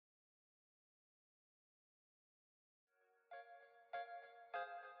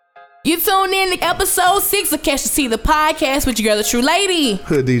You tuned in to episode 6 of Catch the See the podcast with your girl, A Tru Lady.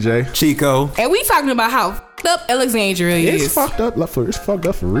 Hood DJ. Chico. And we talking about how fucked up Alexandria is. It's fucked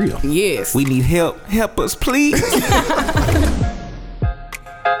up for real. Yes. We need help. Help us, please.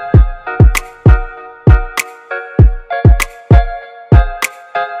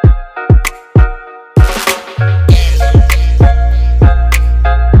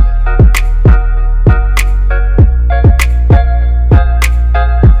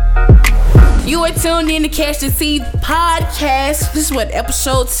 Tuned in to Catch the See podcast. This is what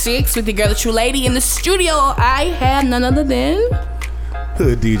episode 6 with your girl, A Tru Lady. In the studio, I have none other than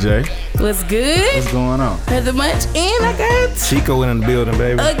Hood DJ. What's good? What's going on? Nothing much. And I got Chico in the building,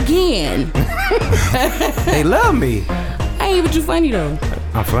 baby. Again. They love me. I ain't even too funny though.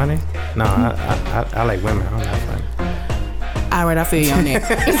 I'm funny? No, I like women. I'm not funny. Alright, I feel you on that.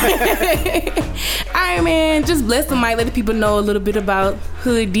 Alright, man. Just bless the mic. Let the people know a little bit about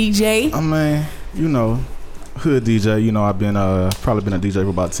Hood DJ. You know, Hood DJ, you know, I've been probably been a DJ for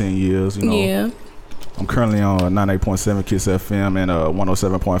about 10 years, you know. Yeah. I'm currently on 98.7 Kiss FM and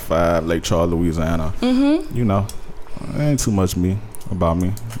 107.5 Lake Charles, Louisiana. Mm-hmm. You know, ain't too much about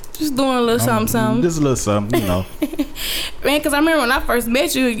me. Just doing a little something. Just a little something, you know. Man, because I remember when I first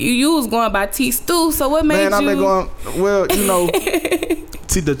met you, you was going by T Stew, so what made you... I've been going, well, you know,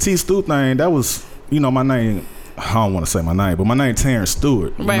 the T Stew thing, that was, you know, my name... I don't want to say my name, but my name Terrence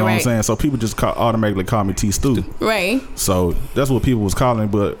Stewart. You know what I'm saying? So people just automatically call me T Stew. Right. So that's what people was calling me,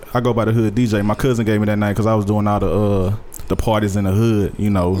 but I go by the Hood DJ. My cousin gave me that name because I was doing all the parties in the hood, you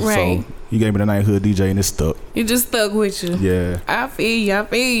know. Right. So he gave me the name Hood DJ and it stuck. It just stuck with you. Yeah. I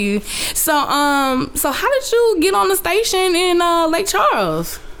feel you. So how did you get on the station in Lake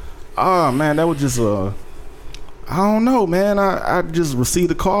Charles? Oh man, that was just I don't know, man. I just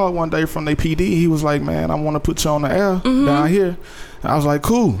received a call one day from their PD. He was like, man, I want to put you on the air down here. I was like,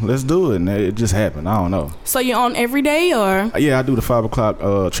 cool, let's do it. And it just happened. I don't know. So you're on every day or? Yeah, I do the 5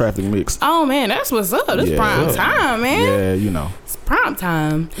 o'clock traffic mix. Oh, man, that's what's up. That's prime time, man. Yeah, you know. It's prime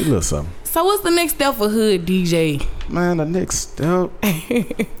time. A little something. So what's the next step for Hood DJ? Man, the next step...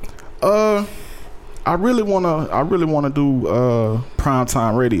 I really wanna do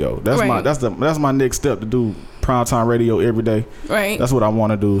primetime radio. That's my next step, to do primetime radio every day. Right. That's what I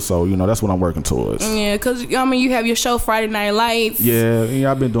want to do. So you know, that's what I'm working towards. Yeah, cause you have your show Friday Night Lights.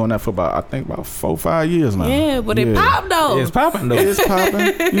 Yeah, I've been doing that for about 4-5 years now. Yeah, but it popped though. It's popping though. It's popping.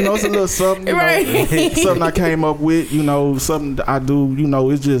 You know, it's a little something. You know, something I came up with. You know, something I do. You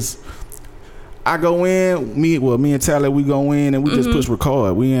know, it's just. I go in. Me and Tyler, we go in and we just push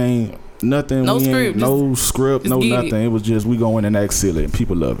record. We ain't. Nothing, no script, no nothing. It was just we go in and act silly, and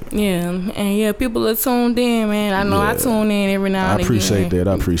people love it. Yeah, and people are tuned in, man. I know I tune in every now and again.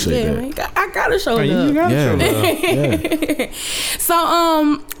 I appreciate that. Man, I gotta show love. You gotta show love. Yeah.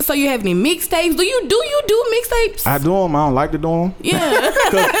 So you have any mixtapes? Do you do mixtapes? I do them. I don't like to do them. Yeah.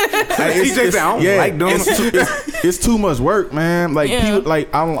 I don't like doing them. It's too much work, man. Like people,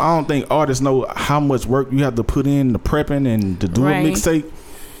 like I don't think artists know how much work you have to put in the prepping and to do a mixtape.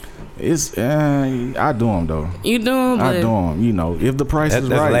 It's I do them though. You do them? I do them. You know, if the price is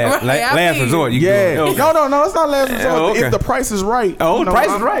right. Last resort. No, it's not last resort. Okay. If the price is right. Oh, the price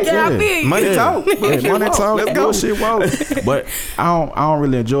is right. Yeah. Money talk. Money talk. Let's go. Shit, whoa. But I don't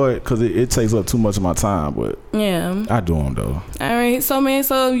really enjoy it because it takes up too much of my time. But yeah, I do them though. All right, so man,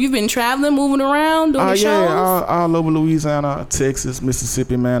 you've been traveling, moving around, doing shows? Yeah, all over Louisiana, Texas,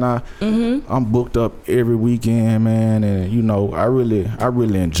 Mississippi, man. I'm booked up every weekend, man, and you know, I really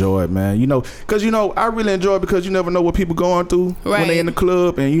enjoy it, man. You know, because you know, I really enjoy it because you never know what people going through when they in the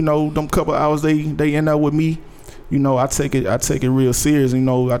club, and you know, them couple hours they end up with me. You know, I take it real serious. You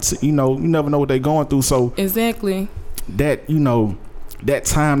know, you never know what they going through. So exactly that, you know, that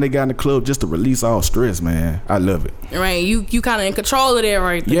time they got in the club just to release all stress, man. I love it. Right, you kind of in control of that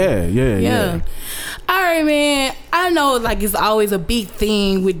right there. Yeah. All right, man. I know, like, it's always a big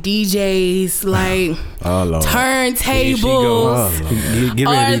thing with DJs, like turntables, Get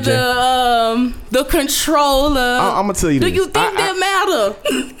ready, DJ. The controller. I'm gonna tell you this. Do you think that matter?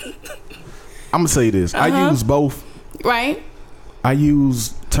 I'm gonna say this. I use both. Right. I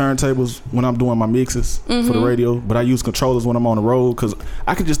use turntables when I'm doing my mixes for the radio, but I use controllers when I'm on the road because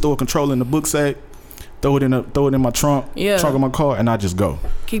I can just throw a controller in the book sack, throw it in my trunk of my car, and I just go.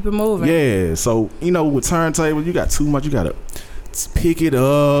 Keep it moving. Yeah. So you know, with turntables, you got too much. You gotta pick it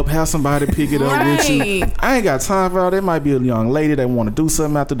up, have somebody pick it up with you. I ain't got time for all that. Might be a young lady that want to do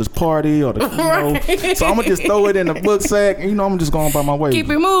something after this party or you know. So I'm gonna just throw it in the book sack, and you know, I'm just going by my way. Keep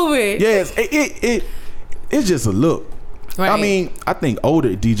it moving. Yes, it's just a look. Right. I mean, I think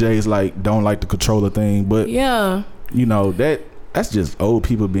older DJs don't like the controller thing, but you know that that's just old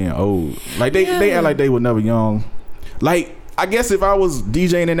people being old. Like they act like they were never young. Like I guess if I was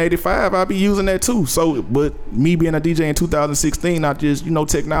DJing in '85, I'd be using that too. So, but me being a DJ in 2016, I just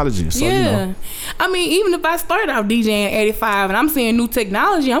technology. So, I mean, even if I started out DJing in '85 and I'm seeing new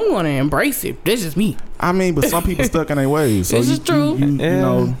technology, I'm going to embrace it. That's just me. I mean, but some people stuck in their ways. So this is true. They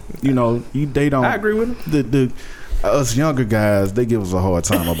don't. I agree with them. Us younger guys, they give us a hard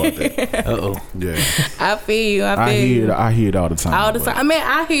time about that. Yeah. I feel you. I hear it all the time. All the time. I mean,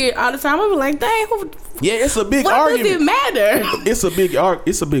 I hear it all the time. I'm like, dang. Yeah, it's a big what argument. Does it matter?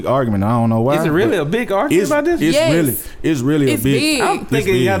 It's a big argument. I don't know why. Is it really a big argument about this? It's really a big. I'm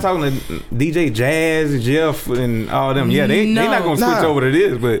thinking y'all talking to DJ Jazz, Jeff, and all them. Yeah, they not gonna switch over to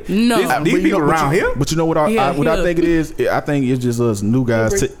this, but these people around here. But you know what? I think it is. I think it's just us new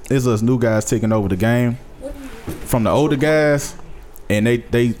guys. It's us new guys taking over the game from the older guys, and they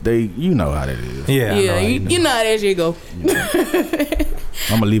you know how that is. Yeah, you know how that shit go.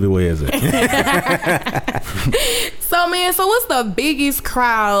 I'm gonna leave it where it's at. So what's the biggest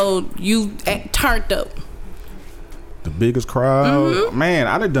crowd you turned up? The biggest crowd, man.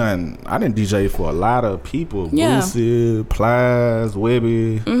 I didn't DJ for a lot of people. Boosie, Plies,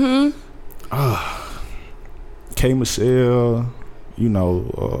 Webby, K Michelle.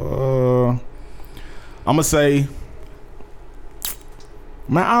 I'm gonna say,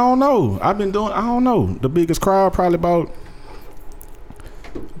 man, I don't know. I don't know. The biggest crowd, probably about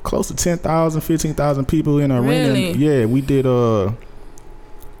close to 10,000, 15,000 people in a arena. Really? Yeah, we did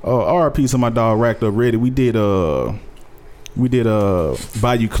RP to my dog Racked Up Ready. We did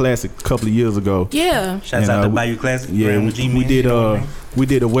Bayou Classic a couple of years ago. Yeah. Shouts out to Bayou Classic. Yeah, we did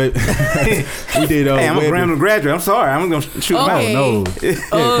a web. We did hey, I'm a Grambling graduate. I'm sorry. I'm gonna shoot him out. No.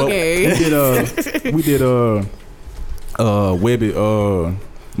 Okay. We did Webby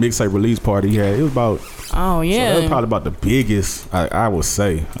mixtape release party. Yeah, it was about. Oh yeah. So that was probably about the biggest. I would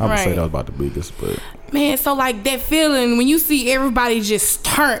say. I would say that was about the biggest, but. Man, so like that feeling when you see everybody just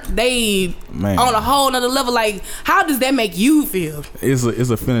turned, they on a whole nother level. Like, how does that make you feel? It's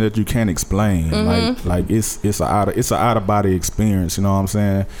a feeling that you can't explain. Like it's a out of body experience. You know what I'm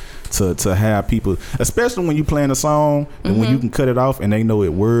saying? To have people, especially when you playing a song and when you can cut it off and they know it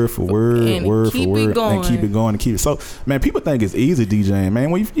word for word, and word for word, and keep it going and keep it. So man, people think it's easy DJing.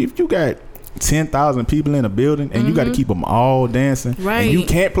 Man, when if you got 10,000 people in a building and you got to keep them all dancing, and you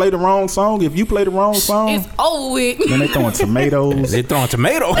can't play the wrong song. If you play the wrong song, it's over with. Then they throwing tomatoes. Yeah.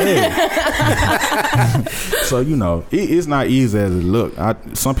 So it's not easy as it look.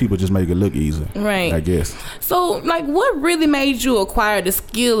 Some people just make it look easy, right? I guess. So like, what really made you acquire the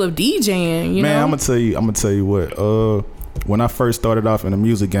skill of DJing? You know? I'm gonna tell you what. When I first started off in the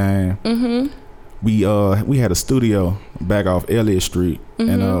music game, we had a studio back off Elliott Street,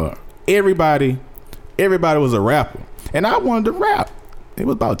 and everybody was a rapper, and I wanted to rap. It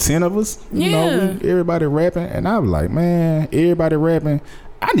was about 10 of us, everybody rapping, and I was like, man, everybody rapping,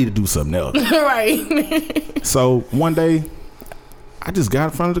 I need to do something else. Right. So one day I just got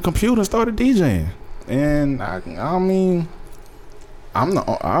in front of the computer and started DJing, and I mean, I'm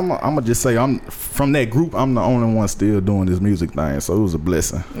gonna just say, I'm from that group, I'm the only one still doing this music thing, so it was a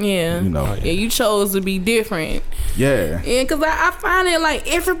blessing. Yeah. Yeah, you chose to be different. Yeah. Yeah, because I find it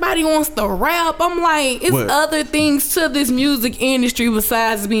like everybody wants to rap. I'm like, it's other things to this music industry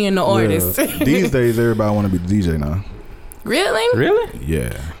besides being the artist. These days, everybody want to be the DJ now. Really?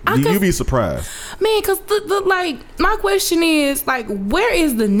 Yeah. You be surprised. Man, because my question is, like, where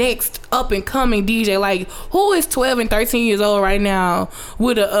is the next up and coming DJ? Like, who is 12 and 13 years old right now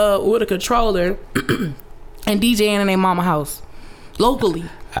with a controller and DJing in their mama house locally?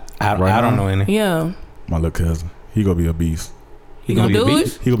 I don't know any. Yeah. My little cousin, he gonna be a beast. He gonna do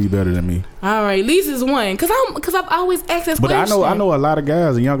it? He gonna be better than me. All right, Lisa is one, cause I've always asked this question. But I know a lot of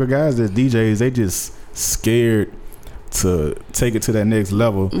guys, younger guys that's DJs, they just scared to take it to that next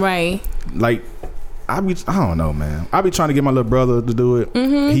level. Right. Like, I don't know, man. I be trying to get my little brother to do it.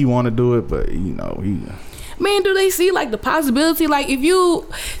 He want to do it, but he. Man, do they see like the possibility? Like, if you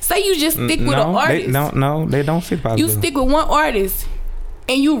say you just stick with an artist, they don't see possibility. You stick with one artist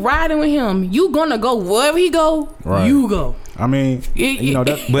and you riding with him, you gonna go wherever he go. Right. You go. I mean,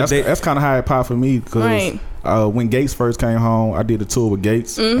 that's kind of how it popped for me, because when Gates first came home, I did a tour with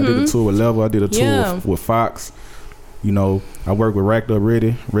Gates. I did a tour with Level. I did a tour with Fox. I worked with Racked Up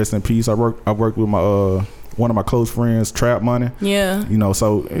Ready, rest in peace. I worked with my one of my close friends, Trap Money. Yeah.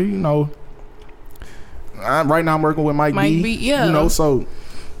 So right now I'm working with Mike B. Yeah. So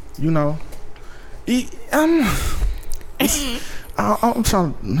I'm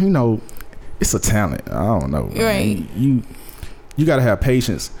trying. It's a talent. I don't know. Right. you gotta have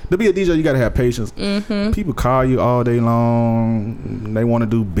patience. To be a DJ, you gotta have patience. People call you all day long. They want to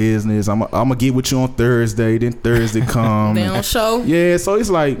do business. I'm gonna get with you on Thursday. Then Thursday come. They don't show. Yeah, so it's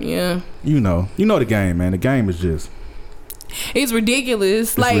like, you know the game, man. The game is just. It's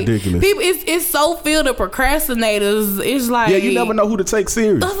ridiculous. Like ridiculous. People, it's so filled of procrastinators. It's like you never know who to take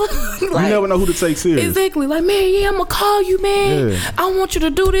serious. like, you never know who to take serious. Exactly. Like, man, I'm gonna call you, man. Yeah. I want you to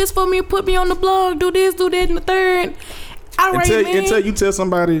do this for me. Put me on the blog. Do this, do that, and the third. All right, man. Until you tell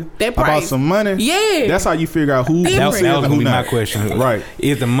somebody about some money, that's how you figure out who. That was gonna be my question. Right?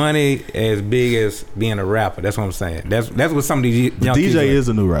 Is the money as big as being a rapper? That's what I'm saying. That's what some of these young kids DJ is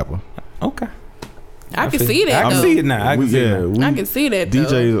a new rapper. Okay. I can see that. I can see it now. I can see that.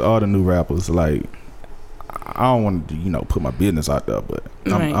 DJs are the new rappers. Like, I don't want to, put my business out there, but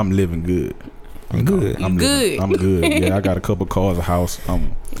I'm living good. I'm good. I'm good. Yeah, I got a couple cars, a house,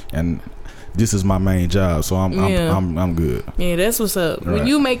 and this is my main job, so I'm good. Yeah, that's what's up. Right. When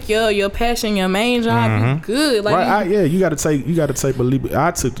you make your passion your main job, you good. Like, right? You got to take a leap.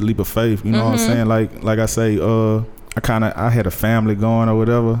 I took the leap of faith. You know what I'm saying? Like I say, I had a family going or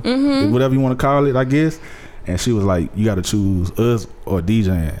whatever, whatever you want to call it, I guess. And she was like, "You got to choose us or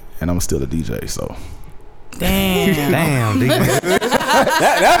DJing," and I'm still a DJ. So, damn, DJ.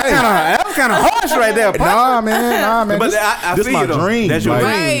 that was kind of harsh right there. Nah, man. But I this my dream. That's your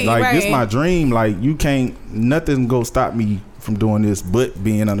dream. This my dream. Like, you can't. Nothing go stop me from doing this, but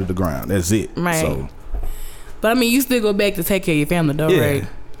being under the ground. That's it. Right. So, but I mean, you still go back to take care of your family, though, right?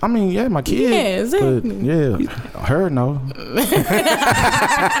 I mean, yeah, my kids. Yeah, exactly. Her no.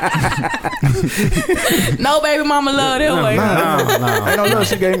 No, baby mama love that way. No. I don't know.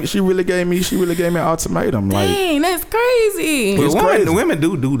 She really gave me an ultimatum. Like, dang, that's crazy. But women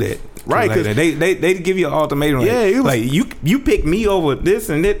do that. Right, like that. They give you an ultimatum. Yeah, it was, like you pick me over this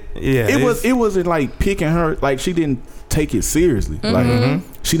and that. Yeah, it wasn't like picking her. Like, she didn't take it seriously. Like,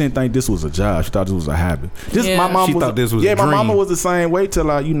 she didn't think this was a job. She thought this was a habit. My mom thought this was a dream. My mama was the same way till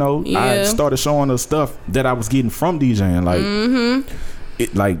I started showing her stuff that I was getting from DJing.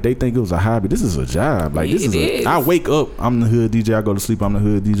 Like, they think it was a hobby. This is a job. Like, this is I wake up, I'm the hood DJ. I go to sleep, I'm the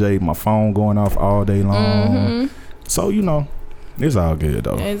hood DJ. My phone going off all day long. So it's all good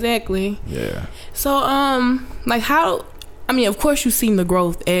though. Exactly. Yeah. So like, how? I mean, of course you've seen the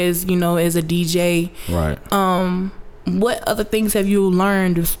growth as as a DJ. Right. What other things have you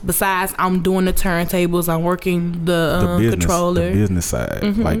learned besides I'm doing the turntables, I'm working the business, controller? The business side.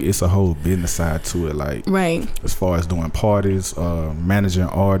 Like, it's a whole business side to it. Like, right. As far as doing parties, managing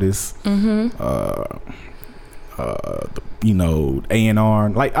artists, A&R,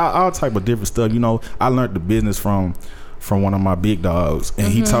 like all type of different stuff. I learned the business from one of my big dogs,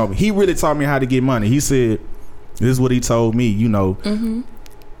 and he really taught me how to get money. He said, this is what he told me,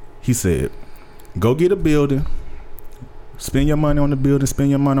 he said, go get a building, spend your money on the building, spend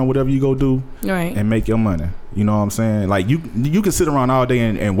your money on whatever you go do, right, and make your money. You know what I'm saying? Like, you can sit around all day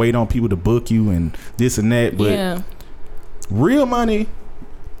and wait on people to book you and this and that, but real money,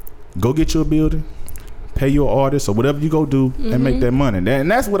 go get you a building, pay your artist or whatever you go do, and make that money.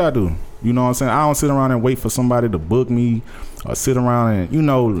 And that's what I do. You know what I'm saying? I don't sit around and wait for somebody to book me or sit around and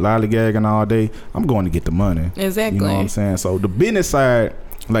lollygagging all day. I'm going to get the money. Exactly. You know what I'm saying? So the business side,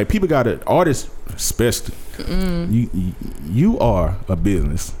 like, people got it, artists especially. You are a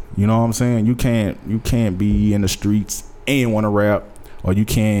business. You know what I'm saying? You can't be in the streets and want to rap, or you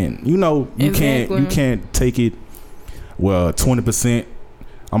can't. You can't take it. Well, 20%.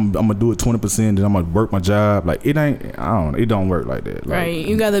 I'm gonna do it 20%, then I'm gonna work my job. Like, it don't work like that. Like, right.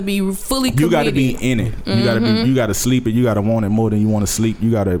 You gotta be fully committed. You gotta be in it. You gotta sleep it. You gotta want it more than you want to sleep. You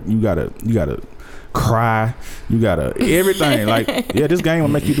gotta cry. You gotta everything. Like, this game will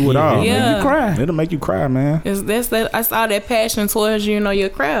make you do it all. Yeah. Make you cry. It'll make you cry, man. I saw that passion towards your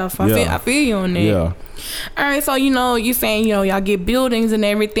craft. I feel you on that. Yeah. All right, so you saying y'all get buildings and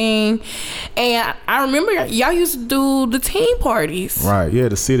everything, and I remember y'all used to do the team parties. Right. Yeah.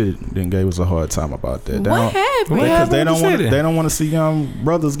 The city then gave us a hard time about that. What happened? Because they don't want to see young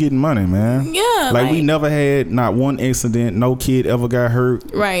brothers getting money, man. Yeah. Like, we never had not one incident. No kid ever got hurt.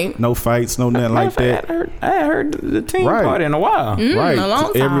 Right. No fights. No nothing like that. I heard the team party in a while. Right. A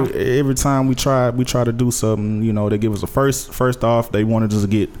long time. Every time we try to do something, they give us a first off. They wanted us to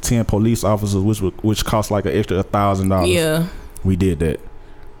get 10 police officers, which cost like an extra $1,000. Yeah. We did that.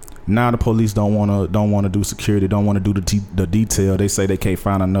 Now the police don't want to do security, don't want to do the detail. They say they can't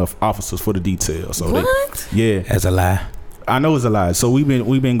find enough officers for the detail. So what? Yeah, that's a lie. I know it's a lot. So we've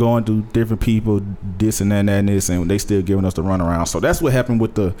been going through different people, this and that and this, and they still giving us the runaround. So that's what happened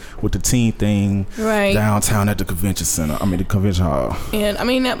with the teen thing downtown at the convention center. I mean the convention hall. And I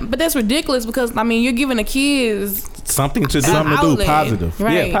mean, but that's ridiculous because I mean you're giving the kids something to do, positive,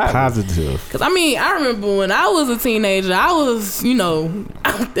 right? Yeah, positive. Because I mean, I remember when I was a teenager, I was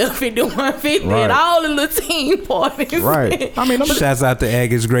out there 5150 and all the little teen parties. Right. I mean, shouts out to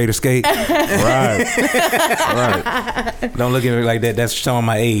Aggie's Great Escape. Right. Don't look at me like that. That's showing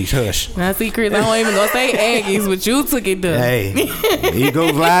my age. Hush. Now see, Chris, I don't even gonna say Aggies, but you took it there. Hey, he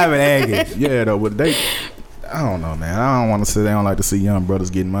goes live at Aggies. Yeah, though, but I don't know, man. I don't want to say they don't like to see young brothers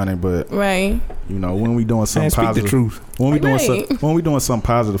getting money, but when we doing something positive, speak the truth. When we doing something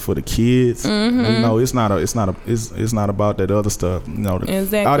positive for the kids, it's not about that other stuff.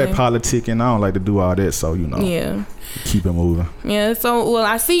 Exactly. All that politicking. I don't like to do all that. So keep it moving. Yeah. So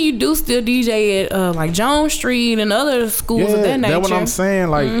I see you do still DJ at like Jones Street and other schools of that nature. That's what I'm saying.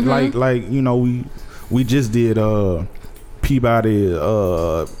 Like we just did Peabody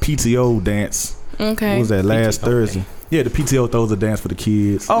PTO dance. Okay. What was that last Thursday? Yeah, the PTO throws a dance for the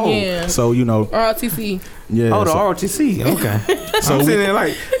kids. Oh, yeah. So ROTC. Yeah. Oh, the ROTC. Okay. So I'm sitting there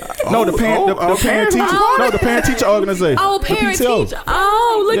like, the parent teacher organization. Oh, parent teacher.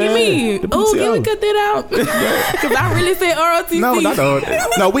 Oh, look at me. Oh, can we cut that out? Because I really said ROTC. No, not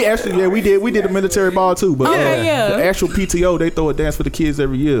the. No, we actually we did a military ball too, but the actual PTO they throw a dance for the kids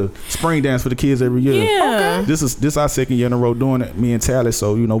every year. Spring dance for the kids every year. Yeah. Okay. This is our second year in a row doing it. Me and Tally.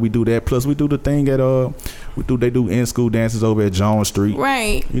 So we do that. Plus we do the thing at they do in school dances over at Jones Street.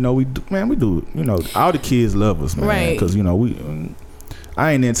 Right. We do. All the kids love us, man. Right. Because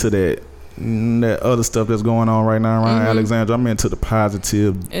I ain't into that other stuff that's going on right now around Alexandria. I'm into the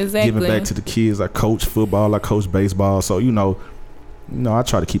positive, giving back to the kids. I coach football, I coach baseball, so I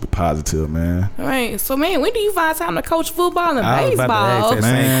try to keep it positive, man. All right. So, man, when do you find time to coach football and baseball? I was about to ask that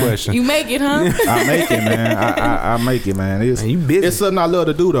same question. You make it, huh? I make it, man. I make it, man. You busy. It's something I love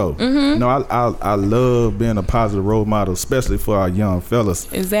to do, though. I love being a positive role model, especially for our young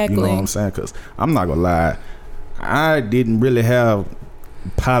fellas. Exactly. You know what I'm saying? Because I'm not going to lie, I didn't really have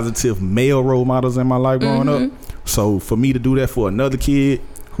positive male role models in my life growing up. So for me to do that for another kid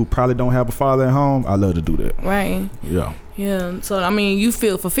who probably don't have a father at home, I love to do that. Right. Yeah. Yeah. So I mean, you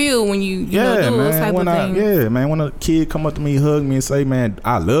feel fulfilled when you do those type of things. Yeah, man. When a kid come up to me, hug me, and say, "Man,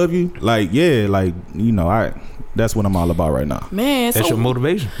 I love you," that's what I'm all about right now. Man, that's your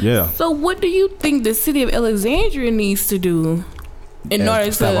motivation. Yeah. So what do you think the city of Alexandria needs to do in order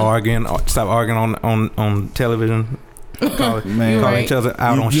to stop arguing on television? Call each other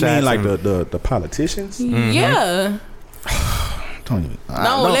out on shots. You mean like the politicians? Yeah. Don't even.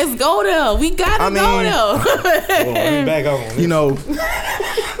 Let's go there. We gotta go there. Back on. We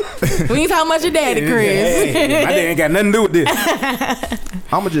ain't talking about your daddy, Chris. My dad ain't got nothing to do with this.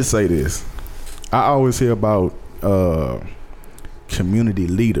 I'ma just say this. I always hear about community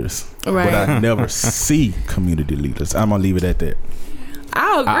leaders, but I never see community leaders. I'm gonna leave it at that.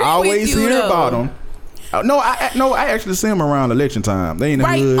 I always hear about them. No, I actually see them around election time. They in the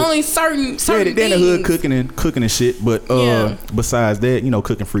hood. Only certain they in the hood cooking and shit. But besides that,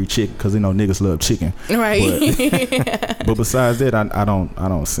 cooking free chicken because niggas love chicken. Right. But besides that, I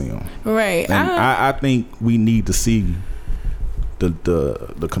don't see them. Right. And I think we need to see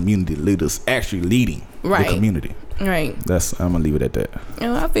the community leaders actually leading the community. Right. I'm gonna leave it at that.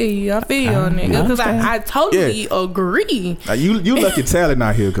 I feel you on that because I totally agree. You lucky Tally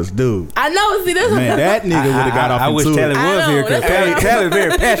not here because dude. I know. See, that's man, that nigga would have got off. I wish Tally was here because Tally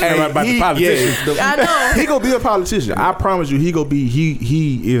very passionate about the politicians. I know. He gonna be a politician. I promise you, he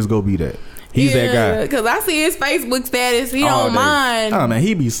is gonna be that. He's that guy. Because I see his Facebook status. He don't mind. Oh, man.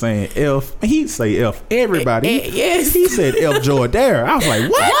 He be saying F. He say F everybody. Yes. He said F Jordan. I was like,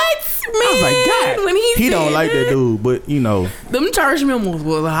 what? Man, I was like, God. When he don't like that dude, but them church members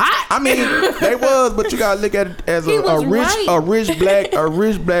was hot. I mean, they was, but you gotta look at it as a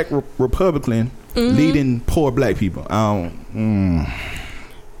rich black Republican leading poor black people. I'm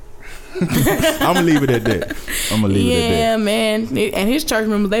gonna leave it at that. Yeah, man. And his church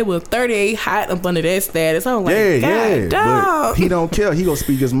members, they were 38 hot up under that status. I was like, God, dog. But he don't care. He gonna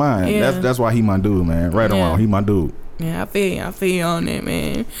speak his mind. Yeah. That's why he my dude, man. Right or wrong, he my dude. Yeah, I feel you on that,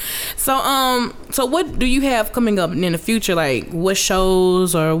 man. So what do you have coming up in the future? Like, what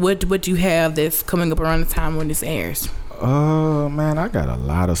shows or what do you have that's coming up around the time when this airs? Man, I got a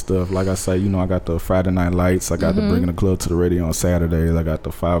lot of stuff. Like I say, I got the Friday Night Lights. I got the Bringing the Club to the Radio on Saturdays. I got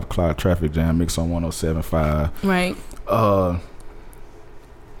the 5 o'clock Traffic Jam mix on 107.5. Right.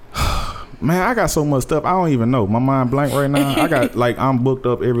 Man, I got so much stuff. I don't even know. My mind blank right now. I got I'm booked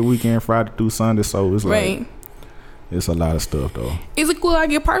up every weekend, Friday through Sunday. So it's like, It's a lot of stuff though. Is it cool I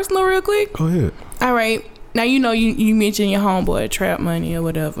get personal real quick? Go ahead. All right. Now, you know, you mentioned your homeboy Trap Money or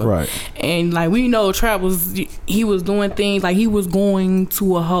whatever. Right. And, like, we know Trap he was doing things, like, he was going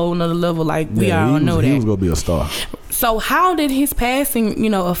to a whole nother level. Like, we all know that. He was going to be a star. So, how did his passing, you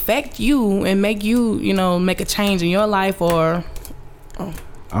know, affect you and make you, you know, make a change in your life or... Oh.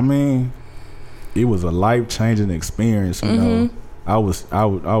 I mean, it was a life-changing experience, you know. I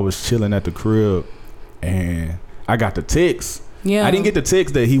was chilling at the crib, and I got the text. Yeah. I didn't get the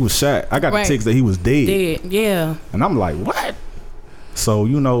text that he was shot. I got the text that he was dead. Yeah. And I'm like, what? So,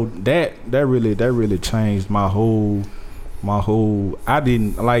 you know, that really changed my whole I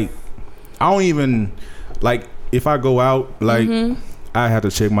don't even like if I go out, like I have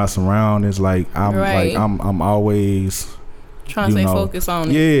to check my surroundings. Like I'm always trying to stay focused on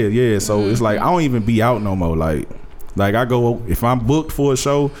it. Yeah. So it's like I don't even be out no more. Like I go, if I'm booked for a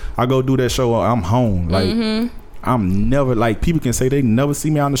show, I go do that show. I'm home. Like I'm never, like, people can say they never see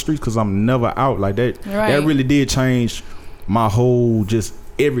me out on the streets because I'm never out like that. That really did change my whole, just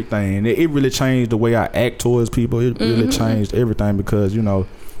everything. It really changed the way I act towards people. It really changed everything because, you know,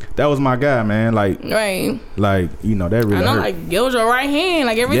 that was my guy, man. Like, like, you know, that really hurt. Like, it was your right hand.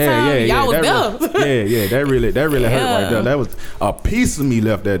 Like, every time y'all was there. That really hurt right there. That was a piece of me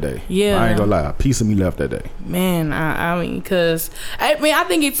left that day. Yeah. I ain't gonna lie. A piece of me left that day. Man, I mean, I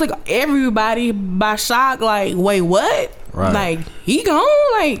think it took everybody by shock. Like, wait, what? Right. Like, he gone?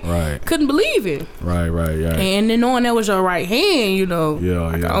 Like, couldn't believe it. Right. And then knowing that was your right hand, you know.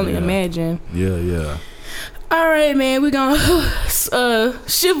 I can only imagine. Yeah. All right, man, we're gonna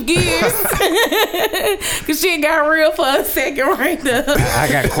shift gears because she got real for a second right there. I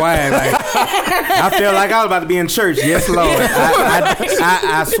got quiet. Like, I felt like I was about to be in church. Yes, Lord.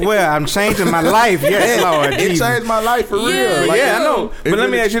 I swear, I'm changing my life. Yes, Lord. It changed my life for real. Like, I know. But let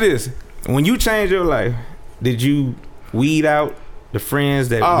me ask you this: when you changed your life, did you weed out the friends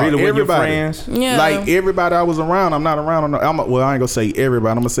that really were your friends? Yeah. Like, everybody I was around, I'm not around. I ain't gonna say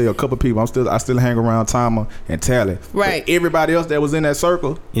everybody. I'm gonna say a couple people. I still hang around Timer and Tally. Right. But everybody else that was in that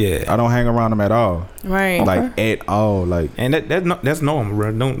circle, I don't hang around them at all. Right. Like, at all. Like, and that's normal,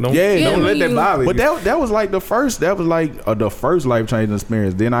 bro. Don't let that bother you. But that was like the first life changing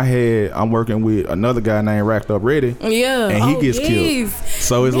experience. Then I'm working with another guy named Racked Up Ready. Yeah. And he gets killed.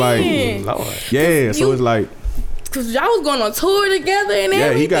 So it's like, Lord. Yeah. So it's like, cause y'all was going on tour together and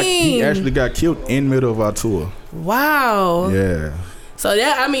everything. He actually got killed in the middle of our tour. Wow. Yeah. So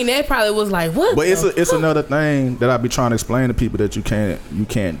that probably was like, what? But it's another thing that I be trying to explain to people, that you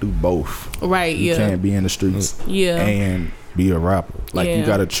can't do both. Right. You can't be in the streets. Yeah. And be a rapper. Like, you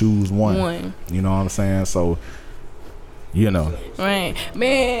gotta choose one. You know what I'm saying? So, you know. Right.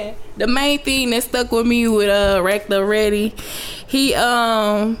 Man, the main thing that stuck with me with Racked Up Ready, he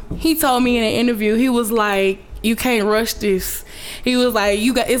told me in an interview, he was like, you can't rush this. He was like,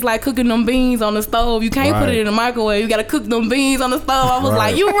 it's like cooking them beans on the stove. You can't put it in the microwave. You gotta cook them beans on the stove. I was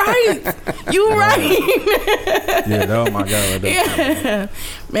like, you right. You right. Yeah, that was my guy right there. Yeah.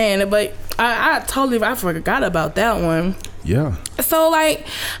 Man, but I forgot about that one. Yeah. So, like,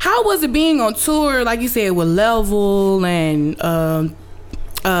 how was it being on tour, like you said, with Level and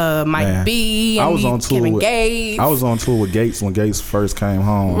Mike B and Kevin Gates? I was on tour with Gates when Gates first came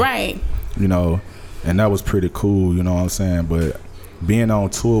home. Right. You know, and that was pretty cool, you know what I'm saying? But being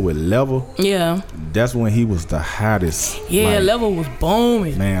on tour with Level, that's when he was the hottest. Yeah, like, Level was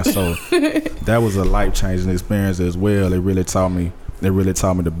booming. Man, so that was a life-changing experience as well. It really taught me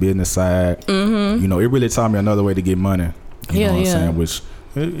the business side. You know, it really taught me another way to get money. You know what I'm saying? Which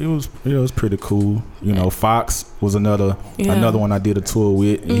it was pretty cool. You know, Fox was another one I did a tour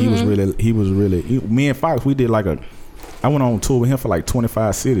with, and he was really me and Fox, we did like I went on tour with him for like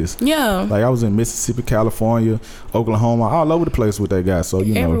 25 cities. Yeah. Like, I was in Mississippi, California, Oklahoma, all over the place with that guy. So,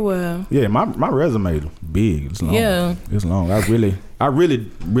 you know. Everywhere. Yeah, my resume is big. It's long. Yeah. It's long. I really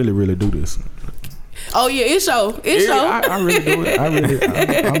do this. Oh, yeah, it's show. I really do it.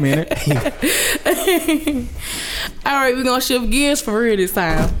 I'm in it. All right, we're going to shift gears for real this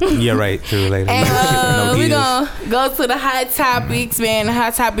time. Yeah, right. True, lady. And we're going to go to the Hot Topics, man. The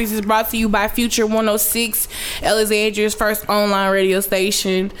Hot Topics is brought to you by Future 106, Alexandria's first online radio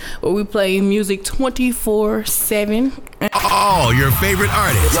station, where we play music 24/7. All your favorite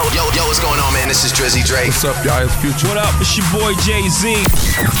artists. Yo, what's going on, man? This is Drizzy Drake. What's up, y'all? It's Future. What up? It's your boy Jay-Z.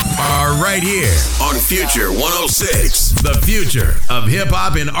 Are right here on Future 106, the future of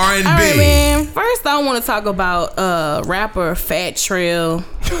hip-hop and R&B. All right, man. First, I want to talk about rapper Fat Trail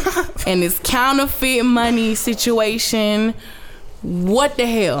and his counterfeit money situation. What the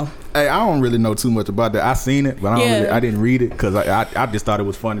hell? Hey, I don't really know too much about that. I seen it, but I didn't read it because I just thought it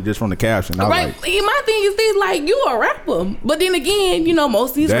was funny just from the caption. I was right. Like, my thing is this: like, you a rapper, but then again, you know,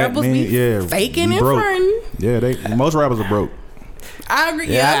 most of these rappers be faking and fronting. Yeah, most rappers are broke. I agree.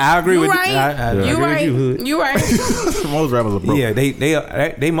 Yeah, I agree with right. you. You right. Most rappers are broke. Yeah,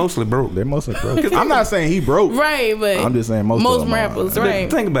 they mostly broke. They're mostly broke. I'm not saying he broke. Right, but I'm just saying most rappers. Right.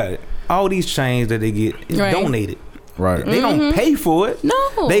 Think about it. All these chains that they get is donated. Right. They don't pay for it.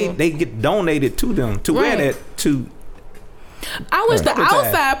 No. They get donated to them to wear that to. I wish the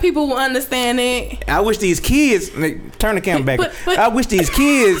outside people would understand it. I wish these kids turn the camera back. But I wish these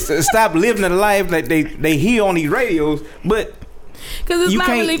kids stop living the life that they hear on these radios. But because it's not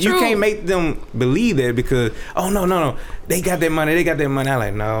really true. You can't make them believe that because no, they got that money. I'm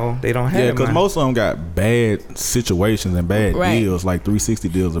like, no, they don't have. Yeah, because most of them got bad situations and bad deals, like 360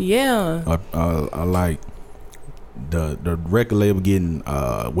 deals. Are like. The record label getting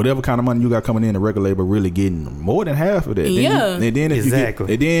whatever kind of money you got coming in, the record label really getting more than half of that. If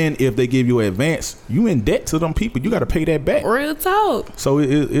they give you an advance, you in debt to them people. You got to pay that back. Real talk. So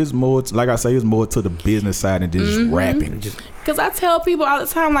it's more, like I say, it's more to the business side than just rapping. Because I tell people all the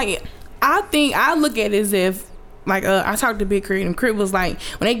time, like, I look at it as if, like, I talked to Big Crit, and Crit was like,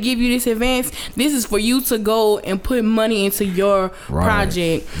 when they give you this advance, this is for you to go and put money into your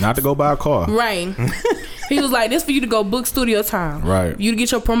project, not to go buy a car. Right. He was like, this for you to go book studio time. Right. You to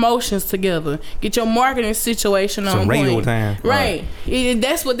get your promotions together, get your marketing situation on some radio point. time. Right.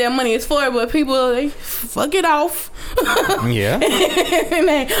 That's what that money is for. But people, they fuck it off. Yeah.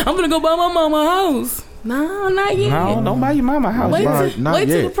 I'm gonna go buy my mama a house. No, not yet. No, don't buy your mama a house. Wait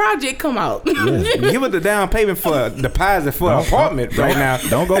till the project come out. Give it the down payment for deposit for an apartment right now.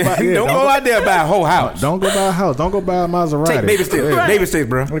 Don't go buy. Don't go out there and buy a whole house. Don't go buy a house. Don't go buy a Maserati. Take baby steps. Right. Baby steps,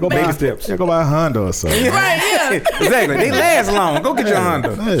 bro. Baby steps. Go buy a Honda or something. Right. Yeah. Exactly. They last long. Go get your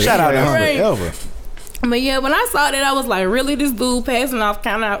Honda. Shout out to Honda. But yeah, when I saw that, I was like, really, this dude passing off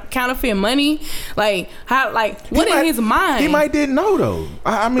counterfeit money? Like, how? Like, what in his mind? He might didn't know though.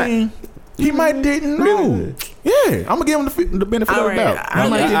 I mean. He might didn't know. Really? Yeah, I'm gonna give him the benefit of the doubt. I'll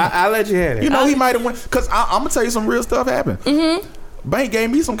let you have it. You know, he might have went because I'm gonna tell you some real stuff happened. Bank gave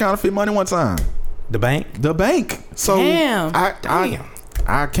me some counterfeit money one time. The bank. So damn.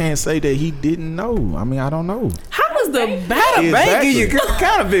 I can't say that he didn't know. I mean, I don't know. How does the bank give you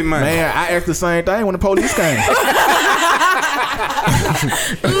counterfeit money? Man, I asked the same thing when the police came.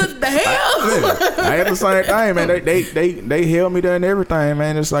 What the hell? I asked the same thing, man. They held me there and everything,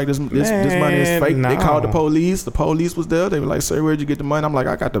 man. It's like this money is fake. No. They called the police. The police was there. They were like, "Sir, where'd you get the money?" I'm like,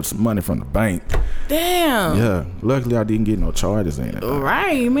 "I got the money from the bank." Damn. Yeah. Luckily, I didn't get no charges in it.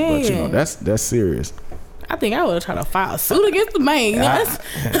 Right, man. But you know, that's serious. I think I would have tried to file a suit against the bank.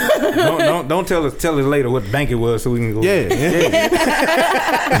 Don't tell us later what bank it was so we can go. Yeah.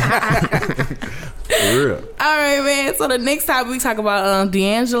 For real. All right, man. So the next time we talk about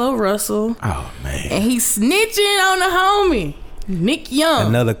D'Angelo Russell. Oh man. And he's snitching on the homie Nick Young.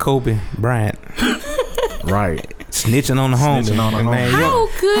 Another Kobe Bryant. Right. Snitching on the homie. Man, how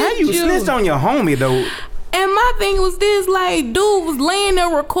you snitch on your homie though? And my thing was this, like, dude was laying there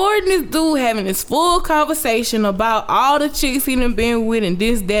recording this dude having this full conversation about all the chicks he done been with and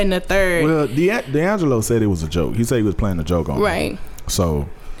this, that, and the third. Well, D'Angelo said it was a joke. He said he was playing a joke on him. Right. So,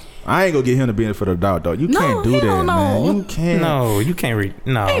 I ain't gonna get him the benefit of the doubt, though. You can't do that, man. You can't. No, you can't read.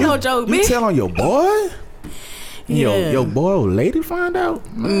 No. Ain't no joke, bitch. You tell on your boy? Yeah. Your boy old lady find out?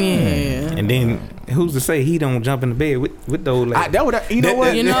 Yeah. And then who's to say he don't jump in the bed with the old lady? You know,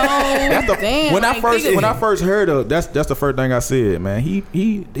 when I first heard of that's the first thing I said, man.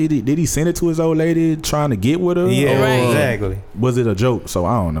 He did he send it to his old lady trying to get with her? Yeah, right. Exactly. Was it a joke? So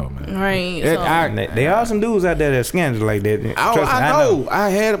I don't know, man. Right. There are some dudes out there that scandal like that. I know. I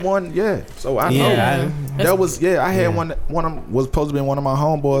had one. Yeah. So I know. I had one. One of them was supposed to be one of my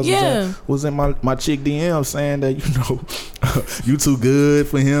homeboys. Yeah. Was in my chick DM saying that you too good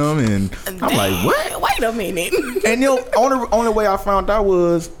for him, and I'm like, what? Wait a minute. And only way I found out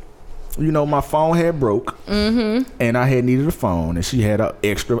was, my phone had broke, and I had needed a phone, and she had an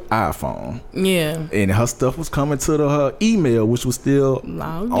extra iPhone. Yeah. And her stuff was coming to her email, which was still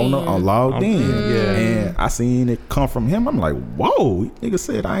logged in. Yeah. And I seen it come from him. I'm like, whoa, nigga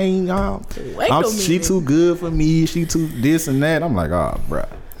said I ain't. She too good for me. She too this and that. I'm like, oh, bruh.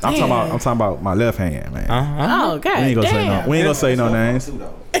 I'm talking about my left hand, man. Oh, God. We ain't gonna say no names.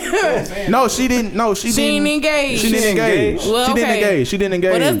 No, she didn't. No, she didn't engage. She didn't engage. Well, she didn't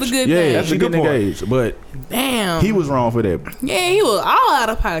engage. Well, that's the good thing. Yeah, she didn't engage. But damn, he was wrong for that. Yeah, he was all out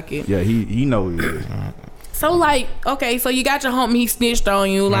of pocket. Yeah, he know he is. So like, okay, so you got your homie, he snitched on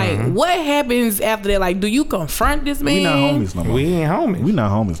you. Like, what happens after that? Like, do you confront this man? We not homies no more. We ain't homies. We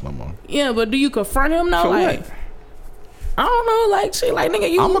not homies no more. Yeah, but do you confront him though? For Like, what? I don't know, like shit, like nigga,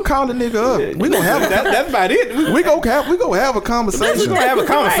 you. I'm gonna call the nigga up. We gonna have that's about it. we gonna have a conversation. We gonna have a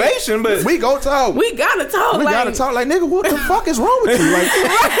conversation, but we go talk. We gotta talk. We gotta talk. Like nigga, what the fuck is wrong with you?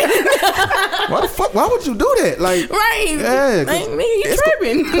 Like, why the fuck? Why would you do that? Like, right? Yeah, like, nigga, you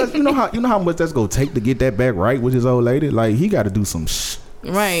tripping? Because you know how much that's gonna take to get that back right with his old lady. Like he got to do some.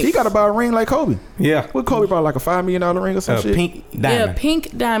 Right. He got to buy a ring like Kobe. Yeah. What Kobe bought like a $5 million ring or some shit? Pink diamond. Yeah,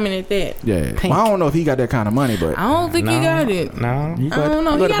 pink diamond at that. Yeah. Pink. Well, I don't know if he got that kind of money, but I don't think he got it. No. I don't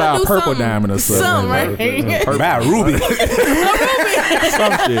know. You got to buy a purple diamond or something. Something, right? Buy a ruby.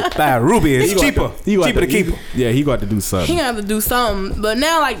 Some shit. Buy a ruby. It's cheaper. Cheaper to keep. Yeah, he got to do something. He got to do something. But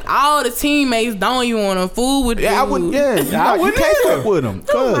now, like, all the teammates don't even want to fool with Yeah, I would. Yeah, you can't fuck with him.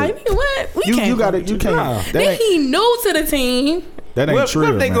 I'm like, what? We can't. You got to. You can't. Then he new to the team. That ain't true.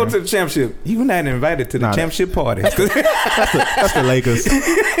 What if they man. go to the championship? You not invited to the championship party. That's the Lakers.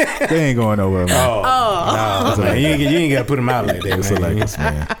 They ain't going nowhere, man. No, you ain't got to put them out like that, It's the Lakers,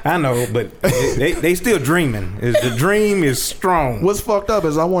 man. I know, but they still dreaming. The dream is strong. What's fucked up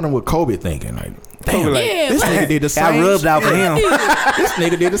is I wonder what Kobe thinking. Like, damn, Yeah, this nigga did the same. I rubbed out for him. This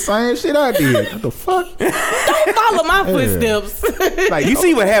nigga did the same shit I did. What the fuck? Don't follow my footsteps. Like, You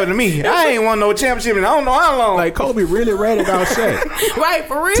see what happened to me? I ain't won no championship in I don't know how long. like Kobe really ratted out Shaq Right,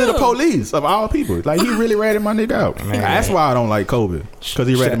 for real. to the police of all people. Like he really ratted my nigga out. That's why I don't like Kobe, because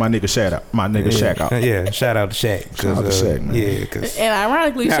he ratted my nigga Shaq out. My nigga Shaq out. Yeah, shout out to Shaq. Shout out to Shaq, man. Yeah, because And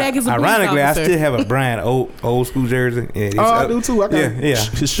ironically, Shaq is a police ironically, I officer. still have a Bryant old school jersey. Yeah, I do too. I got yeah.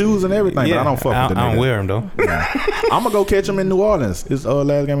 his shoes and everything, but I don't fuck with the nigga. I don't wear them though. I'm gonna go catch him in New Orleans. His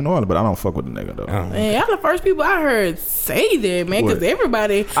last game in New Orleans, but I don't fuck with the nigga though. Man, y'all the first people I heard say that, man, because What?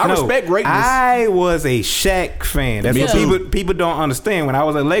 everybody. I respect greatness. I was a Shaq fan. That's Me what too. people don't understand. When I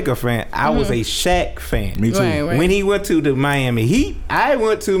was a Laker fan, I was a Shaq fan. Me too. Right. When he went to the Miami Heat, I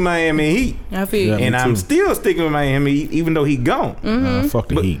went to Miami Heat. I feel Yeah. And me I'm too. still sticking with Miami Heat, even though he gone. Fuck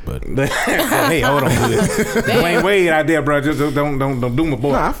the Heat, but Hey, hold on. Dwayne Wade out there, bro. Just don't do my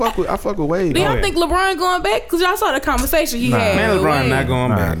boy. nah, I fuck with Wade. Do y'all yeah. think LeBron going back? Because y'all saw the conversation he had. Man, with LeBron Wade. not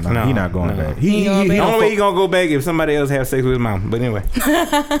going back. Nah, he not going back. He going The back. only way he gonna go back if somebody else have sex with his mom. But anyway,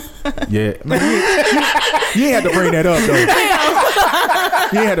 Yeah, man, you ain't had to bring that up though.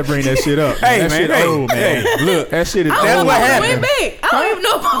 You ain't had to bring that shit up. Hey, that man, shit hey, old, man. hey, Look, that shit is I old. don't know what if I happened. went back. I don't even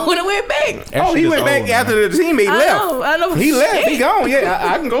know if I would have went back. That he shit went is back old, after the teammate I left. know. I know. He left. He Shit. gone.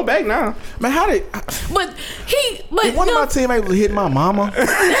 Yeah, I can go back now. man. How did But if one of my teammates was hitting my mama?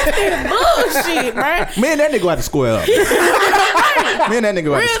 bullshit, right? Me and that nigga got to square up. Me and that nigga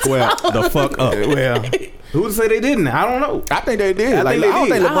got to square the fuck up. Well, who would say they didn't? I don't know. I think they did. I Like, think they I don't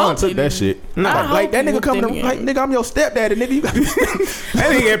did. think I hope LeBron took they that did. shit. No. I Like hope that he nigga coming to whooped like, them, nigga, I'm your stepdaddy, nigga. You got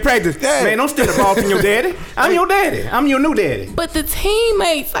That nigga at practice. Yeah. Man, don't steal the ball from your daddy. I'm your daddy. I'm your new daddy. But the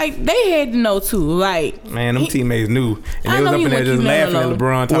teammates, like, they had to know too. Like, Man, them teammates knew. And I they was know up he in there went just to laughing at Melo.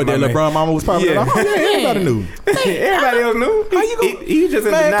 LeBron. what Talking that about, LeBron mama was probably Yeah. like, oh yeah, everybody knew. Everybody else knew. How you go? He just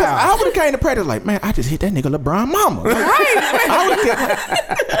in Man, 'cause denial. I would have came to practice like, man, I just hit that nigga LeBron mama. Like, I would have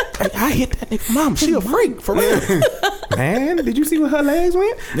kept. I hit that nigga mama. She a freak for real. Man, did you see where her legs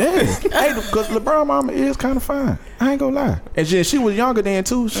went? Yeah, hey, because LeBron mama is kind of fine. I ain't gonna lie. And then she was younger then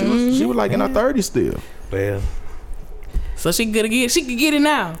too. She was like in her 30s still. Well, so she could get it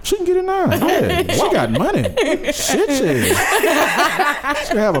now. She can get it now. Yeah, she got money. Shit.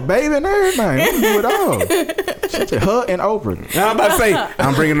 She have a baby and everything. We can do it all. Shit, her and Oprah. I'm about to say,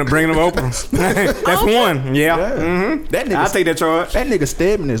 I'm bringing them Oprah. That's one. Yeah. Mm-hmm. That nigga. I'll take that charge. That nigga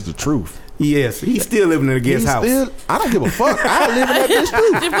Stedman is the truth. Yes, he's still living in the guest house. I don't give a fuck. I live in that bitch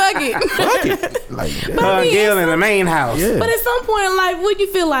too. Just fuck it. Fuck it. Like, Her and Gail in the main house. yeah. But at some point in life, would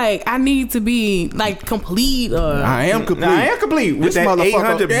you feel like I need to be like complete or I am complete. Now, I am complete with This that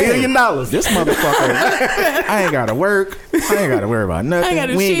motherfucker- $800 billion. This motherfucker, I ain't gotta work. I ain't gotta worry about nothing.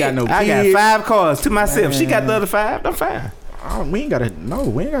 gotta do We ain't shit. got no kids. I got 5 cars to myself. She got the other 5. I'm fine. We ain't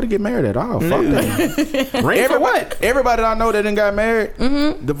gotta get married at all. Fuck that. Ring for what? Everybody that I know that didn't got married,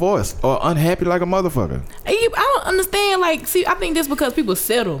 divorced or unhappy like a motherfucker. I don't understand. Like, see, I think just because people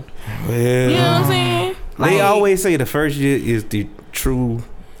settle. Well, You know what I'm saying? they Like, always say the first year is the true.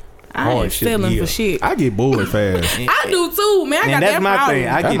 I ain't hardship settling year. for shit. I get bored fast. I do too, man. I got And that's that my problem. thing.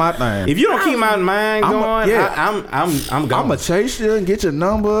 That's my thing. If you don't keep my mind I'm a- going, yeah. I'm gone. I'ma chase you and get your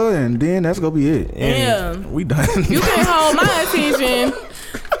number, and then that's gonna be it. Yeah. We done. You can't hold my attention.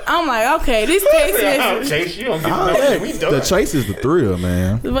 I'm I'm like, okay, this text message. Chase, you don't get we done. The chase is the thrill,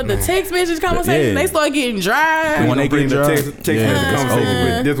 man. But the text message conversation, they start getting dry. When they get dry, text message conversation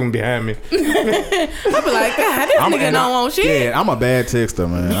with this one behind me. I be like, God, this nigga don't want shit. Yeah, I'm a bad texter,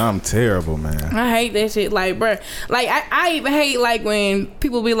 man. I'm terrible, man. I hate that shit. Like, bruh, like I even hate like when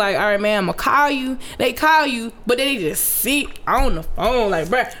people be like, all right, man, I'm gonna call you. They call you, but they just sit on the phone. Like,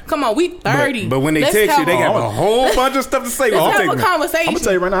 bruh, come on, we 30. But when they text you, they got a whole bunch of stuff to say. Let's have a conversation. I'm gonna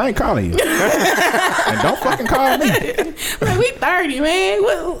tell you right now, I ain't calling you. And don't fucking call me. Like, we 30, man.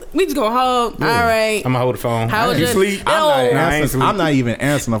 We just gonna hold. Yeah. All right. I'm gonna hold the phone. How you sleep? I'm not even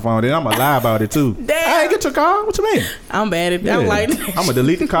answering the phone. Then I'm gonna lie about it too. Damn. I ain't get your call. What you mean? I'm bad at that. I'm like, I'm gonna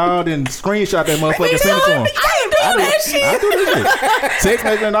delete the call, then screenshot that motherfucker and send it to him. I do that shit. I do that shit. Text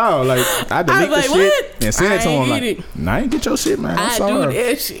message and all. Like, I delete the shit and send it to him. Like, nah, I ain't get your shit, man. I'm sorry. Do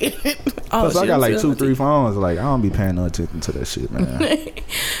that shit. Plus, I got like 2-3 phones. Like, I don't be paying no attention to that shit, man.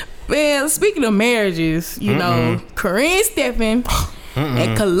 Man, speaking of marriages, you know, Corinne Steffen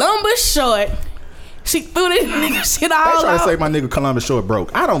and Columbus Short, she threw this nigga shit all They try out. to say my nigga Columbus Short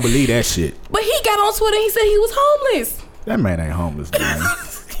broke. I don't believe that shit. But he got on Twitter and he said he was homeless. That man ain't homeless, man.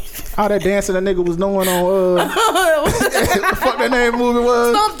 All that dancing that nigga was doing on what the fuck that name movie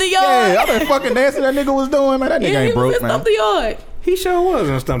was? Stomp the Yard. Yeah, all that fucking dancing that nigga was doing, man. That nigga ain't broke, man. Stomp the Yard. He sure was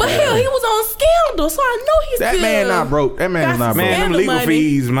on Stomp the But Yard. hell, he was on Scandal, so I know he's That still man not broke. That man is not broke. Man, them Scandal legal money.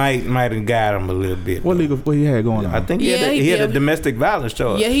 fees might have got him a little bit. What he had going on? I think he Yeah, had a domestic violence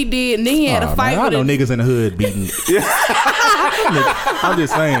charge. Yeah, he did. And then he had a fight man, with I know niggas in the hood beating. I'm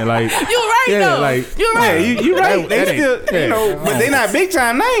just saying, like, You're right, yeah, though. like, You're right. Yeah, you right. They that still, ain't- yeah. you know, but they not big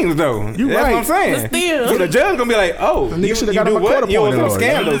time names though. You That's right. what I'm saying. But still. So the judge gonna be like, oh, nigga you should have do got him a quarter what? You point on in some law.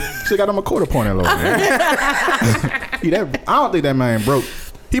 scandal. Should got him a quarter point in law. I don't think that man broke.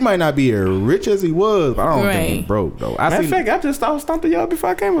 He might not be as rich as he was, but I don't think he broke though. Matter of fact, I just thought Stomping Y'all before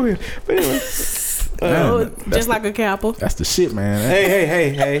I came over here. But anyway. Just like a Kappa. That's the shit, man.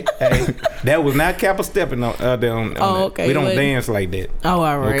 Hey. That was not Kappa stepping on there on that. Okay, We don't dance like that. Oh,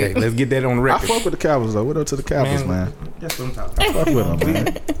 all right. Okay, let's get that on the I record. fuck with the Cowboys though. What up to the Cowboys, man? That's what I'm talking I fuck with them,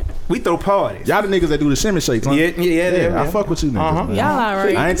 man. We throw parties. Y'all the niggas that do the shimmy shakes, huh? Yeah. I fuck with you niggas, man. Y'all all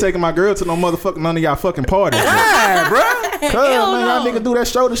right. I ain't taking my girl to no motherfucking none of y'all fucking parties. Why, bro? Cause man, y'all niggas do that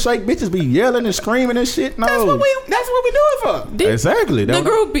shoulder shake. Bitches be yelling and screaming and shit. No, That's what we do it for. exactly. The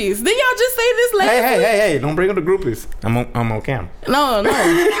groupies. Did y'all just say this last week? Hey! Don't bring up the groupies. I'm on camera. No.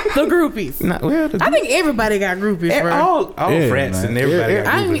 The groupies. I think everybody got groupies, bro. All Yeah, frats man. and everybody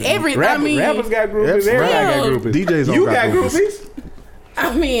got groupies. Rappers got groupies. Everybody got groupies. DJs don't You got got groupies. groupies?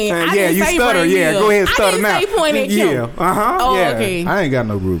 I mean, I Yeah, didn't you say stutter. bring Yeah, me go up. ahead and stutter I now. didn't say point at Yeah, you. Oh, yeah. okay. I ain't got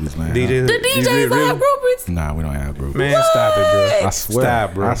no groupies, man. DJs, The DJs don't have groupies? Nah, we don't have groupies. Man, stop it, bro. I swear.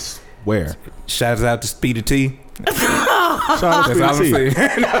 Stop, bro. I swear. Shouts out to Speedy T. Shout out to That's all I'm Speedy T.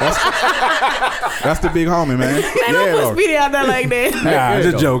 saying. That's the big homie, man. They don't put Speedy out there like that. Nah,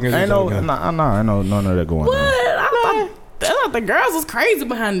 just joking. Ain't no none of that going What? on. I thought the girls was crazy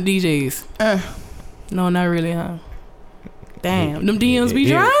behind the DJs. No, not really, huh? Damn, them DMs be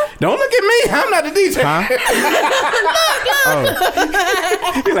dry? Don't look at me. I'm not the DJ.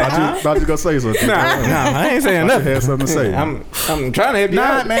 Thought you gonna say something. Nah, I ain't saying Thought you nothing. had something to say. I'm trying to help you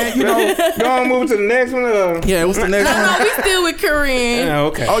out. Man, you know. Go on, move to the next one. Yeah, what's the next one? No, we still with Corinne. Yeah,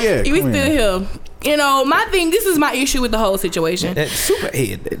 okay. Oh yeah, We still here. You know, my thing, this is my issue with the whole situation. That super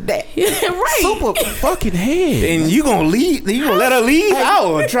head. That. Right. super fucking head. And you gonna leave? You gonna let her leave? I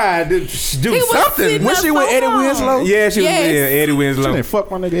would try to do was something. sitting Was she up with so Eddie long. Winslow? Yeah, she was. Yes. Yeah, Eddie She Winslow. didn't fuck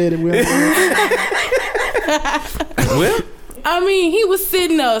my nigga Eddie Winslow. Well, I mean, he was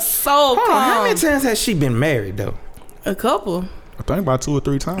sitting there so hold on. How calm. many times has she been married though? A couple. I think about 2 or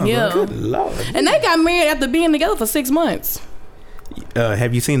 3 times. Yeah. Bro. Good Lord. And they got married after being together for 6 months.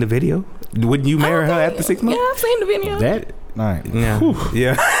 Have you seen the video? Wouldn't you marry her after 6 months? Yeah, I've seen the video. That night. Yeah.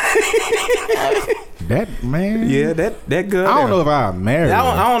 Yeah. That man. Yeah, that girl. I don't know if I marry her.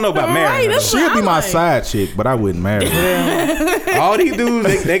 I don't know about Right, marrying her. that's She'll be I'm my like- side chick, but I wouldn't marry her. All these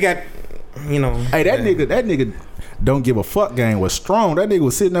dudes, they got, you know. Hey, that nigga don't give a fuck game was strong. That nigga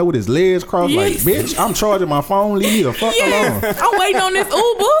was sitting there with his legs crossed like, Yes. bitch, I'm charging my phone. Leave me the fuck alone. I'm waiting on this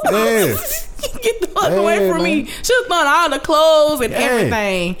Uber. Yeah. Get the fuck Yeah, away from man. me. She was throwing all the clothes and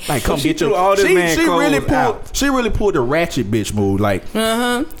everything. Like, come she get threw your. all this man she really clothes pulled. out. She really pulled the ratchet bitch move. Like,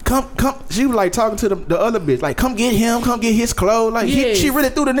 come. She was like talking to the other bitch. Like, come get him. Come get his clothes. Like, Yes. she really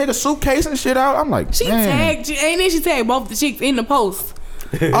threw the nigga suitcase and shit out. I'm like, She man. tagged, and then she tagged both the chicks in the post.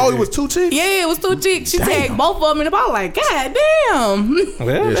 Oh, it was 2 chicks. Yeah, it was 2 chicks. She Damn. tagged both of them in the post. Like, God damn.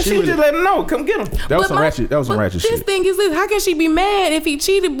 Well, she she really- just let him know. Come get him. That was some ratchet. That was some ratchet This shit. thing is this: how can she be mad if he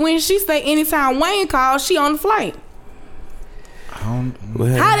cheated when she say anytime Wayne calls, she on the flight? I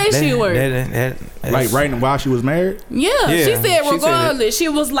How that shit work? Like right while she was married? Yeah, she said regardless. She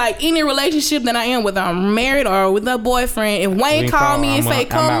was like, any relationship that I am, whether I'm married or with a boyfriend, if Wayne call me and say,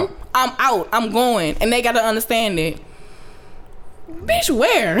 come, I'm out. I'm going. And they got to understand it. Bitch,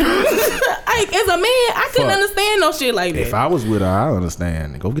 where? Like, as a man, I couldn't understand no shit like that. If I was with her, I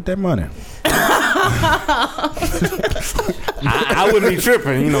understand. Go get that money. I wouldn't be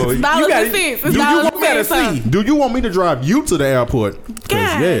tripping, you know. You gotta see. Do you want me to drive you to the airport?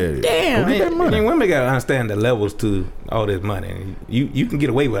 God damn. Go get that money. Women gotta understand the levels to all this money. You can get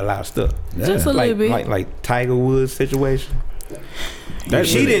away with a lot of stuff. Just a little bit. Like Tiger Woods situation.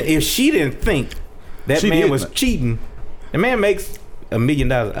 If she didn't think that man was cheating, the man makes $1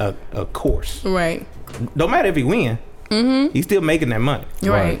 million a course. Right. Don't matter if he win. He's still making that money.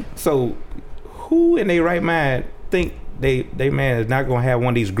 Right. So who in their right mind think they man is not gonna have one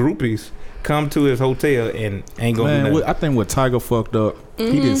of these groupies come to his hotel and ain't gonna do nothing? I think what Tiger fucked up,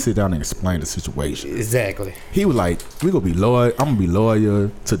 he didn't sit down and explain the situation. Exactly. He was like, we gonna be loyal. I'm gonna be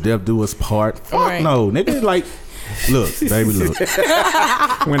loyal to death do us part. Fuck no, nigga. Like, look, baby, look.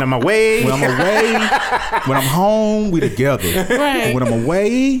 When I'm away, when I'm home, we together. Right. When I'm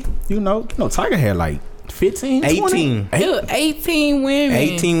away, you know, Tiger had like 15, 18. 18 women.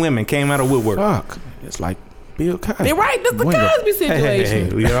 18 women came out of woodwork. Fuck. It's like Bill Cosby. They're right. That's the Cosby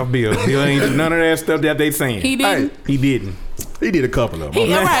situation. Hey, Bill Bill ain't do none of that stuff that they saying. He didn't. He didn't. He did a couple of them. He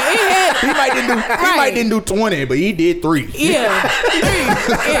might didn't do 20, but he did 3. Yeah,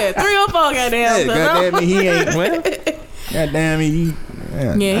 3 or 4 goddamn. Goddamn me, he ain't. Well, goddamn me, he.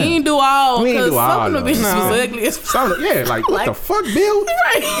 Yeah, he ain't do all. We ain't do all. Some of the bitches was ugly as fuck. Yeah, like what the fuck, Bill?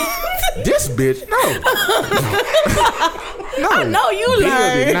 Right. This bitch, no. I know you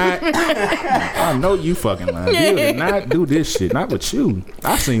learned. I know you fucking lying. Bill did not do this shit. Not with you.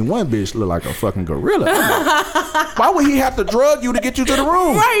 I seen one bitch look like a fucking gorilla. Why would he have to drug you to get you to the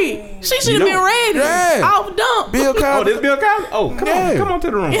room? Right. She should have been ready. Yeah. Off dump. Bill Cosby. Oh, this Bill Cosby? Oh, come on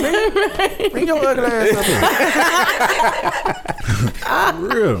to the room. Bring your ugly ass up here. For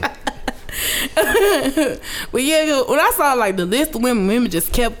real. But yeah, when I saw like the list of women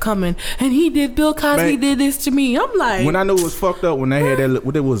just kept coming, and he did, Bill Cosby did this to me. I'm like, when I knew it was fucked up when they had that,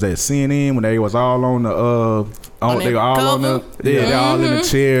 what it was at CNN when they was all on the they were all on the they're all in the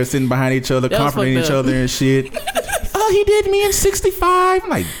chair sitting behind each other, comforting each other and shit. Oh, he did me in 65. I'm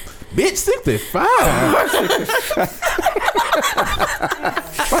like, bitch, 65.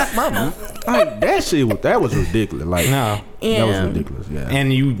 Like that shit that was ridiculous. Like that was ridiculous. Yeah.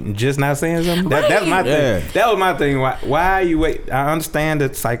 And you just not saying something? That's my thing. Yeah. That was my thing. Why you wait? I understand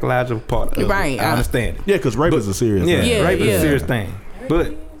the psychological part of it. I understand it. Yeah, because rape is a serious thing. Rape is a serious thing.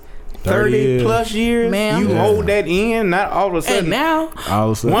 But 30 plus years, man, you hold that in, not all of a sudden. And now,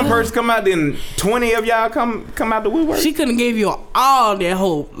 all of a sudden, one person come out, then 20 of y'all come out the woodwork. She couldn't give you all that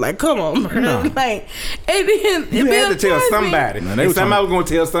hope. Like, come on, no. Like, and then you had to tell somebody. Man, somebody was going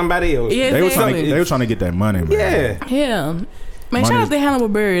to tell somebody else. Yeah, they were trying to get that money, man. Yeah. Man, shout out to Hannibal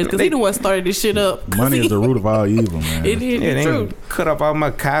Buress because he the one started this shit up. Money is the root of all evil, man. It's true. Cut up all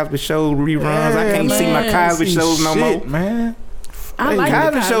my Cosby Show reruns. I can't see my Cosby shows no more, man. I like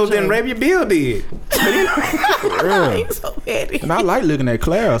Cosby shows didn't rape your Bill did. He's so petty. And I like looking at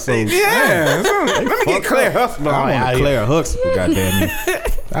Claire. So let me get Claire Huxtable. I want Claire Huxtable. Goddamn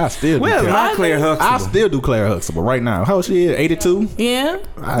it! I still do. Well, my Claire Huxtable. I still do Claire Huxtable right now. How old she is? 82. Yeah.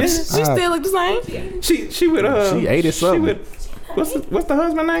 She still look the same. She with she 80 something. What's the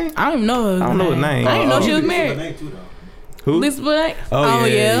husband name? I don't even know her. I don't know his name. I didn't know she was married. Who? Lisa Bonet? Oh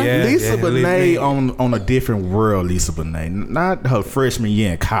yeah. Lisa Bonet on a different world. Lisa Bonet, not her freshman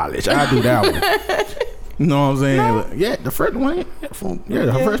year in college. I do that one. You know what I'm saying? No. Yeah, the first one. Her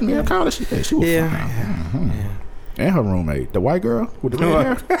freshman year in college. She was fine. Mm-hmm. And her roommate, the white girl with the red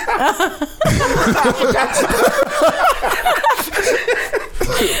hair.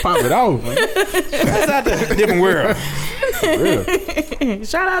 Pop it off, man. That's out the different world.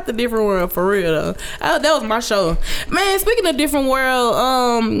 Shout out to Different World for real though. That was my show, man. Speaking of Different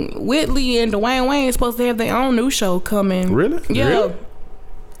World, Whitley and Dwayne Wayne supposed to have their own new show coming. Really? Yeah. Really?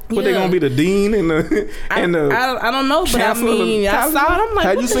 What they gonna be, the dean and the I don't know, but I mean, I saw it. I'm like,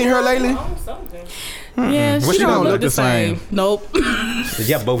 have you seen her lately? Yeah, she don't look the same. Nope.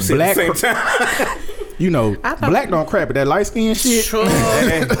 Y'all both said at the same time. you know, black don't crap at that light skin shit.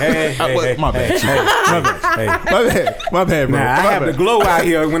 Hey, my bad. My bad, bro. Nah, I have the glow out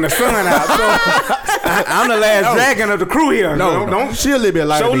here when the sun out. So I'm the last dragon of the crew here. No, she a little bit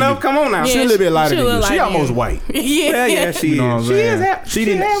lighter. Show than enough. you. Come on now. She a little bit lighter than you. She almost white. Yeah, she You know what I'm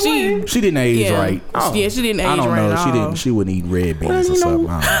saying? She didn't age right. Yeah, she didn't age I don't right know. at all. She wouldn't eat red beans or something.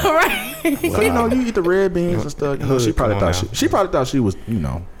 Right. Well, you know, you eat the red beans and stuff. You know, she probably thought she was, you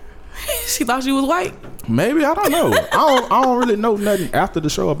know. She thought she was white. Maybe, I don't know. I don't really know nothing after the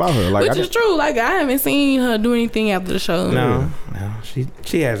show about her. Like, Which is true. Like, I haven't seen her do anything after the show. No,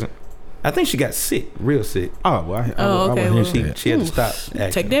 she hasn't. I think she got sick, real sick. Oh, well, okay. Well, she had to stop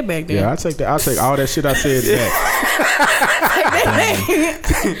acting. Take that back then. Yeah, I take that. I'll take all that shit I said back.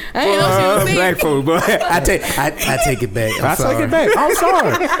 I ain't know she was sick. Black folk, boy. I take it back. I take it back. I'm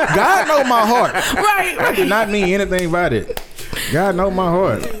sorry. God know my heart. Right. I did not mean anything about it. God know my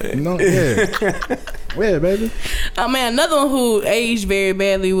heart. You know, yeah. Yeah, baby. Oh man, another one who aged very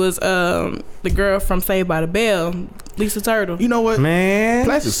badly was the girl from Saved by the Bell, Lisa Turtle. You know what, man?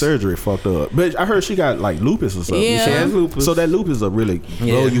 Plastic surgery fucked up, but I heard she got like lupus or something. Yeah. She has lupus. So that lupus will really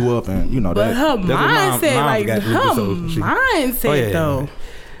blow you up, and you know But that. her mindset, mom like got her lupus, so mindset though.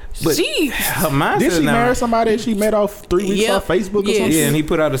 But She her mindset Did she now, marry somebody she met off 3 weeks Yep. off Facebook or Yeah. something? Yeah, and he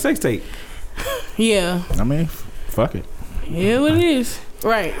put out a sex tape. yeah. I mean, fuck it. Yeah, what it is.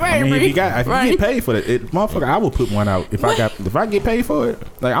 Right. I mean, if you right. get paid for it, motherfucker, I will put one out if I get paid for it.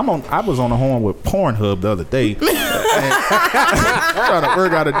 Like I was on the horn with Pornhub the other day, trying to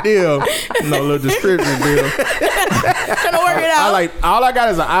work out a deal, little description deal. Trying to work it out. All I got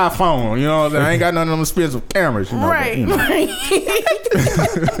is an iPhone. You know what I'm saying? I ain't got none of them expensive cameras. You know, Right, but, you know. right.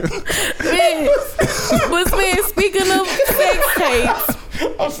 man, speaking of sex tapes,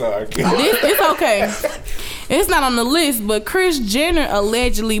 I'm sorry. it's okay. It's not on the list, but Kris Jenner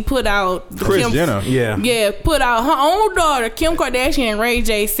allegedly put out Kris Jenner? Yeah. put out her own daughter, Kim Kardashian, and Ray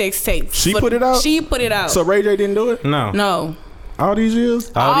J sex tapes. She put it out? She put it out. So Ray J didn't do it? No. All these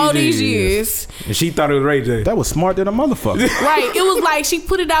years? All these years. And she thought it was Ray J. That was smart than a motherfucker. Right. It was like she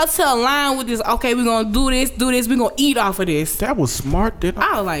put it out to align with this. Okay, we're gonna do this. We're gonna eat off of this. That was smart than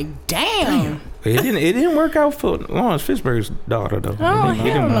I was like, damn. It didn't work out for Lawrence Fishburne's daughter though. Oh, It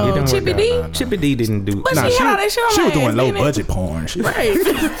hell no. work Chippy out. D? Chippy D didn't do. But she had all that shit on She her was doing ass, low didn't it? budget porn. Right.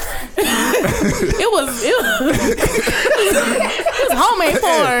 it was homemade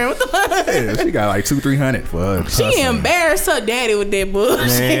porn. What the fuck? Yeah, she got like 200-300 for her. She embarrassed her daddy with that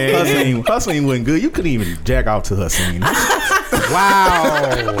bullshit. Her scene wasn't good. You couldn't even jack out to her scene.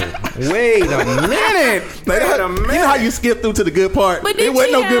 Wow. Wait a minute. You know how you skip through to the good part? But There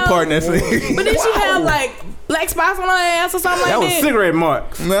wasn't no good part in that scene. But did she have like black spots on her ass or something That like was that? cigarette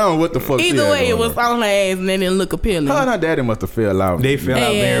marks. No, what the fuck? Either way, it was on her ass and they didn't look appealing. Her and her daddy must have fell out. They fell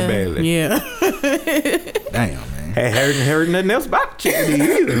out very badly. Yeah. Damn, man. Had heard nothing else about Chippy D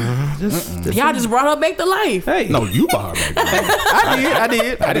either. Y'all just brought her back to life. Hey. No, you bought her back. I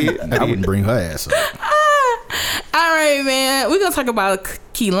did. I wouldn't bring her ass up. All right, man. We're going to talk about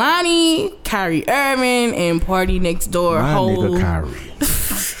Kehlani, Kyrie Irving, and Party Next Door. My nigga Kyrie.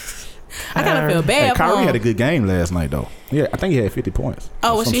 I kind of feel bad for him. Kyrie had a good game last night, though. Yeah, I think he had 50 points.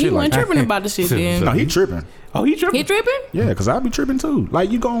 Oh, well, Some he shit wasn't like that. tripping about the shit then. No, he tripping. Oh, he tripping? He tripping? Yeah, because I be tripping, too. Like,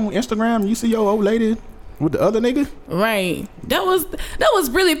 you go on Instagram, you see your old lady with the other nigga. Right. That was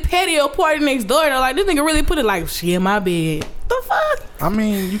really petty of Party Next Door, though. Like, this nigga really put it like, she in my bed. The fuck? I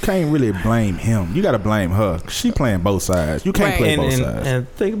mean, you can't really blame him. You got to blame her. She playing both sides. You can't play both sides. And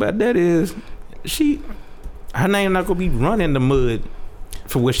the thing about that is, her name not gonna be running the mud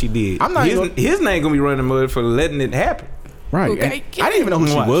for what she did. His name gonna be running the mud for letting it happen. Right. Okay. I didn't even know who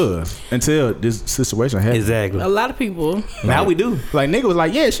she was until this situation happened. Exactly. A lot of people. Now we do. Like, nigga was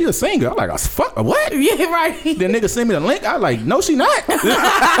like, yeah, she a singer. I'm like, oh, fuck, what? Yeah, right. Then nigga sent me the link. I was like, no, she not.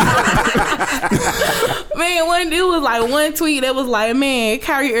 Man, it was like one tweet that was like, man,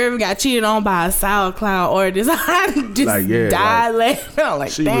 Kyrie Irving got cheated on by a SoundCloud artist. I just Like, yeah, died laughing. I'm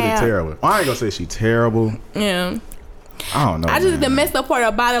like, She damn. really terrible. I ain't gonna say she terrible. Yeah. I don't know. I just the messed up part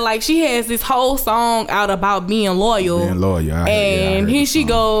about it, like she has this whole song out about being loyal. Being loyal. And here she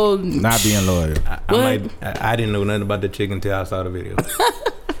goes. Not being loyal. I didn't know nothing about the chick until I saw the video.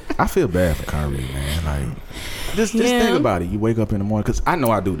 I feel bad for Kyrie, man. Like, just think about it. You wake up in the morning, because I know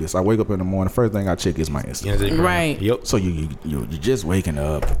I do this. I wake up in the morning. First thing I check is my Instagram. Right. Yep. So you're just waking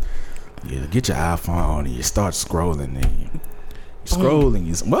up. You get your iPhone and you start scrolling and you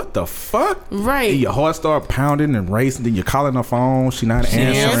scrolling. What the fuck? Right. And your heart start pounding and racing. Then you're calling her phone. She not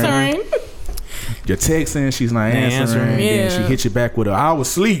answering. You're texting. She's not answering. Yeah. Then she hit you back with a, I was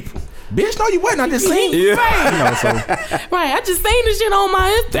asleep. Bitch, no, you wasn't. I just seen you. Right. You know, so Right. I just seen this shit on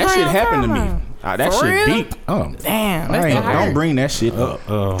my Instagram. that shit happened to me. That For shit real? deep. Oh, Damn, that's not don't bring that shit up.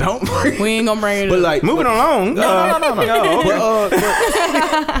 Don't bring. We ain't gonna bring it But up. like, Moving along. No.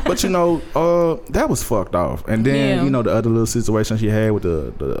 But you know, that was fucked off. And then Yeah. you know the other little situation she had with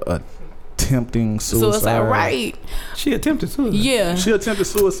the attempting suicide. Right. She attempted suicide. Yeah. She attempted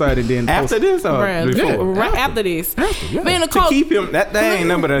suicide and then After this or Bruh, before? right after this. Yeah. Man, To keep him, that ain't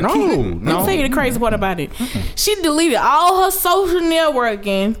number to keep him. Let me tell you the crazy part about it. She deleted all her social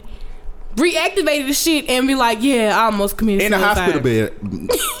networking, reactivated the shit, and be like, "Yeah, I almost committed in the suicide." hospital bed.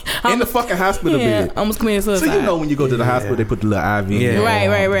 In the fucking hospital Yeah, bed. almost committed suicide. So you know when you go to the hospital, they put the little IV in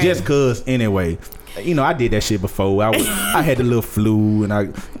there. Right. Just cause anyway. You know, I did that shit before. I had the little flu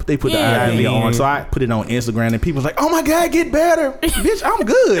and they put the IV on. So I put it on Instagram and people was like, "Oh my God, get better." Bitch, I'm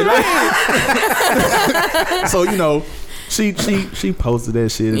good. Like, so, you know, she posted that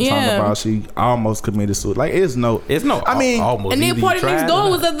shit and talking about she almost committed suicide. Like, it's no. I mean, almost. And then party next door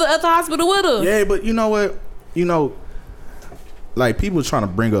was at the hospital with her. Yeah, but you know what? You know, like people trying to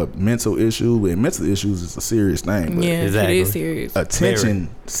bring up mental issues, and mental issues is a serious thing. But Yeah, Exactly. it is serious. attention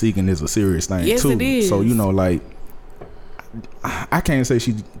seeking is a serious thing Yes, too. it is. So you know, like I can't say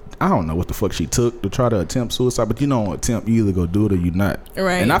I don't know what the fuck she took to try to attempt suicide, but you don't attempt, you either go do it or you not.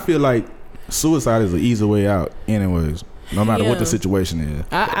 Right. And I feel like suicide is an easy way out, anyways. No matter what the situation is.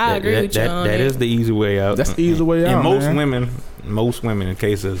 I agree with you on That is the easy way out. That's the easy way out. And most man. women in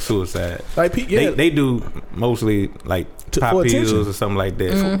case of suicide, Like they do mostly like pop for pills attention. or something like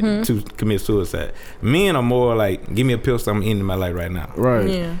that to commit suicide. Men are more like, give me a pill, something ending my life right now. Right.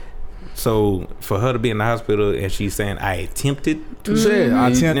 Yeah. So for her to be in the hospital and she's saying, I attempted to Shit, I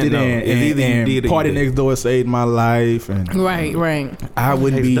attempted it's either you and did or you Party didn't. Next Door saved my life, and Right. I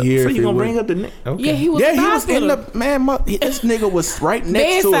wouldn't be here. So if you it gonna was- bring up the okay. Yeah, he was. Yeah, at the he was in hospital. the man. This nigga was right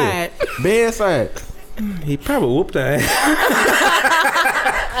next Bedside. to it. Bedside. He probably whooped her ass.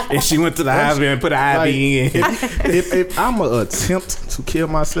 And she went to the hospital and put an IV in. If I'm gonna attempt to kill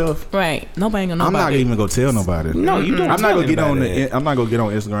myself, Right. Nobody ain't gonna know I'm about not it. even gonna tell nobody. No, you don't. I'm not gonna get on it. I'm not gonna get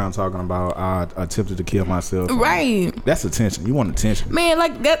on Instagram talking about I attempted to kill myself. Right. That's attention. You want attention. Man,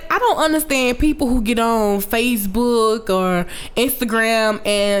 like that, I don't understand people who get on Facebook or Instagram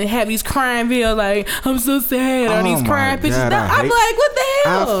and have these crying videos like, I'm so sad, or Oh these my crying pictures. God, I'm like, what the I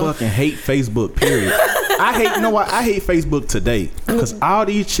hell? fucking hate Facebook, period. I hate Facebook today. Because all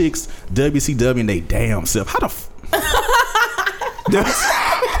these chicks WCW and they damn self. How the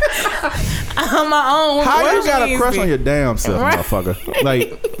I'm my own. How you worst got a enemy. crush on your damn self, Right. motherfucker?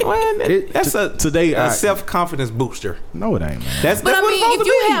 Like, That's today. a self-confidence booster. No, it ain't, man. That's But I what it's mean, supposed if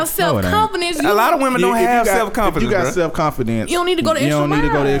to you be. have self-confidence, A lot of women don't If you have got- self-confidence. If you got bruh. self-confidence, You don't need to go the extra You don't need to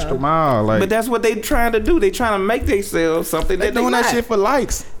go the mile. extra mile. Like, But that's what they trying to do. They trying to make themselves something they that they doing that not. shit for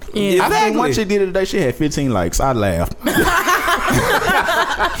likes. Yeah. I think one Exactly. chick did it today. She had 15 likes. I laughed.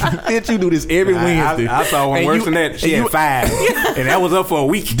 Bitch, you do this every Wednesday. I saw one And worse you- than that. She and had 5, and that was up for a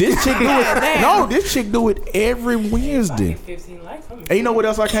week. This chick do it. No, this chick do it every Wednesday. And you know what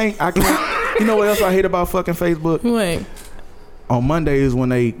else I can't? You know what else I hate about fucking Facebook? What? On Mondays when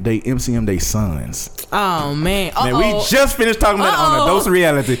they MCM they sons. Oh man. Man, we just finished talking about on a dose of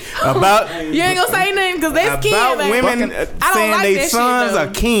reality about You ain't gonna say nothing because they scared. about man. women I don't saying like they that sons shit, are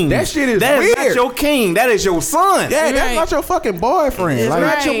though. kings. That shit is That is weird. not your king. That is your son. Yeah, that's Right. not your fucking boyfriend. It's Like,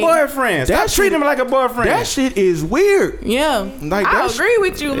 not your boyfriend. Stop that shit- treating him like a boyfriend. that shit is weird. Yeah. Like, I that's- agree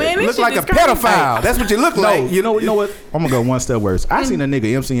with you, man. This Look shit like is a crazy. pedophile. That's what you look No, like. you know what? I'm gonna go one step worse. I seen a nigga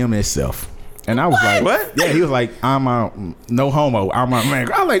MCM himself. And I was like, What? Yeah, he was like, I'm no homo. I'm a man.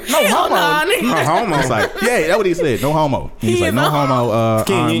 I'm like, no Hell homo. nah, nigga. No homo. It's like, yeah, that's what he said. No homo. He's He like, is no a homo.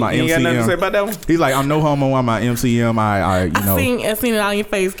 King, I'm you my ain't got nothing to say MCM. about that one? He's like, I'm no homo. I'm my MCM. I you know. I seen it on your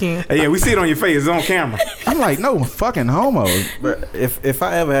face, Ken. Yeah, we see it on your face. It's on camera. I'm like, no fucking homo. But if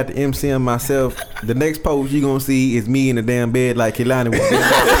I ever had to MCM myself, the next post you gonna see is me in the damn bed like Kehlani was.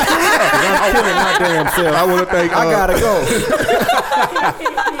 I'm killing my damn self. I want to thank. I gotta go.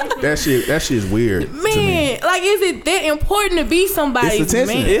 That shit's weird. to me. Man, like, is it that important to be somebody's It's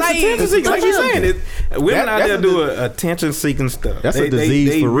attention. man? It's like, attention seeking. Like you're saying, women out that's there a do attention seeking stuff. That's a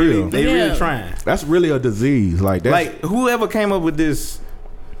disease for real. They Yeah. really trying. That's really a disease. Like that. Like whoever came up with this,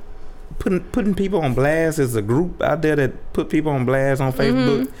 putting people on blast is a group out there that put people on blast on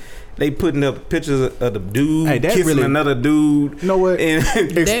Facebook. They putting up pictures of the dude Hey, that kissing really- another dude. You know what? And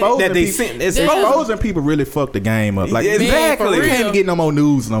Exposing that they people- sent. Exposing people really fucked the game up. Like Exactly. you can't even get no more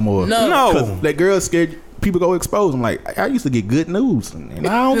news no more. No. No. 'Cause that girl scared. people go expose. I'm like, I used to get good news, and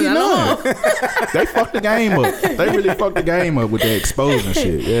I don't get none. They fucked the game up. They really fucked the game up with that exposing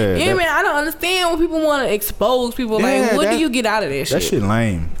shit. Yeah, man, I don't understand when people want to expose people. Like, what do you get out of that shit? That shit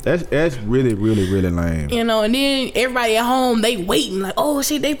lame. That's really, really, really lame. You know, and then everybody at home, they waiting like, oh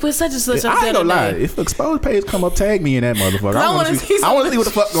shit, they put such and such up there. I ain't gonna lie. If exposed page come up, tag me in that motherfucker. I want to see what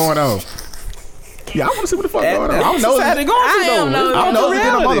the fuck going on. Yeah, I want to see what the fuck going on. I'm nosy. I'm nosy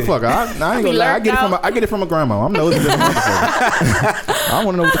than a motherfucker. I ain't gonna lie. I get it from a grandma. I'm nosy than a motherfucker. I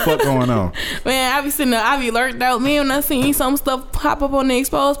want to know what the fuck going on. Man, I be sitting there. I be lurked out. Man, when I seen some stuff pop up on the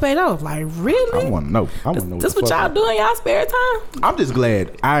exposed page, I was like, really? I want to know. This what y'all do in y'all spare time? I'm just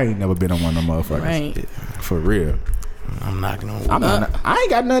glad I ain't never been on one of them motherfuckers. Right. For real. I'm knocking on. I ain't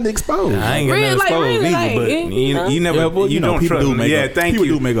got nothing to expose. I ain't got nothing to expose either. But you never. You don't people trust. Do make yeah, up, thank people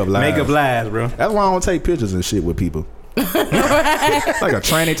you. Do make up lies. Make up lies, bro. That's why I don't take pictures and shit with people. Like a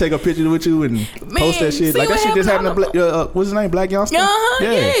tranny take a picture with you and post that shit. Like that shit just happened to what's his name? Black Youngster.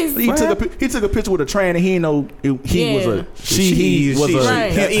 Yes. He took a picture with a tranny. He didn't know he was a she. He was a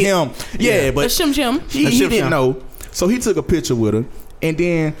him. Yeah, but he didn't know. So he took a picture with her, and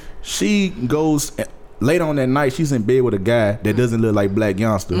then she goes. Later on that night, she's in bed with a guy that doesn't look like Black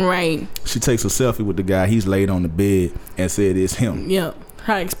Youngster. Right. She takes a selfie with the guy. He's laid on the bed and said it's him. Yep.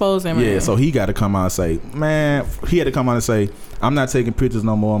 How expose him? Yeah. So he got to come out and say, man. He had to come out and say, I'm not taking pictures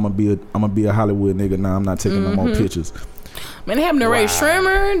no more. I'm gonna be a Hollywood nigga now. I'm not taking no more pictures. Man, they happened to Ray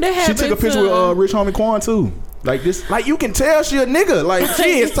Shrimmer. She took a picture with Rich Homie Quan too. Like this, like you can tell she a nigga. Like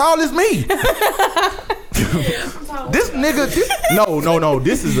she as tall as me. This nigga, no.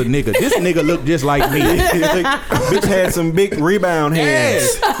 This is a nigga. This nigga look just like me. Bitch had some big rebound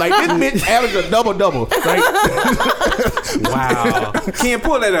hands. Yeah. Like this bitch averaged a double. Like, wow. Can't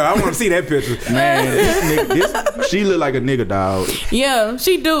pull that up. I want to see that picture. Man, this nigga, she look like a nigga, dog. Yeah,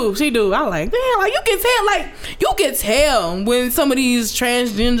 she do. I like, damn, like you can tell when some of these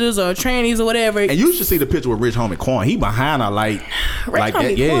transgenders or trannies or whatever. And you should see the picture with Rich Homie Quan. He behind her like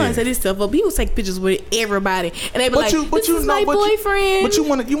Homie Quan set himself up. He would take pictures with everybody, and they be this is my boyfriend. But you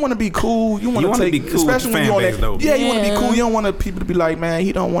want to be cool. You want to be cool, especially when you on that. Yeah, you want to be cool. You don't want people to be like, man,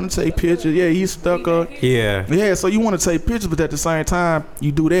 he don't want to take pictures. Yeah, he's stuck up. Yeah. So you want to take pictures, but at the same time,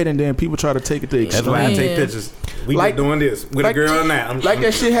 you do that, and then people try to take it to extreme. That's why I take pictures. We like doing this with a girl now.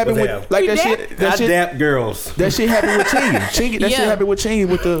 That shit happened with that shit. Dap girls. That shit happened with Chingy. That shit happened with Chingy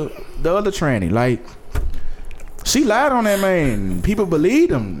with the other tranny. Like. She lied on that man. People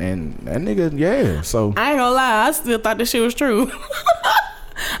believed him, and that nigga, so I ain't gonna lie, I still thought this shit was true.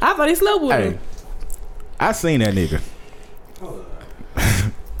 I thought he slept with him. I seen that nigga.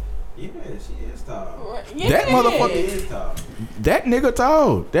 Yeah, she is tall. That motherfucker is tall. That nigga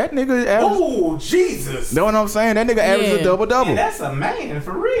tall. That nigga average. Oh, Jesus. Know what I'm saying? That nigga averaged a double. Yeah, that's a man,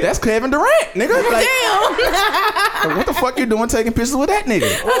 for real. That's Kevin Durant, nigga. Like, damn. What the fuck you doing taking pictures with that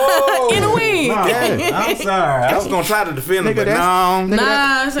nigga? Oh, in a wig. No, I'm sorry. I was going to try to defend him, but no.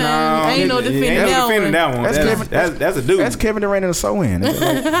 I ain't no defending that one. That's a dude. That's Kevin Durant in a sew-in. He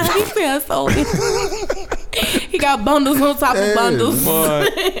said sew-in. He got bundles on top of bundles.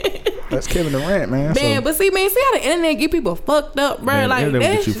 That's Kevin Durant, man. But see how the internet get people fucked up, bro. Man, like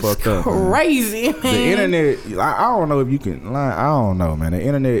that's just crazy, man. The internet, I don't know if you can lie. I don't know, man. The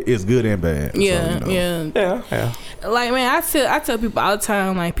internet is good and bad. Yeah. Like, man, I tell people all the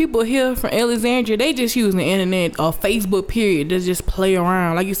time, like, people here from Alexandria, they just use the internet or Facebook period to just play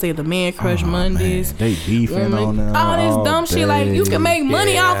around. Like you say, the Man Crush Mondays. Man. They beefing on them. All this dumb shit. Like, you can make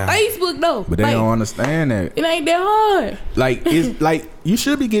money off Facebook though. But they don't understand that. It ain't that hard. Like, it's like you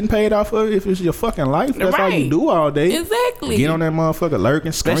should be getting paid off of it if it's your fucking life. That's all you do all day. Exactly. Get on that motherfucker, lurking,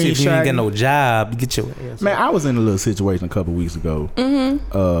 especially if you ain't get no job. Get your ass. Man, I was in a little situation a couple weeks ago.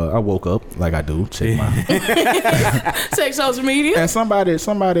 I woke up like I do. Check social media. And somebody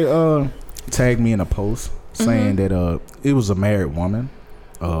tagged me in a post saying that it was a married woman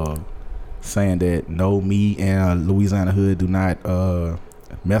saying that no, me and Louisiana Hood do not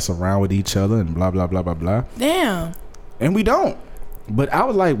mess around with each other and blah blah blah blah blah. Damn. And we don't. But I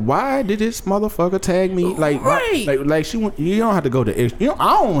was like, why did this motherfucker tag me? Like, like she went. You don't have to go to. I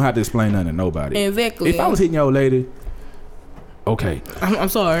don't have to explain nothing to nobody. Exactly. If I was hitting your old lady, okay, I'm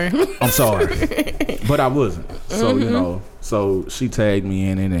sorry. I'm sorry, but I wasn't. So you know, so she tagged me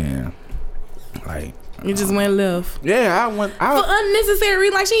in it, and like. You just went left. Yeah, I went. For unnecessary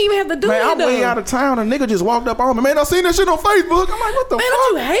reason. Like, she didn't even have to do man, it. I'm way out of town. A nigga just walked up on me. Man, I seen that shit on Facebook. I'm like, what the fuck? Man,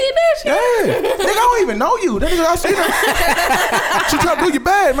 don't you hate that shit? Yeah. Nigga, I don't even know you. That nigga, I seen that. She tried to do you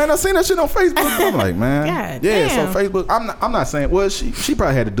bad, man. I seen that shit on Facebook. I'm like, man. God yeah, damn. So Facebook, I'm not saying, well, she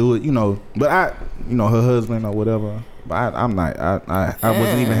probably had to do it, you know, but her husband or whatever. But I'm not. I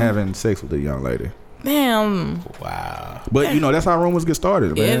wasn't even having sex with the young lady. Damn. Wow. But you know that's how rumors get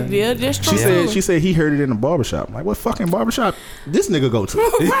started, man. Yeah, that's true. She said he heard it in the barbershop. I'm like, what fucking barbershop this nigga go to?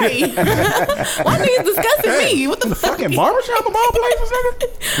 Right. Why niggas discussing me? What the fuck? Fucking barbershop of all places,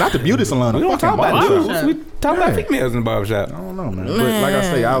 nigga? Not the beauty salon. We don't talk about dudes. We talk about Right. females in the barbershop. I don't know, man. But like I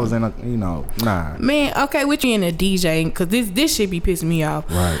say, I was in a, nah. Man, okay, what you in a DJ? Because this shit be pissing me off.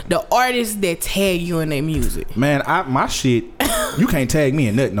 Right. The artists that tag you in their music. Man, my shit, you can't tag me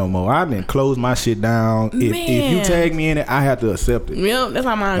in nothing no more. I done closed my shit down. If you tag me in it, I have to accept it. Yep, that's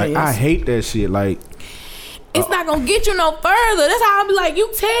how mine is. I hate that shit. Like, it's not gonna get you no further. That's how I be like,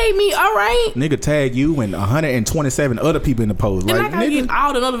 you tag me, all right? nigga tag you and 127 other people in the post. And Like, I gotta nigga, get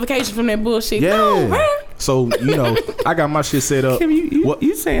all the notifications from that bullshit. yeah. No, man. So I got my shit set up. Kim,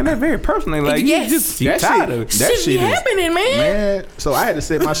 you saying that very personally? Like, Yes. you that tired shit, of it. that Shit shit be is happening, man. So I had to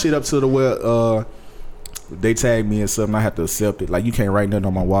set my shit up to the where they tagged me and something. I had to accept it. Like, you can't write nothing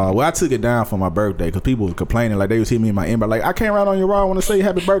on my wall. Well, I took it down for my birthday because people were complaining. Like, they was hitting me in my inbox. Like, I can't write on your wall. I want to say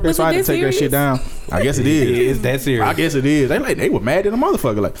happy birthday. Was So I it had to take that serious? shit down. I guess it is. It's that serious. I guess it is. They were mad at the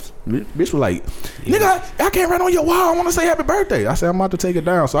motherfucker. Like, bitch was like, nigga, I can't write on your wall. I want to say happy birthday. I said, I'm about to take it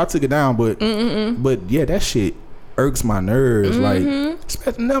down. So I took it down. But yeah, that shit irks my nerves. Like,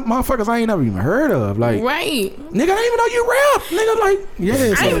 especially them motherfuckers I ain't never even heard of. Like, Right. nigga, I didn't even know you rap. Nigga, like, yeah. I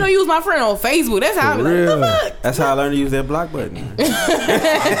didn't even know you was my friend on Facebook. That's how I be like, what the fuck? That's how I learned to use that block button.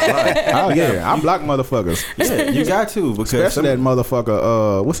 Oh yeah, I block motherfuckers. Yeah, you got to because Especially that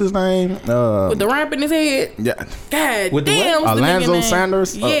motherfucker. What's his name? With the ramp in his head. Yeah. God With the damn. what? what's the nigga Alonzo name?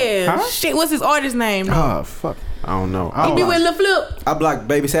 Sanders? Yeah. Huh? Shit, what's his artist name? Oh fuck. I don't know. I He don't be know. with Lil Flip. I blocked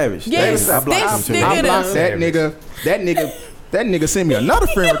Baby Savage. Yes, I blocked that's him too. nigga I blocked though. that nigga sent me another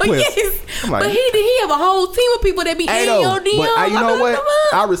friend request. Yes. I'm like, But he have a whole team of people that be hey, in though, your DM. but you I know be what? like, the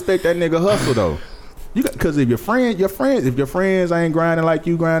I fuck? respect that nigga hustle though. Because if your friends ain't grinding like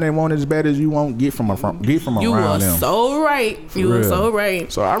you grinding and want it as bad as you want, get from You around are them. so right. You For are real. so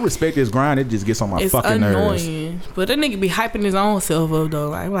right. So I respect his grind. It just gets on my It's fucking nerves. annoying. But that nigga be hyping his own self up though.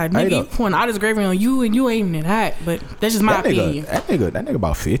 Like Hey, nigga, though. you pouring all this gravy on you and you ain't even that hot. But that's just my opinion. That nigga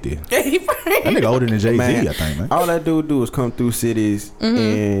about 50. That That nigga older than Jay-Z, Man, I think, man. all that dude do is come through cities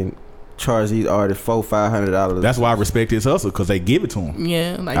and charge these artists $400-$500. That's why I respect his hustle, because they give it to him.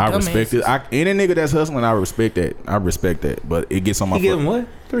 Yeah, like I dumbass. respect it. Any nigga that's hustling, I respect that. But it gets on my You give them fuck.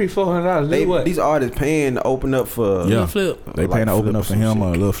 what? $300-$400. They what? These artists paying to open up for Yeah. Lil Flip. They Like paying to open flip up or for some him shit. or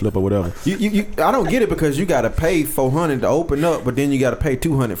a little flip or whatever. You I don't get it because you gotta pay $400 to open up, but then you gotta pay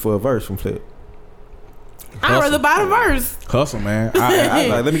 $200 for a verse from Flip. I'd rather buy the verse. Hustle, man. I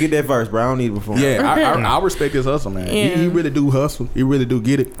like, let me get that verse, bro. I don't need it before. Yeah, I respect his hustle, man. Yeah. He really do hustle. He really do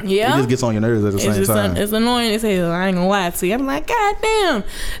get it. Yeah. It just gets on your nerves at the same time. It's annoying as hell. I ain't gonna lie to you. I'm like, God damn,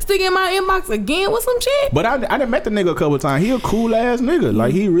 stick in my inbox again with some shit. But I done met the nigga a couple of times. He a cool ass nigga.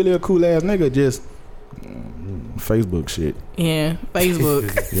 Like, he really a cool ass nigga. Just Facebook shit. Yeah, Facebook.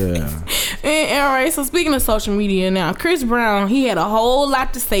 Yeah. And, all right, so speaking of social media now, Chris Brown, he had a whole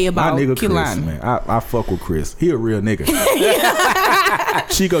lot to say My about nigga Chris, Kehlani. man. I fuck with Chris. He a real nigga.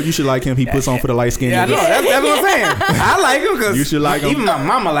 Chico, you should like him. He puts on for the light skin Yeah, I know. nigga. That's what I'm saying. I like him because You should like him. Even my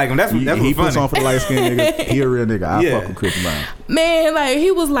mama like him. That's He what's puts funny. on for the light skin nigga. He a real nigga. I Yeah. fuck with Chris Brown. Man, like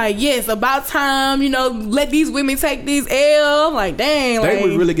he was like, yes, about time, let these women take these L. I'm like, dang, They like,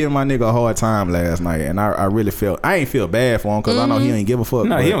 was really giving my nigga a hard time last night, and I really felt, I ain't feel bad for him because I know he ain't give a fuck.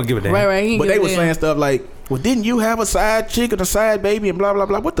 No, but, he don't give a damn. right. He But they was was saying stuff like, well, didn't you have a side chick and a side baby and blah blah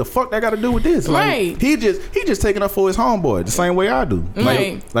blah? What the fuck that got to do with this? Like, Right. He just taking up for his homeboy the same way I do.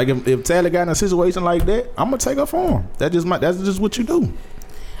 Right. Like if Taylor got in a situation like that, I'm gonna take up for him. That's just what you do.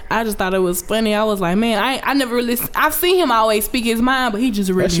 I just thought it was funny. I was like, man, I never really. I've seen him always speak his mind, but he just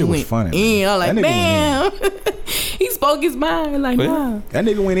really shit was went funny, in. I was like, That man, he spoke his mind. Like, nah. That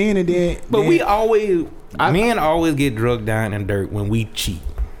nigga went in and then. But we always, men always get drugged down in dirt when we cheat.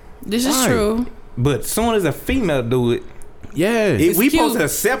 This is Right. true. But soon as a female do it, yeah. we cute. supposed to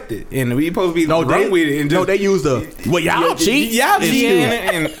accept it and we supposed to be wrong with it. And just, they use the well, y'all cheat. Y'all It's cheat, cute.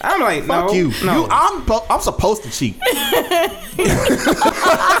 and I'm like, no, Fuck you. no. I'm supposed to cheat.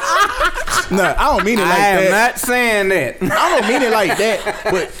 No, I don't mean it like I am that. not saying that. I don't mean it like that.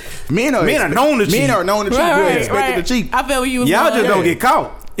 But men are known to cheat. Men are known to cheat. We're expected to cheat. I felt you was Y'all going. just don't get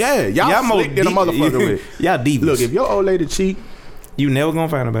caught. Yeah, y'all more slick than a deep- motherfucker with. Y'all divas. Look, if your old lady cheat, you never gonna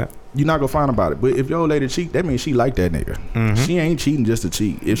find about it. you're not gonna find about it. But if your old lady cheat, that means she like that nigga. She ain't cheating just to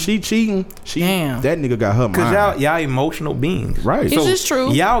cheat. If she cheating, Damn. that nigga got her Cause mind. y'all emotional beings. Right. It's just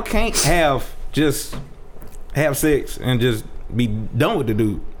true. Y'all can't have sex and just be done with the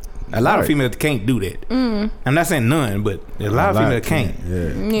dude. A lot of Right. females can't do that. I'm not saying none, but a lot of females can't. Yeah.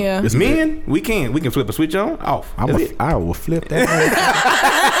 Yeah. It's Men, we can flip a switch on, off. That's it. I will flip that.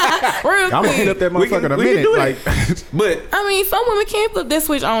 Real quick. I'm gonna hit up that motherfucker in a minute. Like, but I mean, some women can't flip that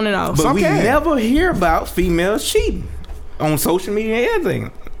switch on and off. But Some we can. never hear about females cheating on social media and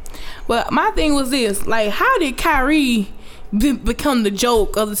everything. Well, my thing was this: like, how did Kyrie become the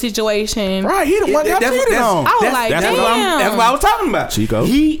joke of the situation? right, he the one that got cheated on. I was like, That's damn. what I was talking about. Chico.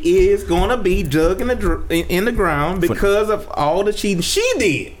 He is gonna be dug in the ground because of all the cheating she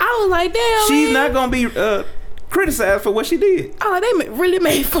did. I was like, damn. She's man. not gonna be criticized for what she did. Oh, they really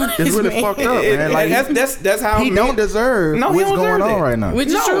made fun of It's this really man. fucked up, man. Like, That's how he don't deserve No, he what's don't going deserve on that. right now. Which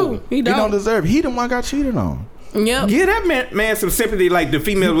is No. true. He He don't. don't deserve. He the one got cheated on. Yep. Give that man some sympathy, like the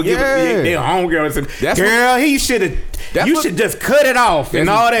females would give Yeah. their homegirl and say, That's "Girl, he should have. You should just cut it off and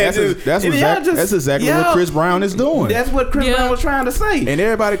all that." That's exactly what Chris Brown is doing. That's what Chris Brown was trying to say. And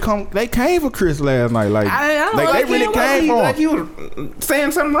everybody they came for Chris last night. Like, I don't like know, they like, really came for him. Like you were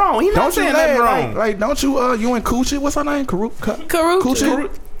saying something wrong. He not Don't you saying nothing wrong. like don't you you and Coochie? What's her name? Karuchi.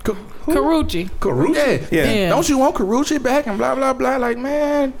 Karuchi. Yeah. Don't you want Karuchi back and blah blah blah? Like,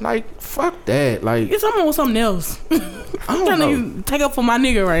 man, like fuck that. Like, It's almost something else. I'm trying to take up for my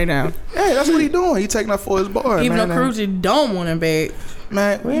nigga right now. hey, that's what he doing. He taking up for his boy. Even man, though Karuchi don't want him back.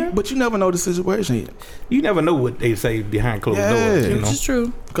 man, but you never know the situation. You never know what they say behind closed doors. You know? Which is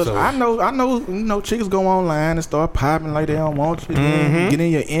true. Cause I know, chicks go online and start popping like they don't want you. Get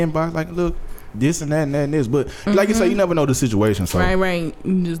in your inbox like, look, this and that and that and this. But like you say, you never know the situation. So Right.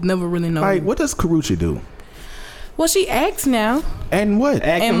 You just never really know. like, what does Karuchi do? Well, she acts now. And what?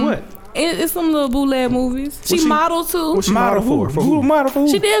 Acting And what? It's some little bootleg movies. She model too. What she model for? Who model for who?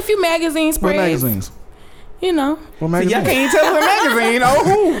 She did a few magazine spreads. What magazines? You know. What Y'all magazines? can't even tell what magazine. Oh,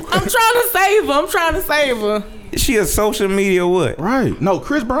 who? I'm trying to save her. She a social media what? Right. No,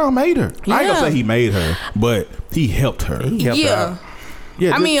 Chris Brown made her. I ain't Yeah. gonna say he made her, but he helped her. He helped her Yeah. out.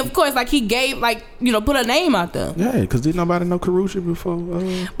 Yeah, I mean, of course, like he gave, like, you know, put her name out there. yeah, because didn't nobody know Karuchi before?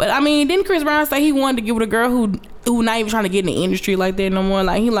 But I mean, didn't Chris Brown say he wanted to get with a girl who not even trying to get in the industry like that no more?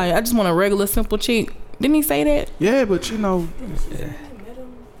 Like, he like, I just want a regular, simple chick. Didn't he say that? Yeah, but you know,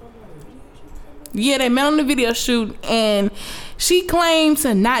 Yeah, they met on the video shoot, and she claimed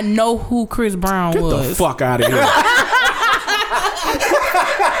to not know who Chris Brown get was. the fuck out of here.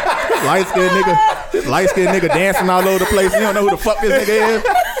 This light skinned nigga dancing all over the place. You don't know who the fuck this nigga is?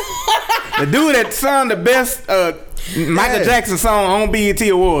 The dude that sung the best Michael Jackson song on BET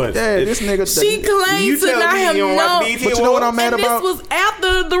Awards. Yeah, this nigga. She claimed You to tell not me have you don't watch BET known. But you know what I'm mad And about? this was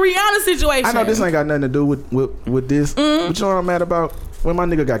after the Rihanna situation. I know this ain't got nothing to do with this. But you know what I'm mad about? When my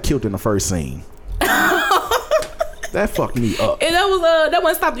nigga got killed in the first scene. That fucked me up. And that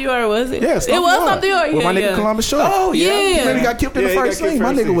wasn't Stop the Yard, was it? Yeah, it was Stop the Yard. With my nigga Yeah. Columbus Short. Oh, yeah. Yeah. When he got killed in the Yeah, he first got killed scene, my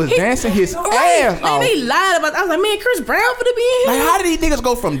first nigga scene. was dancing his Right. ass off. They lied about that. I was like, man, Chris Brown for the being Like, here. how did these niggas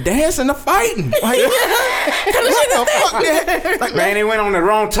go from dancing to fighting? Like, what the fuck? Man? Like, Man, they went on the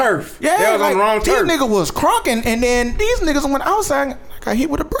wrong turf. yeah, they was on the wrong turf. These niggas was crunking, and then these niggas went outside. Got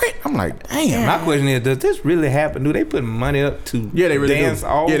hit with a brick. I'm like, damn. My question is, does this really happen? Do they put money up to Yeah, they really dance do.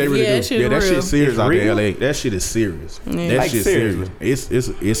 all? Yeah, they really Yeah, do. that shit Yeah, that real. shit's serious It's out there, real? LA. That shit is serious. Yeah. That Like, shit's seriously.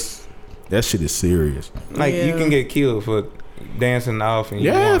 serious. It's that shit is serious. Like you Yeah. can get killed for dancing off and you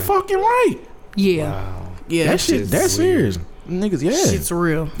Yeah, won. fucking right. Yeah. Wow. Yeah. That shit, that's serious. Niggas, yeah. Shit's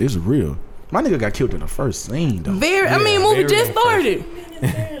real. It's real. My nigga got killed in the first scene though. Very. I mean, Yeah, movie very just started.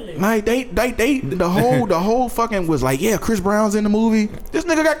 Like they the whole fucking was like, yeah, Chris Brown's in the movie. This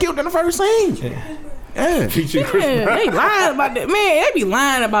nigga got killed in the first scene. Yeah. Featuring Chris Yeah, Brown. they lying about that. Man, they be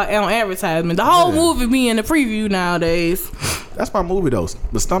lying about on advertisement. The whole movie be in the preview nowadays. That's my movie though.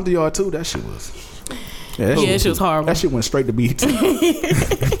 But Stump the Yard 2, that shit was. Yeah, Yeah, that shit was horrible. That shit went straight to BET.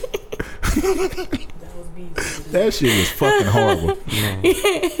 That shit was fucking horrible.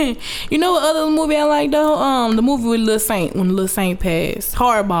 You know what other movie I like though? The movie with Lil Saint, when Lil Saint passed.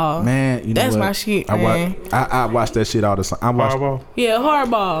 Hardball. Man, you know That's what? my shit, I man. watched that shit all the time. I watched. Hardball. Yeah,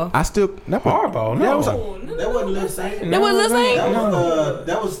 Hardball. I still that was- Hardball. Yeah, No. it was like, That wasn't Lil Saint. That was Lil Saint?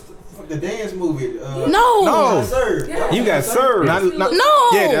 That was the dance movie. No. No. Sir. You got served. not, No.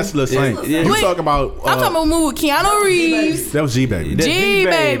 Yeah, that's Lil Saint. Yeah. You Wait. talking about? I'm talking about a movie with Keanu Reeves. That was G Baby. That G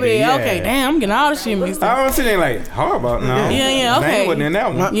G-Baby, baby. yeah. Okay, damn, I'm getting all the shit mixed up. I was sitting there like Hardball. No. Yeah, okay. Name wasn't in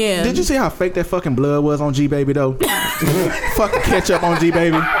that one. Yeah. Did you see how fake that fucking blood was on G Baby though? Fucking ketchup on G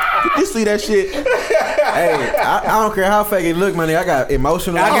Baby. Did you see that shit? Hey, I don't care how fake it look, money. I got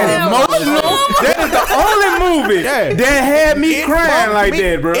emotional. I got emotional. That is the only movie Yeah. that had me crying fucked like me-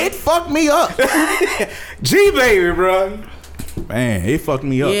 that, bro. It fucked me up. G Baby, bro. Man, it fucked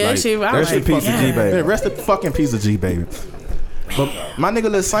me up. Yeah, like, shit, I rest like in peace to that. G Baby. Rest in fucking peace of G Baby. But my nigga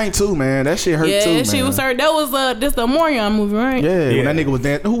Lil Saint too, man. That shit hurt Yeah, too, man. she was her. That was this the Morion movie, right? Yeah, Yeah. when that nigga was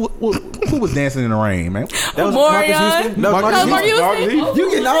dancing. Who Who was dancing in the rain, man? That was Marcus Houston. That was Marcus Houston. You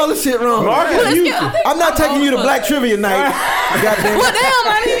getting all this shit wrong. Marcus Houston. I'm not taking you to Black Trivia Night. Goddamn. What the hell,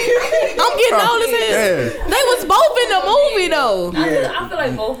 man? I'm getting all this shit. Yeah. They was both in the movie though. I feel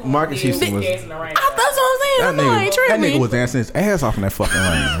like both. Marcus Houston was. dancing around. That's what I'm saying. I ain't That tripping. nigga was dancing his ass off in that fucking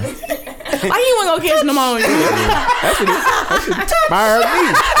rain. Why he wasn't gonna catch them on? That shit inspired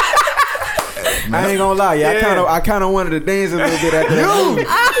me. I ain't gonna lie, I kind of wanted to dance a little bit after that movie.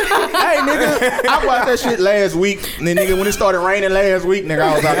 Hey, nigga, I watched that shit last week. And then, nigga, when it started raining last week, nigga,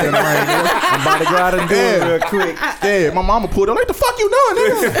 I was out there in the rain, nigga. I'm about to go out and do it real quick. Yeah, my mama pulled up. Like, the fuck you doing,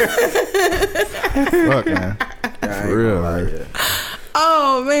 nigga? Fuck, man. For real, man.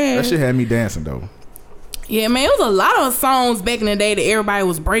 Oh man, That shit had me dancing, though. yeah, man. It was a lot of songs back in the day that everybody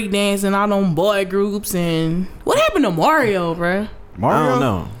was breakdancing, all them boy groups. And what happened to Mario, bruh? Mario? I don't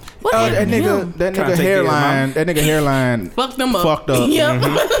know. What that happened to nigga, him? that Trying nigga to take care of hairline, that nigga hairline Fucked them up. fucked up. Yeah.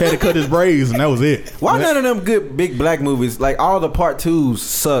 Had to cut his braids, and that was it. Why none of them good big black movies, like all the part 2s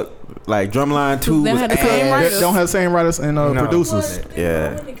suck? Like Drumline 2 They was had the same ass. writers. They don't have the same writers and producers.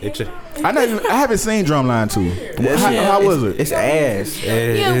 Yeah. I haven't seen Drumline 2. How was it? It's ass.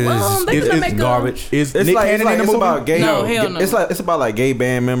 They could've make garbage. Is It's Nick like, Cannon it's, like, in the it's movie? about gay. No, hell no. It's about like gay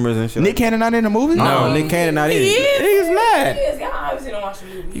band members and shit. Nick Cannon not in the movie? No, Nick Cannon not in He it. is? He's not. Yes, y'all obviously don't watch the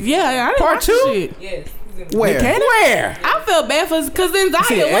movie. Yeah, I didn't Part watch two? the shit. Yes. he's in the Where? Nick Cannon? Where? I felt bad for because then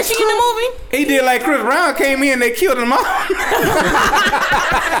Zaya, was she in the movie? He did like Chris Brown came in, they killed him all. Y'all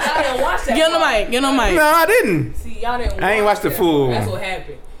didn't watch that. Get on the part. mic. Get on the mic. No, I didn't. See, y'all didn't. I ain't watched the that full part. That's one. what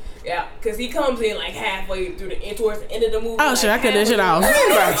happened. Yeah, because he comes in like halfway through towards the end of the movie. Oh like shit, I cut that shit off. I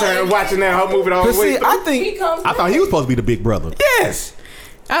ain't about to turn watching that whole movie the whole But see, way. I He think comes. I thought he was supposed to be the big brother. Yes.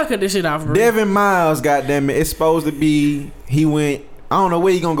 I cut this shit off, bro. Devin Miles, goddamn it, it's supposed to be. He went. I don't know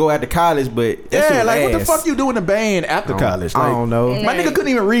where he gonna go after college, but that shit Yeah, was like what the ass. fuck you doing in the band after college? Like, I don't know. My nigga couldn't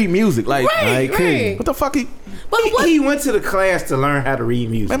even read music. Like, Right, like, right. what the fuck he? But what? He went to the class to learn how to read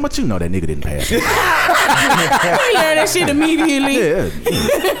music. Man, but you know that nigga didn't pass. He learned that shit immediately. Yeah,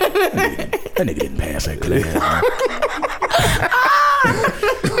 that nigga didn't pass that class.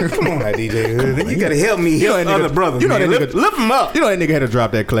 Come on, DJ. You gotta help me help that other nigga- brothers. you know man. that nigga- Lift him up. You know that nigga had to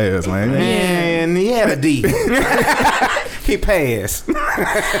drop that class, man. And he had a D. He passed.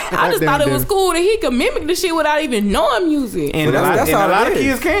 I just thought it was cool that he could mimic the shit without even knowing music. And that's a all lot it of is.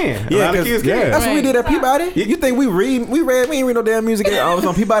 kids can. Yeah, a lot of 'cause- kids yeah. can. That's what we did at Peabody. You think we read? We ain't read no damn music. I was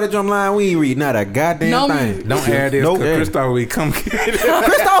on Peabody Drumline. We ain't read not a goddamn No thing. music. Don't air this Nope. because Christoph will come get it.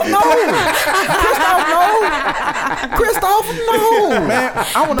 Christoph, no. Christoph, no. Man,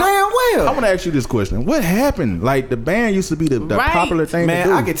 I want Damn well. I want to ask you this question: what happened? Like the band used to be the Right. popular thing Man,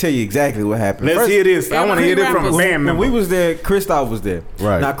 to do. I can tell you exactly what happened. Let's First, hear this. I want to hear this from a band when member. we was there, Christoph was there.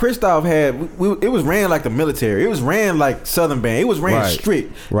 Right. Now Christoph had it was ran like the military. It was ran like Southern band. It was ran Right.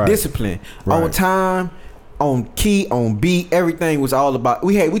 strict, Right. discipline, Right. on time, on key, on beat. Everything was all about.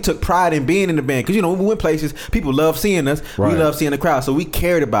 We took pride in being in the band because when we went places, people love seeing us. Right. We love seeing the crowd, so we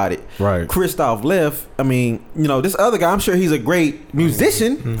cared about it. Right. Christoph left. I mean, this other guy. I'm sure he's a great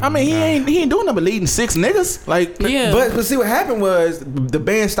musician. I mean, he ain't doing nothing but leading 6 niggas. Like, Yeah. But see what happened was the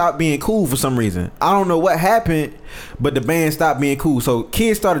band stopped being cool for some reason. I don't know what happened, but the band stopped being cool. So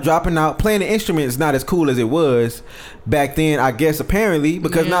kids started dropping out. Playing the instrument is not as cool as it was back then, I guess, apparently,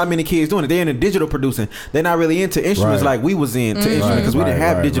 because not many kids doing it. They're into digital producing. They're not really into instruments Right. like we was into instruments because we didn't Right,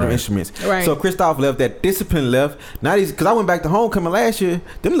 have right, digital right. instruments. Right. So Christoph left. That discipline left. Now these, because I went back to homecoming last year.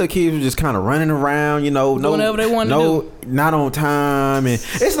 Them little kids were just kind of running around, no, whatever they wanted to not on time, and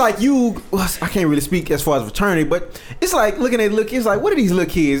it's like I can't really speak as far as fraternity, but it's like looking at little kids, like what are these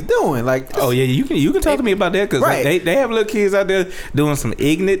little kids doing? Like, Oh yeah, you can talk to me about that because Right. they have little kids out there doing some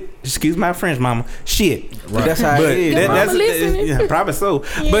ignorant, excuse my French, mama, shit. that's how But it is. Your that's mama listening? yeah, probably so.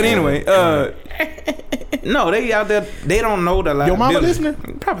 But anyway, no, they out there. They don't know the Your mama liability.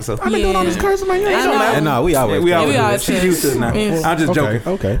 listening? Probably so. I've been doing all this cursing, man. You ain't I know know. that. And no, we always we always we do always that. She's used to it now. Yes. I'm just joking.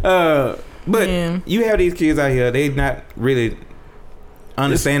 Okay. But Yeah. you have these kids out here. They not really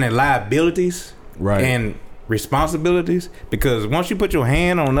understanding liabilities Right. and responsibilities, because once you put your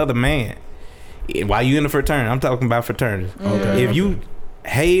hand on another man while you in the fraternity, I'm talking about fraternities. Okay. If you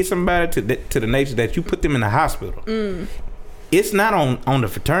hate somebody to the nature that you put them in the hospital, it's not on the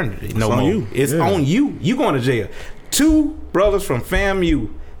fraternity no on more. you. It's Yeah. on you. You going to jail. 2 brothers from FAMU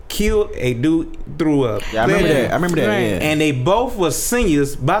killed a dude through a I remember that. Right. Yeah. and they both was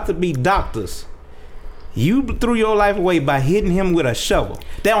seniors about to be doctors. You threw your life away by hitting him with a shovel.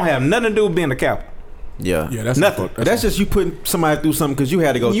 That don't have nothing to do with being a captain. Yeah, that's nothing. That's just you putting somebody through something because you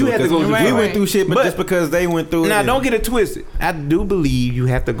had to go You through had it. to go 'Cause through we it. went through shit, but just because they went through it. Now, don't get it twisted. I do believe you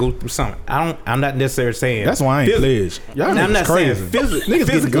have to go through something. I'm not necessarily saying. That's why I ain't pledged. Y'all I'm not crazy. saying Niggas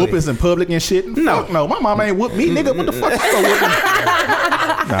getting whoopings in public and shit. No. Fuck no. My mama ain't whoop me, nigga. What the fuck? I go whoop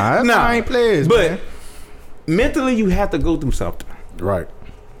me. That's why I ain't pledged. But man. mentally, you have to go through something Right.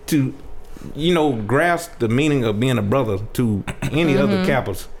 to, grasp the meaning of being a brother to any other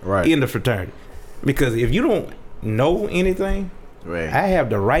Kappas in the fraternity. Because if you don't know anything, I have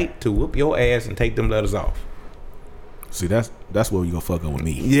the right to whoop your ass and take them letters off. See, that's where you gonna fuck up with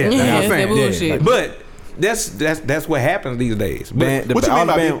me. Yeah, that's what I'm saying. bullshit. Yeah. But that's what happens these days. But What you mean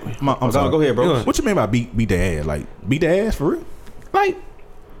by I'm sorry. Go ahead, bro. What you mean by beat the ass? Like beat the ass for real? like,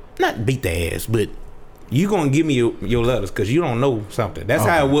 not beat the ass, but you gonna give me your letters because you don't know something. That's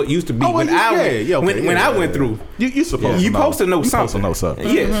how it used to be when I went through. You supposed you to supposed to know you something. Supposed to know something.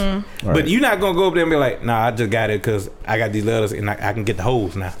 Yes, Right. but you're not gonna go up there and be like, "Nah, I just got it because I got these letters and I can get the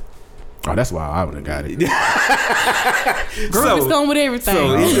hoes now." Oh, that's why I would have got it. Girl, it's going with everything.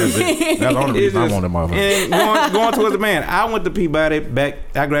 So it's just, That's the only reason I wanted motherfucker. and going towards the man, I went to Peabody back.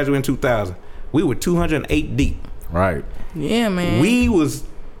 I graduated in 2000. We were 208 deep. Right. Yeah, man. We was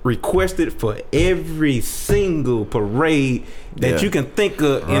requested for every single parade that you can think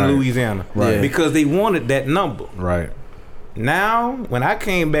of in Louisiana, because they wanted that number. Right. Now, when I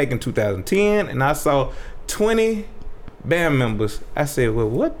came back in 2010 and I saw 20 band members, I said, "Well,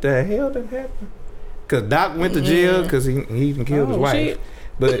 what the hell did happen?" Because Doc went to jail because he even killed his wife. Shit.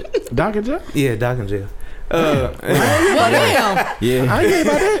 But Doc in jail? yeah, Doc in jail. Well, damn. Yeah. I ain't hear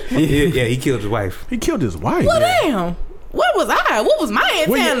about that. Yeah, he killed his wife. He killed his wife. Well, damn. What was I? What was my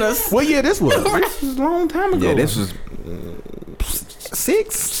antennas? What year this was? This was a long time ago. Yeah, this was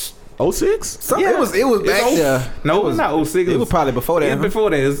 6. 06? It was back there. No, it was not 06. It was probably before that. Yeah, before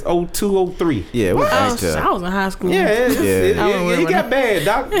that. It was 02, 03. Yeah, it was back I there. was in high school. Yeah, it got bad.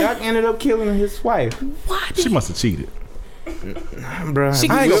 Doc ended up killing his wife. What? She must have cheated. Bro, She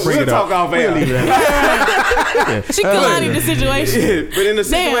I ain't gonna bring it up. Talk off air. She collided the situation. But in the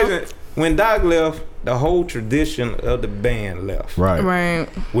situation, when Doc left, the whole tradition of the band left. Right.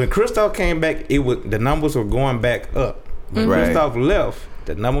 When Christoph came back, the numbers were going back up. When Christoph left,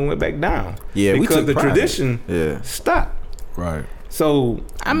 the number went back down. Yeah, because the tradition stopped. Right. So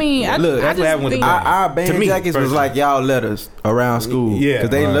I mean, look, that's what happened with the band. Our band jackets was like y'all letters around school. Yeah, because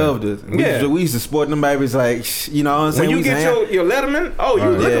they loved us. We used to sport them babies like, you know what I'm saying? When you get your letterman, you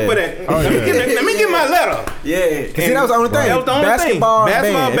looking for that. Let me get my letter. Yeah, because that was the only thing. That was the only basketball thing.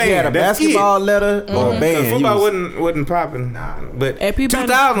 Band. If you had a basketball letter or a band. Football wasn't popping. But At Peabody,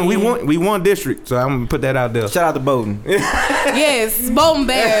 2000, we won district. So I'm gonna put that out there. Shout out to Bowden. Yes, Bowden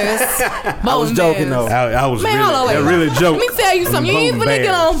Bears. I was joking though. I was Man, hold on, wait. really joke. Let me tell you something. You ain't finna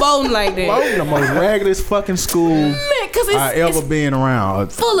get on Bowden like that. Bowden the most raggedest fucking school Man, because I ever been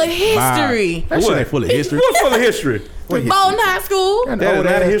around. full of history. That shit ain't full of history. What's full of history? Bowden High School. That That is old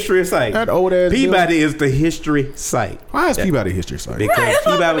not a ass- history site. That old ass Peabody is the history site. Why is Peabody history site? Because that's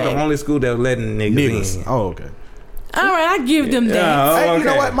what Peabody was I'm the only school that was letting niggas Niggas. in. Oh, okay. All right, I give them that. Hey, you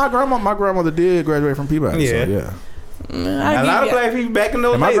know okay. what? My grandmother did graduate from Peabody. Yeah. So, yeah. I A lot of give black people back in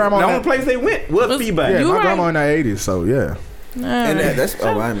those And my days, the grandma only had- place they went was Peabody. Yeah, You my right. grandma in the 80s, so yeah. And that's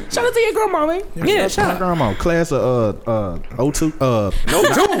Shout out to your grandma, man. Yeah, shout My out. grandma, class of 02. No,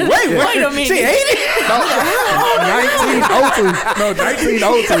 dude, wait Wait a minute. She 80? 1902. No,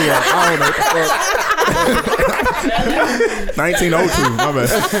 1902. I don't know. 1902. My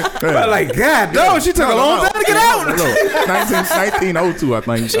bad. I'm like, God, no, she took a long time to get out. 1902, I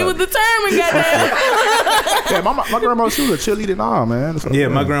think. She was determined, goddamn. Yeah, my grandma, she was a cheerleader and all, man. So, Yeah,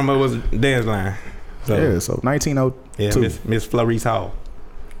 my grandma was a dance line. So, Yeah, so 1902. yeah, Miss Florice Hall.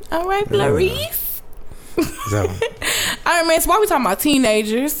 All right, Clarice. So, All right, man. So why we talking about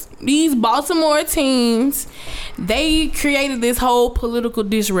teenagers? These Baltimore teens, they created this whole political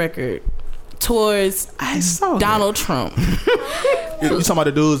diss record towards Donald Trump. You talking about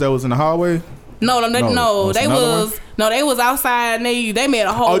the dudes that was in the hallway? No, it's they another they was outside. And they made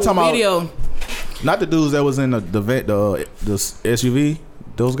a whole you talking about- video. Not the dudes that was in the SUV.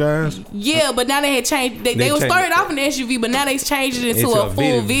 Those guys. Yeah, but now they had changed. They was changed started it. off in the SUV, but now they changed it into a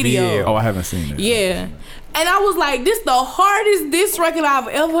full video. Oh, I haven't seen that. Yeah. And I was like, this the hardest diss record I've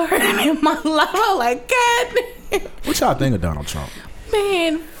ever heard in my life. I was like, God, What y'all think of Donald Trump?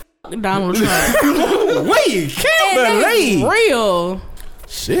 man, Donald Trump. wait, can't And that's believe. real.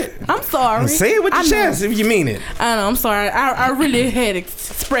 Shit. I'm sorry. Say it with your chest if you mean it. I know. I'm sorry. I really had to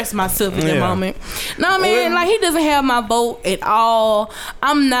express myself in that moment. No, man. Like, he doesn't have my vote at all.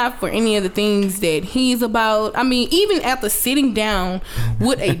 I'm not for any of the things that he's about. I mean, even after sitting down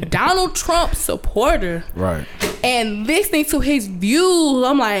with a Donald Trump supporter, right, and listening to his views,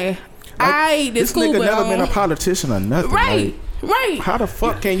 I'm like, this cool, nigga never been a politician or nothing. Right. Like, right. How the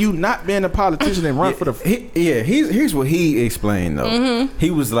fuck can you not be a politician and run for the? Here's what he explained though. Mm-hmm.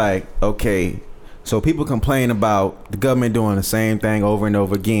 He was like, okay, so people complain about the government doing the same thing over and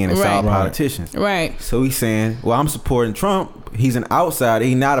over again. It's all politicians. Right. So he's saying, well, I'm supporting Trump. He's an outsider.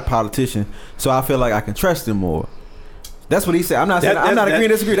 He's not a politician. So I feel like I can trust him more. That's what he said. I'm not saying. I'm not agreeing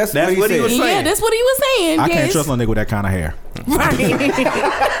to disagree. That's what he was saying. Yeah, that's what he was saying. I can't trust no nigga with that kind of hair. Right.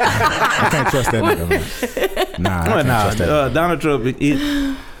 I can't trust that nigga, man. Nah, I can't trust that. Donald Trump,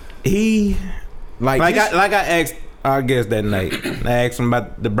 he like I asked our guest that night. I asked him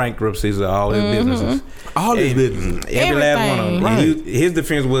about the bankruptcies of all his businesses. All his businesses. Every last one of them. Right. His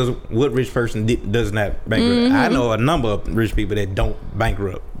defense was, what rich person does not bankrupt? I know a number of rich people that don't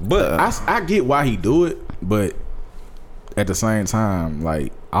bankrupt. But I get why he do it, but at the same time,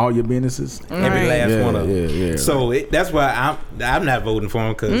 like, all your businesses, every last one of them. Yeah. So that's why I'm not voting for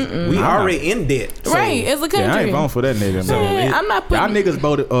him, because we already in debt. So. Right, as a country. Yeah, I ain't voting for that nigga, man. I'm not putting... Y'all niggas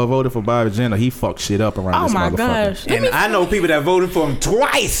voted for Bobby Jindal. He fucked shit up around this motherfucker. Oh my gosh. And I know people that voted for him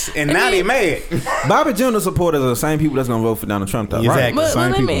twice, and now they mad. Bobby Jindal supporters are the same people that's gonna vote for Donald Trump, though. Exactly. But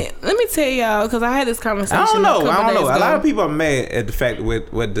let me tell y'all, because I had this conversation. I don't know. A lot of people are mad at the fact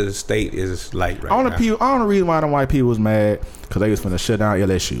what the state is like right now. Only reason why the white people was mad, because they was finna shut down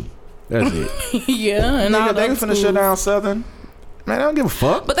LSU. That's it. Yeah, and nigga, they was finna shut down Southern. Man, I don't give a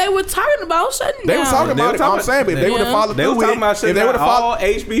fuck. But they were talking about shutting down. They was talking about it. I'm saying, but if they would have followed through with it, if they would have followed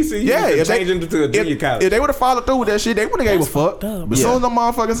HBCUs, and changing to a junior college. If they would have followed through with that shit, they wouldn't have gave a fuck. But as soon as the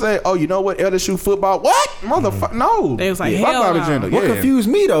motherfuckers say, "Oh, you know what? LSU football, what motherfucker? No." They was like, hell no. What confused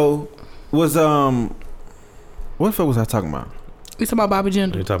me though was what the fuck was I talking about? We talking about Bobby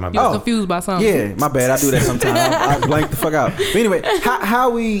Jindal. You talking about? You was confused by something. Yeah, my bad. I do that sometimes. I blank the fuck out. But anyway, how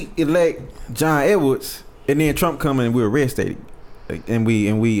we elect John Edwards and then Trump coming and we arrest it, and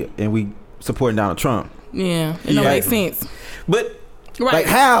we supporting Donald Trump. Yeah, it don't make sense. But like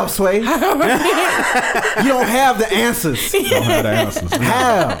how, Sway? You don't have the answers. Don't have the answers.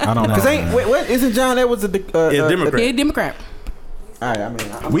 How? I don't know. Because what isn't John Edwards a Democrat? Yeah, Democrat. All right,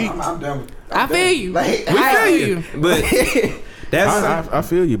 I mean, I'm done. I feel you. Like, I feel you. But I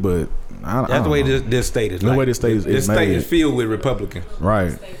feel you, but that's the way this state is. The way this state is this state is filled with Republicans.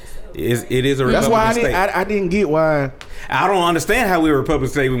 Right. It is a Republican That's why state. I didn't get why. I don't understand how we're a Republican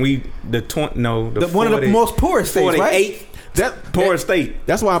state when we one of the most poorest states, 48th right? poorest state.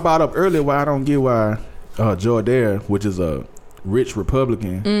 That's why I brought up earlier why I don't get why Jordan, which is a rich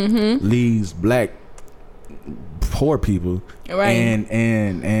Republican, leaves black poor people, right?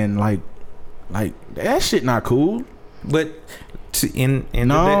 And like that shit not cool. But listen to me,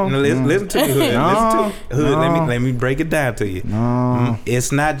 Hood. Listen to Hood. Let me break it down to you. No.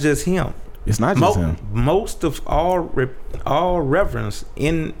 It's not just him. It's not just him. Most of all reverends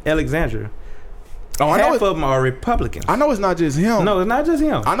in Alexandria, half of them are Republicans. I know it's not just him. No, it's not just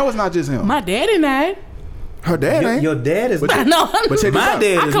him. I know it's not just him. My daddy not. Her dad ain't. Your dad is not. No, but my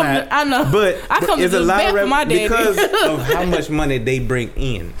dad is not. I know. But I come it's to a lot of my daddy because of how much money they bring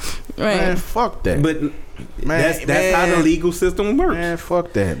in. Right. Man, fuck that. But that's how the legal system works. Man,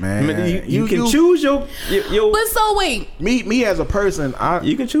 fuck that, man. You can choose your. But so wait. Me as a person,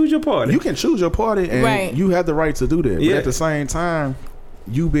 you can choose your party. You can choose your party, and you have the right to do that. But at the same time,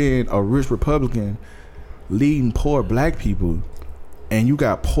 you being a rich Republican, leading poor black people, and you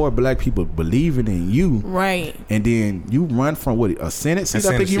got poor black people believing in you, right? And then you run from a Senate seat.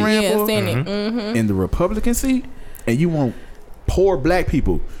 I think you ran for Senate. In the Republican seat, and you want poor black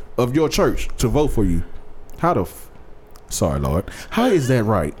people of your church to vote for you. Sorry, Lord. How is that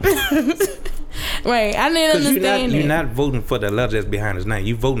right? Right. I didn't understand You're not voting for the letter that's behind his name.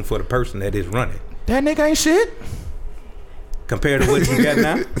 You voting for the person that is running. That nigga ain't shit. Compared to what you got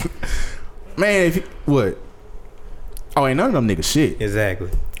now? Man, what? Oh, ain't none of them niggas shit.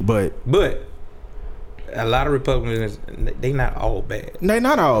 Exactly. But a lot of Republicans, they not all bad. They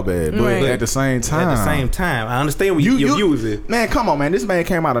not all bad, but at the same time, I understand what your views is. Man, come on, man. This man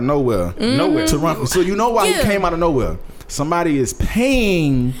came out of nowhere, nowhere to run. So you know why he came out of nowhere? Somebody is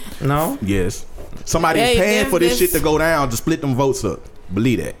paying. No. Yes. Somebody is paying for this shit to go down to split them votes up.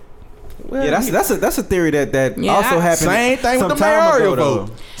 Believe that. Well, yeah, that's a theory that also happened. Same thing with the mayoral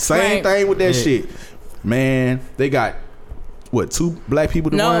vote. Same thing with that shit. Man, they got what, 2 black people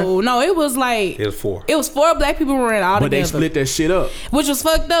to run? No, it was like It was 4. It was 4 black people running all But together. they split that shit up. Which was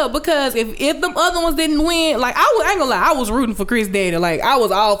fucked up because if them other ones didn't win, like I ain't gonna lie, I was rooting for Chris Daddy. Like I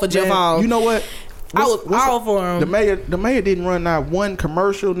was all for Jeff Hall. You know what? I was all for him. The mayor didn't run not one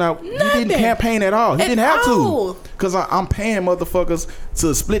commercial. Now he didn't campaign at all. He didn't have to. Cause I'm paying motherfuckers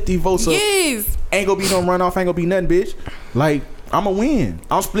to split these votes up. Yes. Ain't gonna be no runoff. Ain't gonna be nothing, bitch. Like I'ma win.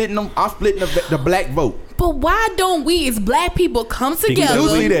 I'm splitting them. I'm splitting the black vote. But why don't we as black people come together? You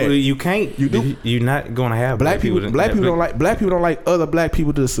see that? You can't. You're not gonna have black people. Black people don't like other black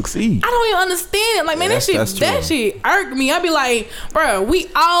people to succeed. I don't even understand it. Like, man, that shit irked me. I be like, bro, we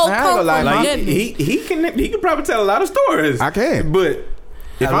all come from nothing. He can probably tell a lot of stories. I can, but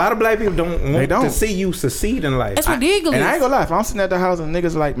a lot of black people don't want to see you succeed in life. That's ridiculous. And I ain't gonna lie, if I'm sitting at the house and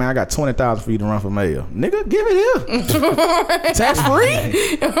niggas like, man, I got 20,000 for you to run for mayor. Nigga, give it here. Tax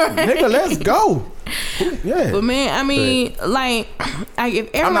free. Nigga, let's go. Yeah. But man, I mean, like if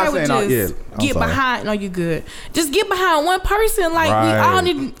everybody would just get behind, no, you good. Just get behind one person. Like we all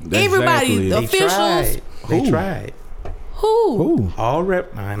need everybody, the officials. They tried. Who? All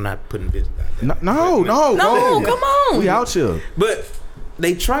rep. I'm not putting this out there. No, come on. We out here. But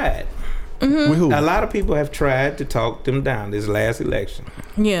they tried. Mm-hmm. With who? A lot of people have tried to talk them down this last election.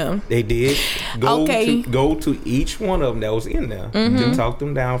 Yeah. They did go to each one of them that was in there to talk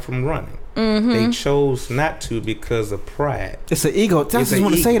them down from running. They chose not to because of pride. It's an ego. I just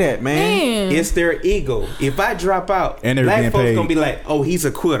want to say that, man. It's their ego. If I drop out, and black folks gonna be like, "Oh, he's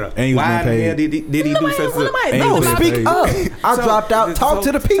a quitter." And why the hell did he do such a? No, speak up. I dropped out. Talk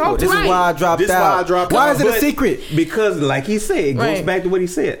to the people. This is why I dropped out. Why is it a secret? Because, like he said, it goes back to what he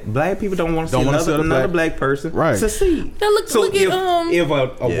said. Black people don't want to see another black person succeed. Now look at if a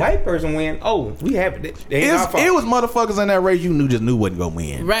white person win, oh, we have it. It was motherfuckers in that race you just knew wasn't gonna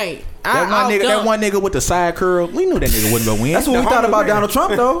win. Right. That one nigga with the side curl, we knew that nigga wasn't gonna win. That's what we thought about Donald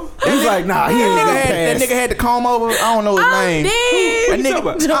Trump, though. He was like, nah, he ain't gonna pass. That nigga had the comb over. I don't know his name. That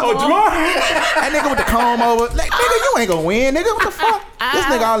nigga, Jamar. That nigga with the comb over. Like, nigga, you ain't gonna win, nigga. What the fuck? This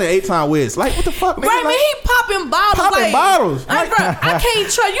nigga all in 8-time West. Like, what the fuck? Nigga? Right, man, he popping bottles. Like, bro, I can't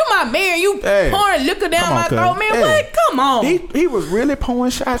trust you. My man, you pouring liquor down my throat, man. What? Come on. He was really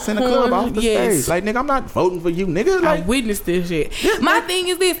pouring shots in the club off the stage. Like, nigga, I'm not voting for you, nigga. Like, I witnessed this shit. My thing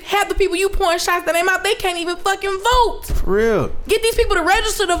is this: half the people you pouring shots that ain't out, they can't even fucking vote. For real. Get these people to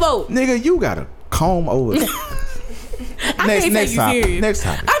register to vote. Nigga, you gotta comb over. Next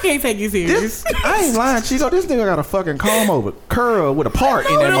time. I can't take you serious. I ain't lying, Chico. This nigga got a fucking comb over curl with a part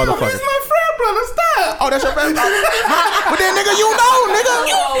in that motherfucker. This my friend, brother. Stop. Oh, that's your friend. But then, nigga, you know,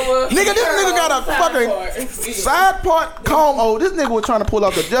 nigga, this nigga got a fucking side part comb over. This nigga was trying to pull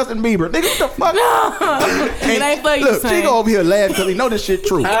off the Justin Bieber. Nigga, what the fuck? It ain't for you. Look, Chico over here laughing because he know this shit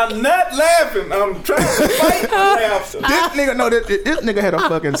true. I'm not laughing. I'm trying to fight laughter. This nigga know this nigga had a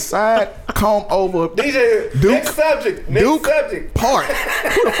fucking side comb over. DJ, next subject. Part.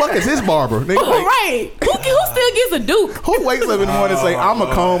 Who the fuck is his barber? Nigga, right. Who still gets a Duke? Who wakes up in the morning and say,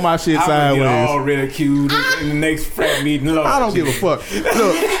 I'ma comb my shit sideways? All ridiculed in the next frat meeting. I don't give a fuck.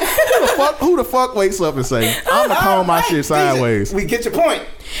 Look, who the fuck wakes up and say, I'ma comb my shit sideways? We get your point.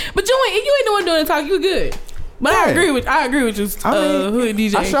 But you ain't the one doing the talk. You good. But I agree with you. Hood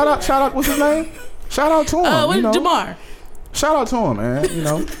DJ. Shout out. What's his name? Shout out to him. You know? Jamar. Shout out to him, man. You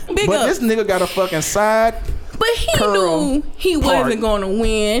know. Big but up. this nigga got a fucking side. But he knew he wasn't going to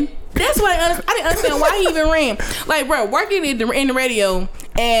win. That's why I didn't understand why he even ran. Like, bro, working in the radio,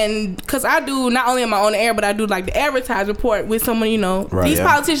 and because I do, not only am I on the air, but I do like the advertising report with someone, you know, these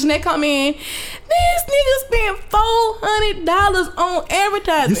politicians that come in. This nigga spent $400 on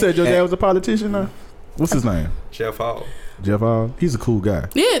advertising. You said your dad was a politician, though? What's his name? Jeff Hall. He's a cool guy.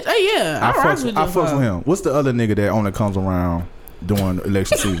 Yeah. I fucks with him. What's the other nigga that only comes around during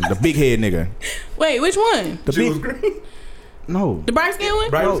election season? The big head nigga. Wait, which one? The big Green? No. The bright skin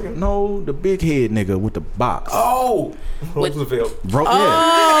one? No, the big head nigga with the box. Oh, Roosevelt.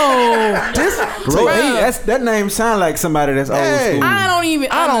 That name sound like somebody that's old school.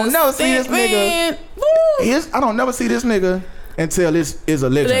 I don't never see this nigga. I don't never see this nigga until it's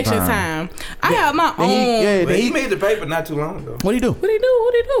election time. I have my own. He made the paper not too long ago. What'd he do? What he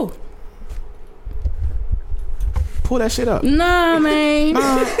do? Pull that shit up. Nah, man. The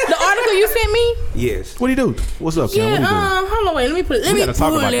article you sent me? Yes. What'd he do? What's up, yeah, Kim? Hold on, wait. Let me put. We gotta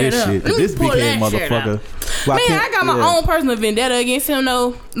talk about this shit. This big head motherfucker. Man, I got my own personal vendetta against him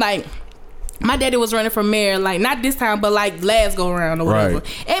though. Like, my daddy was running for mayor, like not this time, but like last go around or whatever.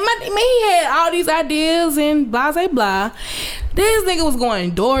 Right. And he had all these ideas and blah blah blah. This nigga was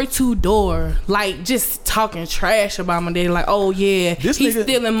going door to door, like just talking trash about my daddy. Like, oh yeah, he's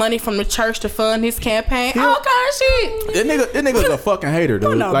stealing money from the church to fund his campaign. All kind of shit. That nigga's a fucking hater,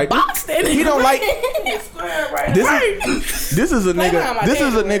 dude. Like he don't like. This is a nigga. This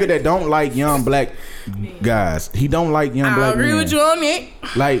is a nigga that don't like young black guys. He don't like young black men. I agree with you on that.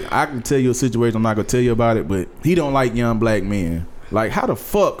 Like, I can tell you a situation. I'm not gonna tell you about it, but he don't like young black men. Like, how the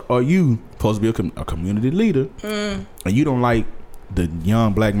fuck are you supposed to be a community leader and you don't like the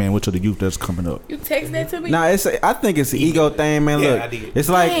young black man, which are the youth that's coming up? You text that to me? Nah, I think it's an ego thing, man. Look, it's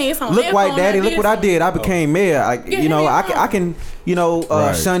like, look, white daddy, look what I did. I became mayor. I can,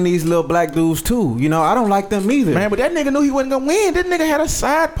 shun these little black dudes too. You know, I don't like them either. Man, but that nigga knew he wasn't gonna win. That nigga had a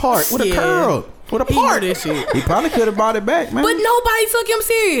side part with a curl. With a part. He probably could have brought it back, man. But nobody took him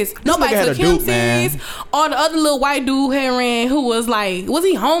serious. Nobody took him serious. Or the other little white dude had ran who was like, was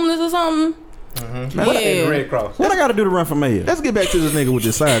he homeless or something? Mm-hmm. Yeah. Red Cross. What I got to do to run for mayor? Let's get back to this nigga with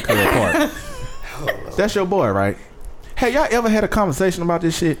the side curl part. That's your boy, right? Hey, y'all ever had a conversation about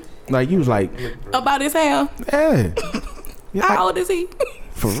this shit? Like, you was like... About his hair? Yeah. How old is he?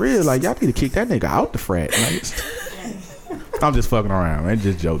 For real, like, y'all need to kick that nigga out the frat. Like, I'm just fucking around, man.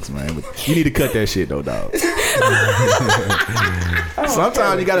 Just jokes, man. But you need to cut that shit, though, dog.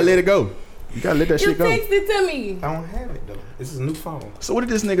 Sometimes you gotta let it go. You gotta let that shit go. You text it to me. I don't have it, though. This is a new phone. So what did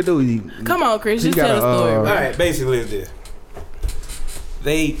this nigga do? Come on, Chris. You tell the story. All right, basically it's this.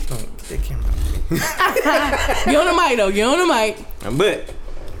 They can't. Get on the mic, though. Get on the mic. But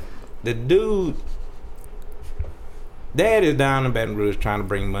the dude, dad is down in Baton Rouge trying to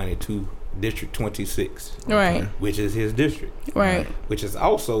bring money to District 26. Right. Which is his district. Right. Which is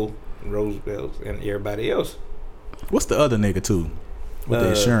also Roosevelt's and everybody else. What's the other nigga too? With the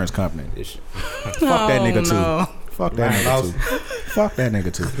insurance company. Fuck that nigga too. Fuck that nigga too. Fuck that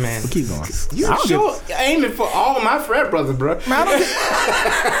nigga too. Man, keep going. You sure aiming for all my frat brothers, bro? Man,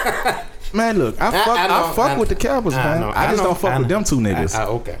 man, look, I fuck with the Cowboys, man. I just don't fuck with them two niggas.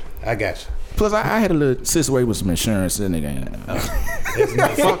 Okay, I got you. Plus, I had a little situation with some insurance in the game.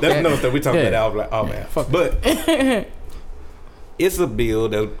 That's no stuff we talking about. Oh man, fuck. But it's a bill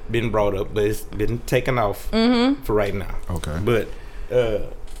that's been brought up, but it's been taken off for right now. Okay. But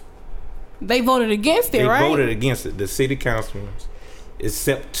they voted against it, right? They voted against it. The city councilmen,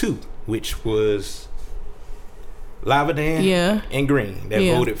 except two, which was Lavidan and Green, that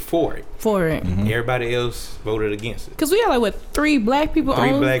voted for it. Mm-hmm. Everybody else voted against it. Because we got like, three black people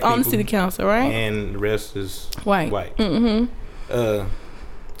on the city council, right? And the rest is white. Mm-hmm.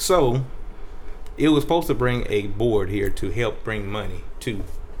 So it was supposed to bring a board here to help bring money to.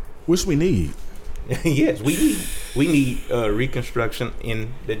 Which we need. Yes, we need reconstruction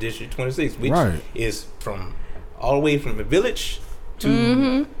in the District 26, which is from all the way from the village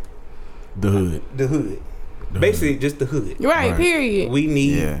to the hood. Basically, just the hood. Right. Period. We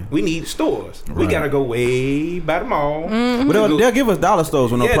need stores. Right. We gotta go way by the mall. But they'll give us dollar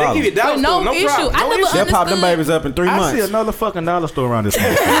stores with no problem. They give you dollar stores, no issue. They'll pop them babies up in 3 months. I see another fucking dollar store around this. I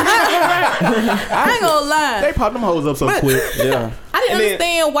ain't gonna lie. They pop them hoes up so quick. Yeah. I didn't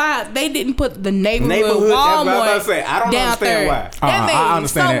understand why they didn't put the neighborhood Walmart I don't understand why. I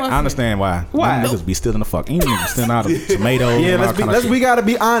understand that. I understand why. Why? Niggas be stealing the fuck. You niggas stealing out of tomatoes. Yeah, we gotta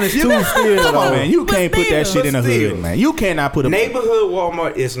be honest too. Come on, man. You can't put that shit in the hood, man. You cannot put a neighborhood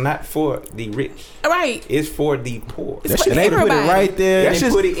Walmart is not for the rich. Right. It's for the poor. They put it right there. They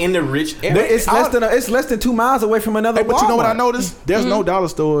put it in the rich area. It's less than 2 miles away from another Walmart. But you know what I noticed? There's no dollar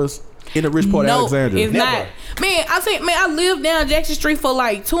stores in the rich part of Alexandria. It's not. Man, I lived down Jackson Street for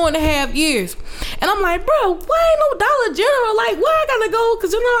like 2.5 years. And I'm like, bro, why ain't no Dollar General? Like, where I gotta go?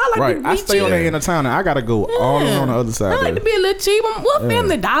 Because, I like to be I stay on that inner town and I gotta go all on the other side. I like to be a little cheap.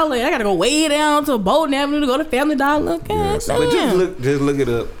 Family Dollar? I gotta go way down to Bolton Avenue to go to Family Dollar. But just look it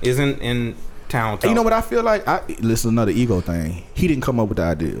up. Isn't in town. You know what I feel like? Listen, another ego thing. He didn't come up with the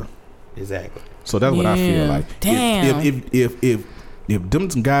idea. Exactly. So that's what I feel like. Damn. If them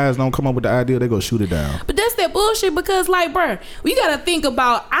guys don't come up with the idea, they go shoot it down. But that's that bullshit because, like, bro, we gotta think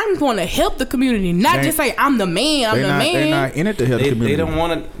about. I'm going to help the community, not just say I'm the man. They're not in it to help the community.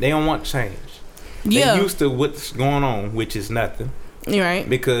 They don't want change. Yeah. They're used to what's going on, which is nothing. Right.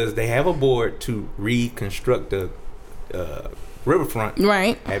 Because they have a board to reconstruct the riverfront.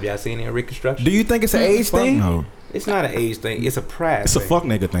 Right. Have y'all seen any reconstruction? Do you think it's an age thing? No. It's not an age thing. It's a pride. It's thing. a fuck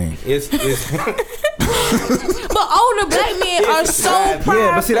nigga thing. It's But older black men are so prideful.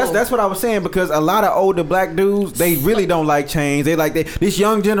 Yeah, but see, that's what I was saying, because a lot of older black dudes, they really don't like change. They like this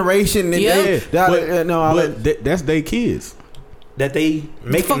young generation. That's their kids. That they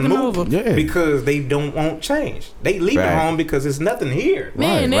make them move because they don't want change. They leave it home because there's nothing here.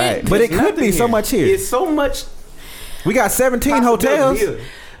 Man, right. But it could be so much here. It's so much. We got 17 hotels. Where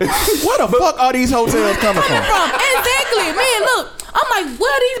the fuck are these hotels coming from? Exactly, man. Look, I'm like,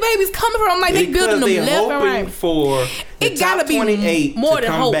 where are these babies coming from? I'm like, they building them left and right. For it gotta be 28 more to than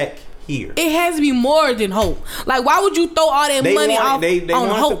come hope. Back here. It has to be more than hope. Like, why would you throw all that money off they on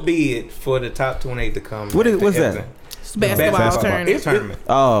want hope? to bid for the top 28 to come. What's that? Basketball tournament.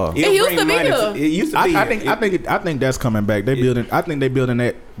 Oh, it used to be here. It used to be. I think that's coming back. They building. I think they building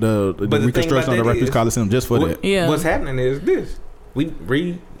that the reconstruction of the Refuge Coliseum just for that. Yeah. What's happening is this: we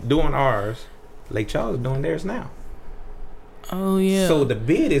redoing ours. Lake Charles is doing theirs now. Oh yeah. So the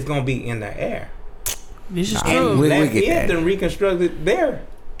bid is gonna be in the air. This is And true. Lafayette then reconstructed their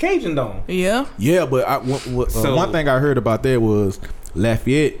Cajun Dome. Yeah. Yeah, but one thing I heard about that was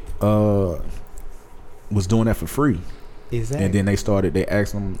Lafayette was doing that for free. Exactly. And then they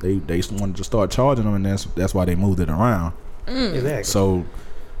asked them, they wanted to start charging them, and that's why they moved it around. Exactly. So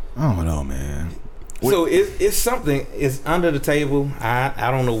I don't know, man. So it's something. It's under the table. I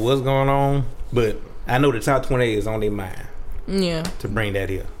don't know what's going on, but I know the top 28 is on their mind. Yeah. To bring that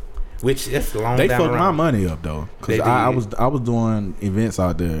here, which it's a long. They down fucked around. my money up though, because I was doing events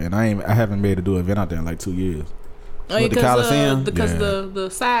out there, and I haven't been able to do an event out there in like 2 years. Oh, yeah, the Coliseum? because the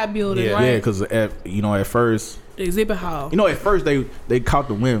side building, right? Yeah, because at first, the exhibit hall. at first they caught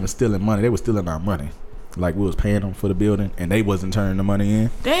the women stealing money. They were stealing our money. Like we was paying them for the building, and they wasn't turning the money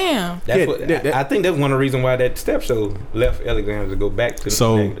in. Damn. I think that's one of the reasons why that step show left Alexander to go back to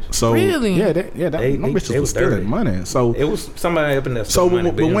the negatives. So really, them bitches was stealing money. So it was somebody up in there. So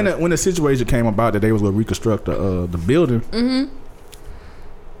when the situation came about that they was gonna reconstruct the building, and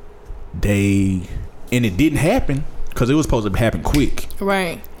it didn't happen because it was supposed to happen quick.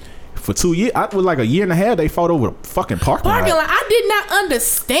 Right. For 2 years, I was like a year and a half. They fought over the fucking parking lot. I did not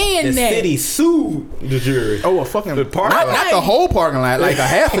understand the that. The city sued the jury. Oh, a fucking the parking lot. Not the whole parking lot, like a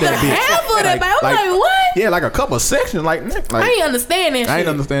half of that bitch. Half of that, but I'm like, what? Yeah, like a couple of sections. Like I ain't understand that shit. I ain't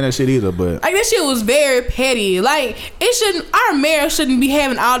understand that shit either, but like that shit was very petty. Like it shouldn't. Our mayor shouldn't be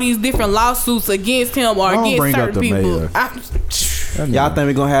having all these different lawsuits against him or against certain people. Y'all think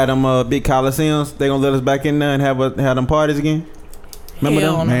we gonna have them big coliseums? They gonna let us back in there and have them parties again? Remember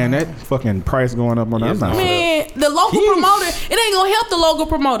them? Man, that fucking price going up on that. Man, the local promoter, it ain't gonna help the local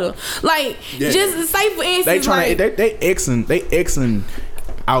promoter. Like, just say for instance, they trying they Xing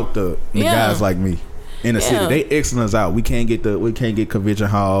out the guys like me in the city. They Xing us out. We can't get convention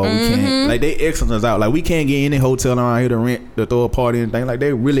hall. We can't, like they Xing us out. Like we can't get any hotel around here to rent to throw a party and thing. Like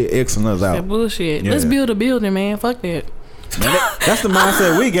they really Xing us out. That bullshit. Let's build a building, man. Fuck that. That's the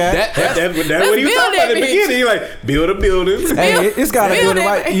mindset we got. That's what he was talking about at the beginning. He like build a building. Hey, it's got a building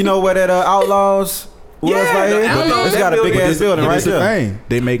right. You know where that Outlaws was right here? It's got a big ass building right there. Thing.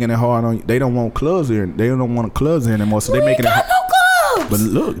 They making it hard on you. They don't want clubs here. They don't want clubs here anymore. So they making it hard. No clubs. But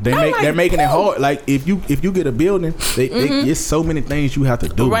look, they're making it hard. Like if you get a building, it's so many things you have to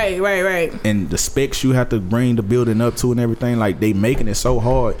do. Right. And the specs you have to bring the building up to and everything. Like they making it so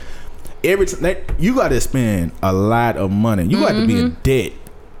hard. You got to spend a lot of money. You got to be in debt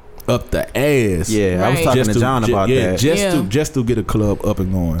up the ass. Yeah, I was talking to John about that. Just to get a club up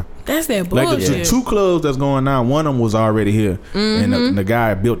and going. That's that bullshit. Like the two clubs that's going on, one of them was already here, and the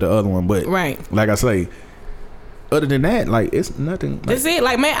guy built the other one. But like I say, other than that, like it's nothing. Like, that's it.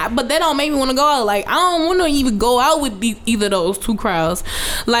 Like man, but that don't make me want to go out. Like I don't want to even go out with either of those two crowds.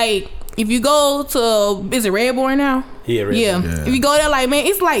 Like if you go to, is it Red Boy now? Yeah. If you go there, like man,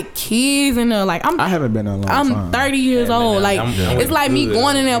 it's like kids in there. Like I haven't been there a long time. I'm 30 years old. Like it's like me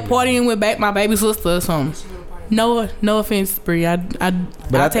going in there partying with my baby sister or something. No offense, Bree. I'll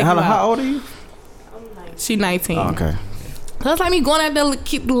take her out. How old are you? She 19. Oh, okay. So it's like me going out there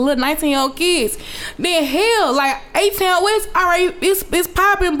keep the little 19-year-old kids. Then hell, like 18 West, all right, it's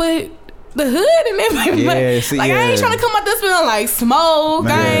popping, but the hood and everything. I ain't trying to come out there smelling like smoke.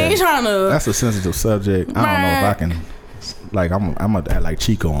 Man, I ain't trying to. That's a sensitive subject. I don't know if I can. Like I'm gonna act like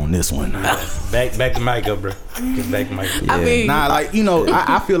Chico on this one. Back the mic up, bro. Get back the mic up. Yeah. I mean,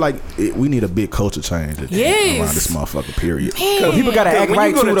 I feel like we need a big culture change around this motherfucker. Period. So people gotta act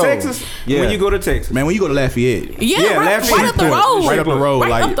right too, though. Texas, when you go to Texas, man, when you go to Lafayette, right up the road, right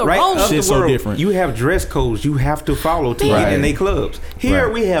up the road, like shit's so different. You have dress codes you have to follow to get in they clubs.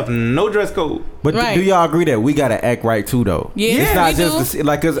 Here we have no dress code. But do y'all agree that we gotta act right too, though? Yeah, it's not just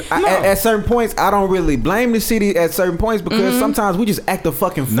cause at certain points I don't really blame the city at certain points because sometimes we just act a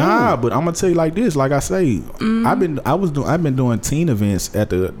fucking fool. Nah, but I'm gonna tell you like this. Like I say, I've been doing teen events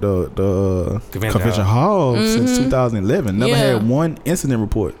at the convention hall since 2011. Never had one incident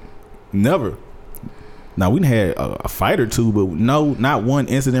report. Never. Now we had a fight or two, but no, not one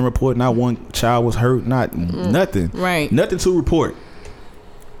incident report. Not one child was hurt. Not nothing. Right. Nothing to report.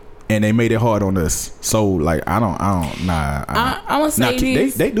 and they made it hard on us. So like I don't nah. I want to say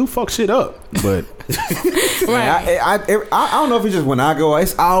this. They do fuck shit up, but right. I don't know if it's just when I go,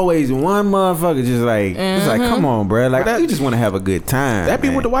 it's always one motherfucker just like it's like, come on, bro, like you just want to have a good time. That be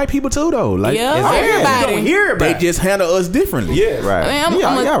with the white people too, though. Like everybody. Don't hear about they just handle us differently. Yeah, right. I mean,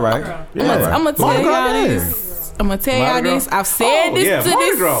 I'm gonna tell y'all this. I'm gonna tell y'all this. I've said this to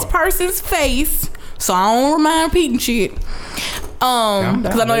this person's face, so I don't mind repeating shit.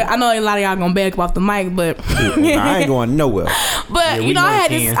 Because I know a lot of y'all gonna back off the mic, but I ain't going nowhere. But you know, I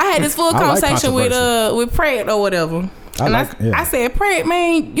had this full conversation with Pratt or whatever, I said, Pratt,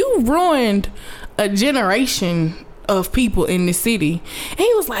 man, you ruined a generation of people in this city. And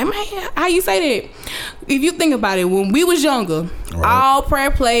he was like, man, how you say that? If you think about it, when we was younger, all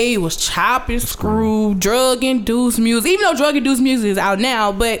Pratt played was chop and screw, drug-induced music. Even though drug-induced music is out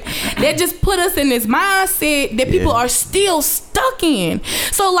now, but that just put us in this mindset that people are still stuck in.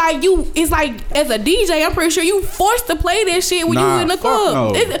 So like it's like as a DJ, I'm pretty sure you forced to play that shit when you in the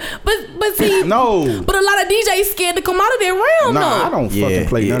club. No. But see, no. But a lot of DJs scared to come out of their realm. I don't fucking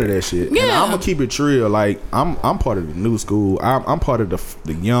play none of that shit. Yeah. And I'm gonna keep it real. Like I'm part of the new school. I'm part of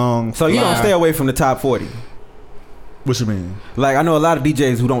the young. So you don't stay away from the top 40. What you mean? Like I know a lot of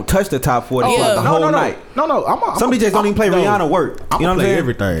DJs who don't touch the top 40 the whole night. No. Some DJs don't even play Rihanna work. I'm gonna play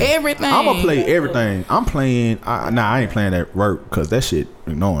everything. I'm gonna play everything. I'm playing. I ain't playing that work because that shit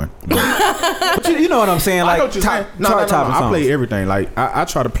annoying. But you know what I'm saying? Like I play everything. Like I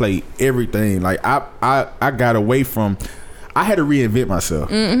try to play everything. Like I got away from. I had to reinvent myself.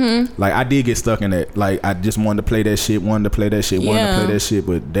 Mm-hmm. Like I did get stuck in that. Like I just wanted to play that shit.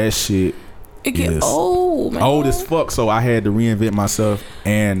 But that shit. It get old, man. Old as fuck. So I had to reinvent myself,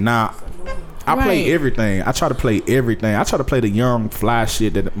 and now I play everything. I try to play everything. I try to play the young fly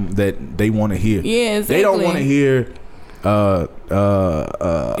shit that they want to hear. Yeah, exactly. They don't want to hear.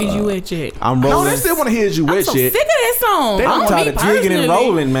 Is you wet yet? I'm rolling. No, they still want to hear Is You Wet I'm Yet. so sick of that song. I'm tired of jigging and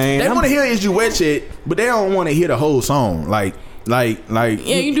rolling, man. They want to hear Is You Wet Yet, but they don't want to hear the whole song. Like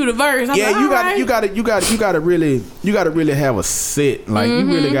you do the verse. You gotta really have a set. Like you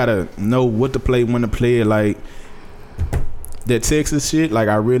really gotta know what to play, when to play it. Like that Texas shit, like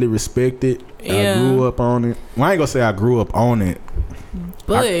I really respect it. Yeah. I grew up on it. Well, I ain't gonna say I grew up on it,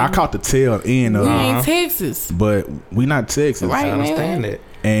 but I caught the tail end of it. We ain't Texas, but we not Texas. Right, I understand that.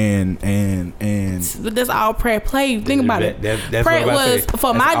 And but that's all Pratt played. Think about it. That's Pratt was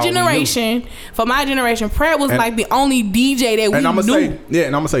for my generation. Pratt was like the only DJ that we and I'm knew.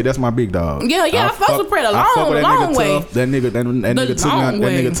 I'm gonna say that's my big dog. Yeah, I fuck with Pratt a long way. That nigga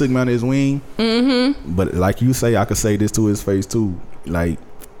took me under his wing. Mm-hmm. But like you say, I could say this to his face too. Like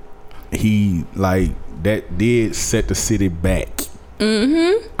he that did set the city back.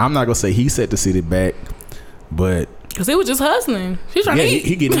 Mm-hmm. I'm not gonna say he set the city back, but. Cause he was just hustling. He's trying to eat.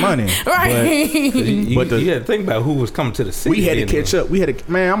 He getting money, right? But you had to think about who was coming to the city. We had to catch up.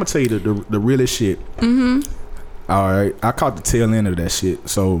 Man, I'm gonna tell you the realest shit. Mm-hmm. All right, I caught the tail end of that shit.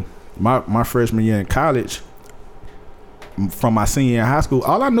 So my freshman year in college, from my senior year in high school,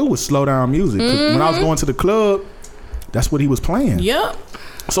 all I knew was slow down music. When I was going to the club, that's what he was playing. Yep.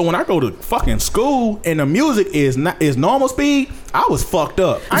 So when I go to fucking school and the music is normal speed, I was fucked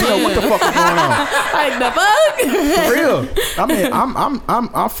up. I didn't know what the fuck was going on. Like the fuck? For real. I mean,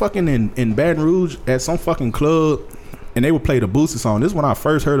 I'm fucking in Baton Rouge at some fucking club, and they would play the Boosie song. This is when I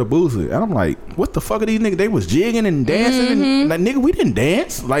first heard of Boosie, and I'm like, what the fuck are these niggas? They was jigging and dancing, and like, nigga, we didn't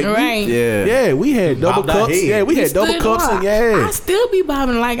dance. Like, we had double cups. Yeah, we had double cups, and I still be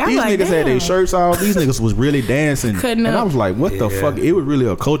bobbing like these niggas had their shirts off. These niggas was really dancing, and I was like, what the fuck? It was really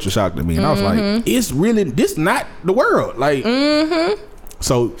a culture shock to me, and I was like, it's really this not the world, like.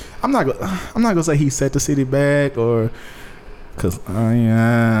 So I'm not gonna say he set the city back or,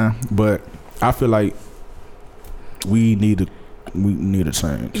 but I feel like. We need a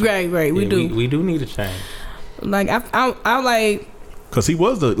change. Right. We do. We do need a change. Like I like. Cause he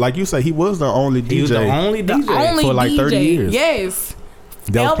was he was the only DJ. He was the only DJ for like 30 years. Yes.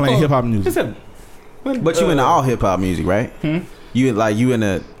 That was playing hip hop music. But you into all hip hop music, right? You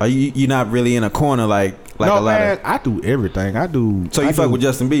not really in a corner like no, a lot man, of. I do everything. So you fuck with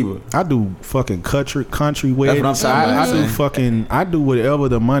Justin Bieber? I do fucking country weddings. That's what I'm saying. I do whatever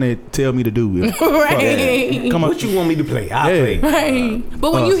the money tell me to do. Right. Come on. What you want me to play? I play. Right.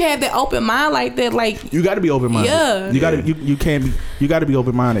 But when you have that open mind like that, like you got to be open minded. Yeah. You got to be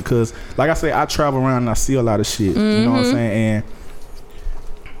open minded because, like I say, I travel around and I see a lot of shit. You know what I'm saying? And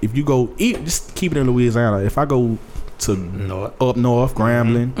if you go, just keep it in Louisiana. If I go to up north,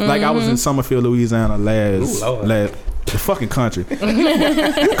 Grambling. Like I was in Summerfield, Louisiana The fucking country.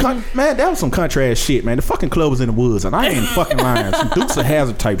 Man, that was some country ass shit, man. The fucking club was in the woods, and I ain't fucking lying. Some Dukes of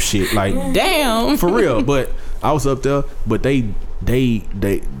Hazzard type shit, like damn, for real. But I was up there, but they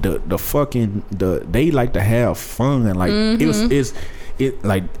like to have fun. Like it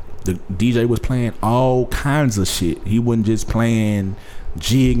like the DJ was playing all kinds of shit. He wasn't just playing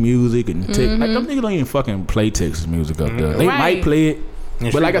jig music and like them niggas don't even fucking play Texas music up there. They might play it.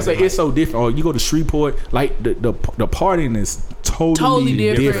 But like I said, it's so different. Or you go to Shreveport, like the partying is totally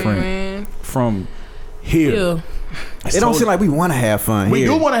different from here. Yeah. It don't seem like we want to have fun. We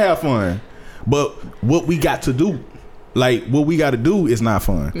do want to have fun, but what we got to do, like what we got to do, is not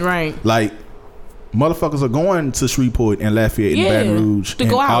fun. Right. Like motherfuckers are going to Shreveport and Lafayette and Baton Rouge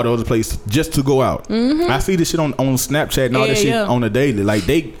and all those places just to go out. I see this shit on Snapchat and all that shit on the daily. Like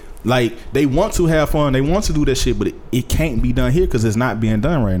they want to have fun, they want to do that shit, but it can't be done here because it's not being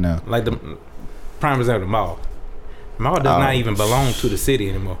done right now. Like the prime example, the mall. The mall does not even belong to the city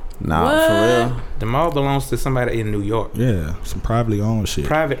anymore. Nah, what? For real. The mall belongs to somebody in New York. Yeah, some privately owned shit.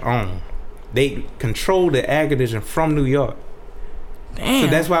 Private owned. They control the air conditioning from New York. Damn.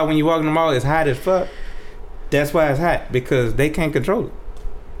 So that's why when you walk in the mall, it's hot as fuck. That's why it's hot, because they can't control it.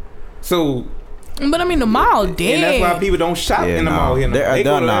 So. But I mean, the mall dead. And that's why people don't shop in the mall here.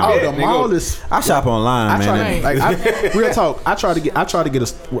 The mall is. I shop online, man. Real talk. I try to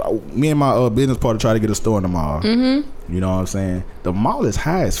get me and my business partner try to get a store in the mall. You know what I'm saying? The mall is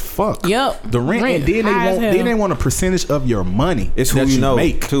high as fuck. Yep. The rent and then they want a percentage of your money. It's who you know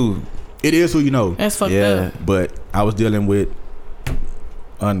make too. It is who you know. That's fucked up. But I was dealing with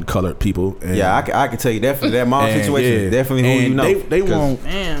uncolored people. And I can tell you definitely that mall situation is definitely who you know.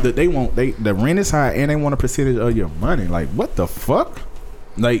 They want the rent is high and they want a percentage of your money. Like what the fuck?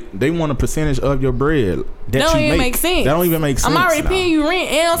 Like they want a percentage of your bread. That don't even make sense. That don't even make sense. I'm already paying you rent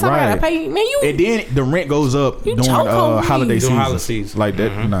and on top of that I pay you. Man, you. And then the rent goes up during holiday season. Like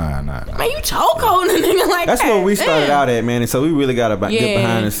that. Nah. Man, you chokehold a nigga like That's that. where we started out at, man. And so we really got to get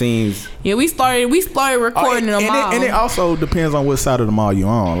behind the scenes. Yeah, we started recording in the mall. And it also depends on what side of the mall you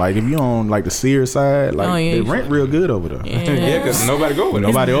on. Like if you on like the Sears side, like they rent real good over there. Yeah, because nobody go with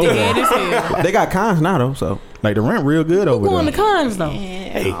nobody over there. They got cons now though, so. Like the rent real good over there. Who going to cons though?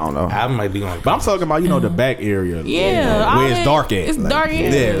 Hey, I don't know. I might be going. But I'm talking about the back area. Yeah, where it's dark at. It's dark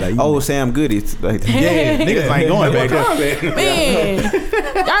at. Yeah, like old Sam Goody. Like, niggas ain't going back there. Man,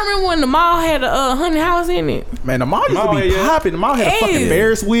 I remember when the mall had a haunted house in it. Man, the mall used to be popping. The mall had a fucking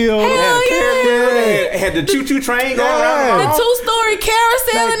Ferris wheel. Had the choo choo train going around. The 2-story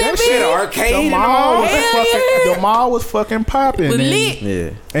carousel in that bitch. Arcade. The mall was fucking popping. Lit.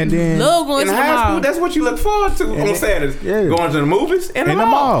 Yeah. And then love going in to the high mall. school, that's what you look forward to on Saturdays. Yeah. Going to the movies and the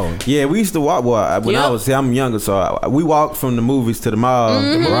mall. Yeah, we used to walk. Well, when I'm younger, so we walked from the movies to the mall.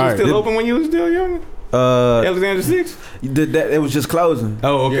 The movies still open when you was still younger? Alexander 6? It was just closing.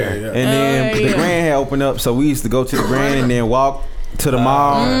 Oh, okay. Yeah. And then the Grand had opened up, so we used to go to the Grand and then walk to the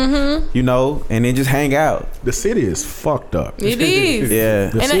mall, and then just hang out. The city is fucked up. It is. Yeah.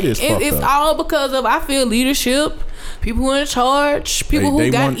 The city is fucked up. It's all because of, I feel, leadership. People who in charge, people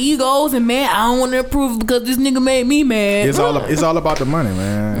who got egos and I don't want to approve because this nigga made me mad. It's all about the money,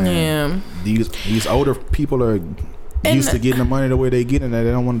 man. Yeah. These older people are used to getting the money the way they getting it. They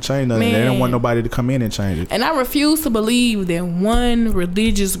don't want to change nothing. They don't want nobody to come in and change it. And I refuse to believe that one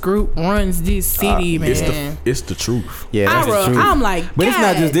religious group runs this city, man. It's the truth. Yeah, that's the truth. I'm like, but it's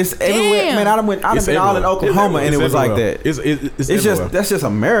not just this everywhere. Man, I've been all in Oklahoma and it was like that. It's just that's just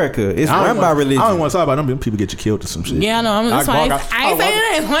America. It's run by religion. I don't want to talk about them people get you killed or some shit. Yeah, I know. I ain't saying that. I ain't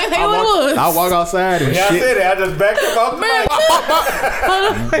saying what it was. I walk outside and shit. I said it. I just backed up off the mic.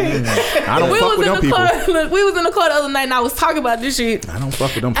 I don't fuck with them people. Look, we was in the car the other night and I was talking about this shit. I don't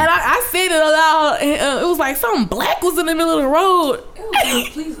fuck with them people. And I said it aloud and it was like something black was in the middle of the road.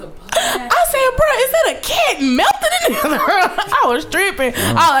 I said, bro, is that a cat melted in the road? I was tripping.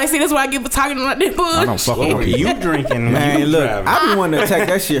 I see, that's what I get for talking about this bullshit. I don't fuck with them people. You drinking, man. Look, I be wanting to attack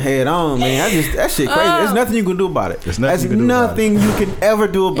that shit head on, man. That shit crazy. There's nothing you can do about it. There's nothing you can ever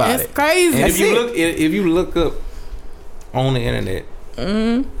do about it. It's crazy. And if you look up on the internet,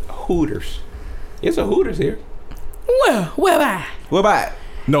 Hooters. It's a Hooters here. Where by?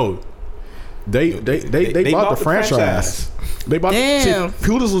 No, they bought the franchise. They bought.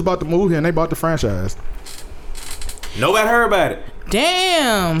 Hooters was about to move here, and they bought the franchise. Nobody heard about it.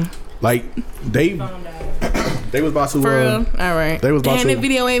 Damn. Like they was about to. For real? All right. They was about to. And the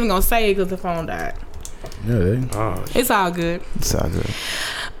video ain't even gonna say it because the phone died. Yeah, it's all good. It's all good.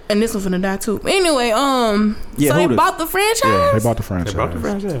 And this one's finna die too. Anyway, so they bought the franchise. Yeah, they bought the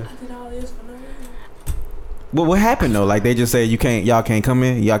franchise. Well, what happened though? Like they just said y'all can't come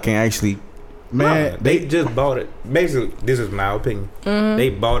in. Y'all can't actually Man, no, they just bought it. Basically, this is my opinion. They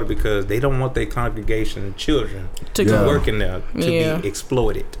bought it because they don't want their congregation children to work in there to be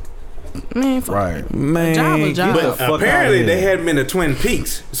exploited. Man, Man, job. But apparently they hadn't been to Twin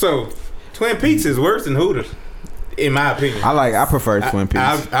Peaks. So Twin Peaks is worse than Hooters, in my opinion. I prefer Twin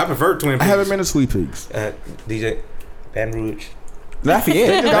Peaks. I prefer Twin Peaks. I haven't been to Sweet Peaks. DJ Baton Rouge.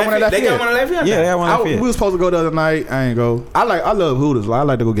 Lafayette. They got one at Lafayette. They got one at Lafayette. Yeah, they got one at We Lafayette. was supposed to go the other night. I ain't go. I love Hooters. I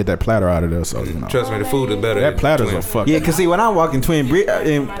like to go get that platter out of there. So you know. Trust me, the food is better. That platters are fucking. Yeah, cause see, when I walk in Twin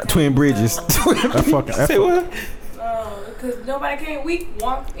Bridges, That fucking. Say what? Because nobody came. We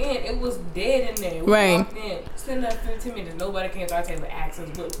walked in. It was dead in there. We walked in. Sitting there 15 minutes. Nobody came to our table and asked us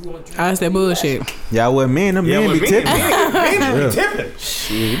what we want to drink. That's that bullshit. y'all wasn't men. Them men be tipping. Men be tipping.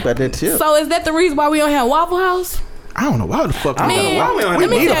 Shit, you better tip. So is that the reason why we don't have Waffle House? I don't know why the fuck. Man, We let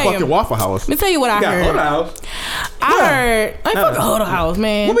me need a tell you. fucking Waffle House. Let me tell you what I heard. Got House. I heard. Like, fuck a Huddle House,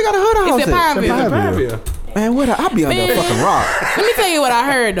 man. What we got a Huddle House It's in at? Pineville. Man, what? I be under a Man. fucking rock. Let me tell you what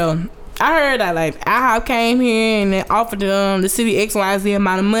I heard though. I heard that like IHOP came here and they offered the city XYZ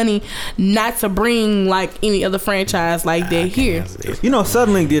amount of money not to bring like any other franchise like that here. You know,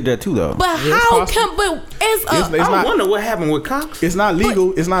 Suddenlink did that too, though. But how come? But I wonder what happened with Cox. It's not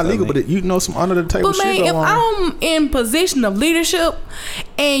legal. It's not legal, but you know some under the table But shit man, go if on. I'm in position of leadership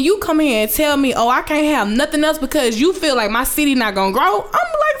and you come here and tell me, oh, I can't have nothing else because you feel like my city not gonna grow, I'm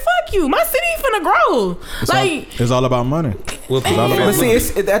like, fuck you. My city finna grow. It's all about money. Well, But see,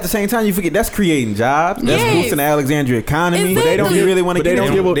 at the same time, you forget that's creating jobs. That's Yes. boosting the Alexandria economy. But they don't Exactly. really want to But they get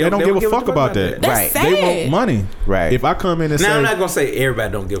don't in. give a fuck about that. That's Right. sad. They want money. Right. If I come in and now say, I'm not gonna say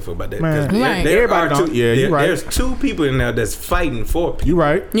everybody don't give a fuck about that. Man. 'Cause Right. Everybody don't. Yeah, you right. There's two people in there that's fighting for people. you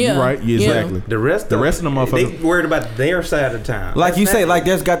right, Yeah. you right, yeah, Yeah. exactly. The rest of them motherfuckers, they worried about their side of town. Like you say, That's like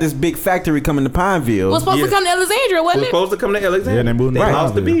there's got this big factory coming to Pineville. was supposed Yes. to come to Alexandria, was wasn't it? supposed to come to Alexandria. Yeah, they moved They to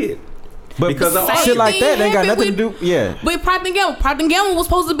lost the Pineville. bid. But because of shit like that, they ain't got nothing to do. With- Yeah. But Procter & Gamble was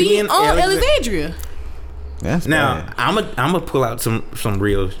supposed to be In on Alexandria. Alexandria. That's Now bad. I'm gonna pull out some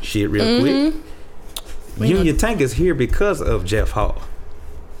real shit real quick. Union Tank is here because of Jeff Hall.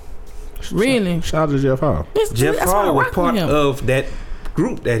 Really? Shout out to Jeff Hall. Jeff That's why I Hall was rock part with him. of that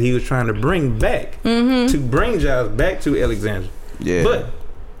group that he was trying to bring back to bring jobs back to Alexandria. Yeah. But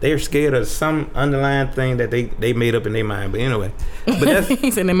they're scared of some underlying thing that they made up in their mind. But anyway, but that's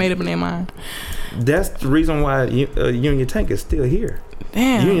He said they made up in their mind. that's the reason why Union Tank is still here.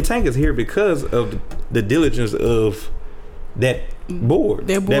 Damn. Union Tank is here because of the diligence of that board.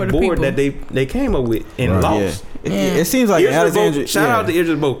 That board of people. that they came up with and Right. lost. It seems like Alexandria. Shout out to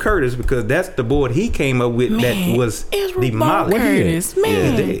Idris Bo Curtis because that's the board he came up with that was demolished. Curtis,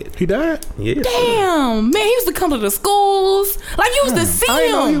 man. He's dead. He died. Yes. Damn, man, he used to come to the schools. Like, you used to see I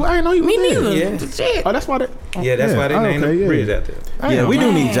ain't him. know he was Me dead. neither. Yeah. Shit. Oh, that's why they. Yeah, that's why they named the bridge out there. Yeah, we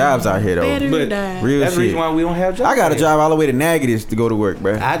do need jobs out here though. Better But die. Real that's the shit. reason why we don't have jobs. I got to out here. drive all the way to Natchitoches to go to work,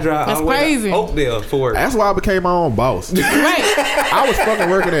 bro. I drive That's all the way crazy. to Oakdale for work. That's why I became my own boss. Right. I was fucking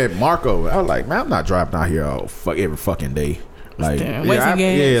working at Marco. I was like, man, I'm not driving out here every fucking day. Like, Damn, wasting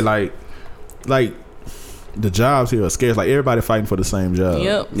gas. like the jobs here are scarce. Like everybody fighting for the same job.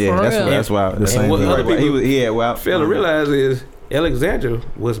 Yep. Yeah, for that's real. that's why. The same what thing. other people He had wow. fail to realize is Alexandria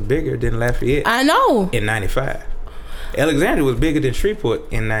was bigger than Lafayette I know. in '95. Alexandria was bigger than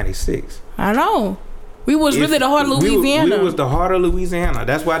Shreveport in '96. I know. We was really the heart of Louisiana. We was the heart of Louisiana.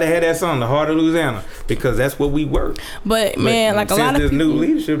 That's why they had that song, "The Heart of Louisiana," because that's what we were. but man, like a lot of this people. new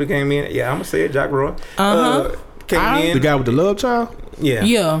leadership that came in, yeah, I'm gonna say it, Jack Roy. Came in, The guy with the love child. yeah.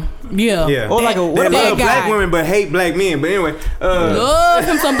 Yeah. Or like a They what that love about black guy. women but hate black men. But anyway, Love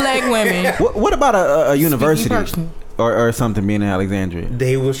him some black women. what about a university person. or something being in Alexandria?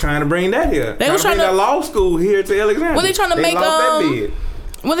 they was trying to bring that here. They was bring trying to- a law school here to Alexandria. Were they trying to make, lost that bid.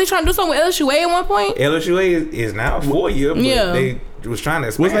 Were they trying to do something with LSUA at one point? LSUA is now 4 year, but Yeah. they was trying to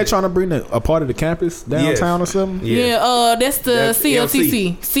expand. Wasn't they trying to bring a part of the campus downtown or something? Yes. Yeah, that's the That's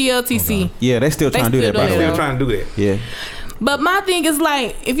CLTC. CLTC. Yeah, they still trying to do still that. By the doing way. Still trying to do that. Yeah. But my thing is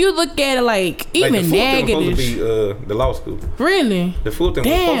like, if you look at it like even Like the Fulton was supposed negative, to be the law school. really, The Fulton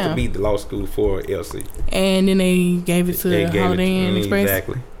was supposed Damn. to be the law school for LC. and then they gave it to They gave Holiday Inn Express.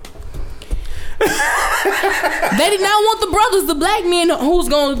 exactly. They did not want the brothers, the black men who's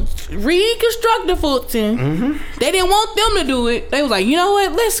gonna reconstruct the Fulton. Mm-hmm. They didn't want them to do it. They was like, you know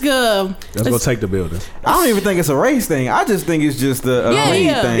what? Let's go. Let's go take the building. I don't even think it's a race thing. I just think it's just a Yeah, greed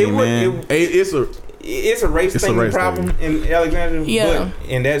yeah. thing, man. It's a It's a race It's a thing race problem in Alexandria. Yeah. But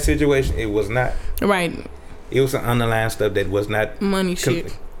in that situation, it was not. Right, It was some underlying stuff that was not money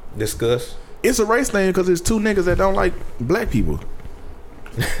shit. discussed. it's a race thing because it's two niggas that don't like black people.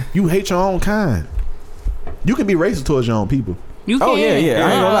 You hate your own kind. You can be racist towards your own people. You can. Oh yeah. I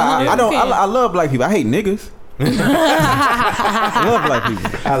ain't gonna lie. I don't. I love black people. I hate niggas. I love black people.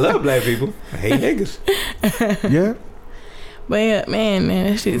 I love black people. I hate niggas. Yeah. But yeah, man,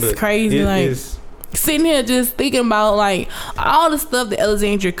 that shit's crazy. Sitting here just thinking about like all the stuff that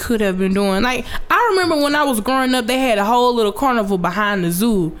Alexandria could have been doing. Like I remember when I was growing up, they had a whole little carnival behind the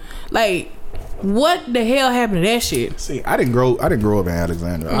zoo. Like, what the hell happened to that shit? See, I didn't grow up in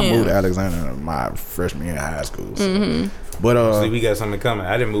Alexandria. I moved to Alexandria my freshman year in high school. So. But see, we got something coming.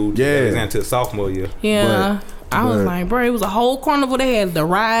 I didn't move to Alexandria until sophomore year. Yeah. I was like, bro, it was a whole carnival. They had the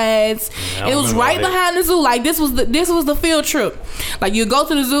rides. It was right behind the zoo. Like this was the field trip. Like you go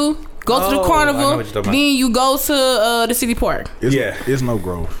to the zoo, go to the carnival, then you go to the city park. It's no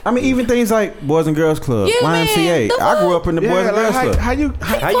growth. I mean, even things like Boys and Girls Club, YMCA. I grew up in the Boys and Girls Club. How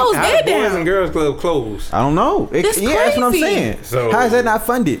the Boys and Girls Club closed? I don't know. That's what I'm saying. So how is that not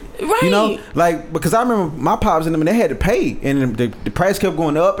funded? Right. You know, like because I remember my pops and them, and they had to pay, and the price kept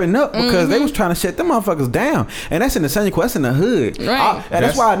going up and up because they was trying to shut them motherfuckers down, and that's in the Sunny Quest, that's in the hood. Right. And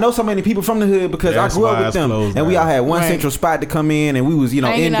that's why I know so many people from the hood because I grew up with them, and we all had one central spot to come in, and we was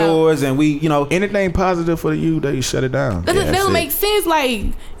indoors, and we anything positive for you, they shut it down. That don't make sense.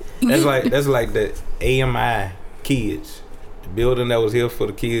 Like that's like the AMI kids, the building that was here for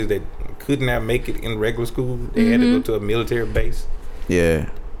the kids that could not make it in regular school. They had to go to a military base.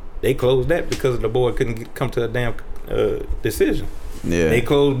 Yeah. They closed that because the boy couldn't come to a damn decision. Yeah. They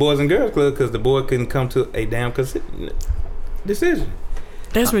closed Boys and Girls Club because the boy couldn't come to a damn decision.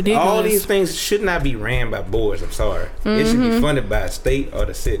 That's ridiculous. All these things should not be ran by boys. I'm sorry. It should be funded by a state or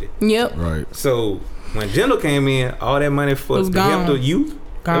the city. Yep. Right. So when Jindal came in, all that money to help the youth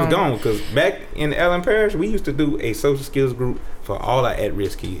was gone. Because back in Allen Parish, we used to do a social skills group for all our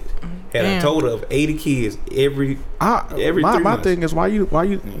at-risk kids. Had a total of 80 kids every 3 months. My thing is why you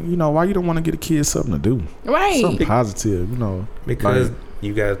don't want to get a kid something to do, right? Something positive, because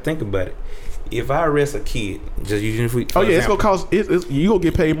you gotta think about it. If I arrest a kid, just using it's gonna cost. You gonna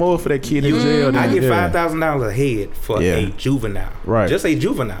get paid more for that kid in jail. I get $5,000 a head for a juvenile, right? Just a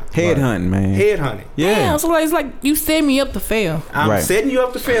juvenile. Head hunting, man. Head hunting. Yeah. Damn, so it's like you set me up to fail. I'm setting you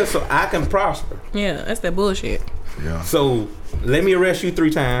up to fail so I can prosper. Yeah, that's that bullshit. Yeah. So let me arrest you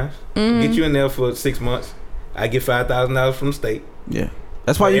 3 times, get you in there for 6 months. I get $5,000 from the state. Yeah.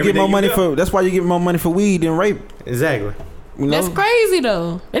 That's why you get more money for. That's why you get more money for weed than rape. Exactly. That's crazy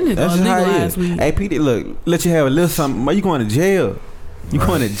though. That's just how it is. Hey, PD, look, let you have a little something. Why you going to jail? You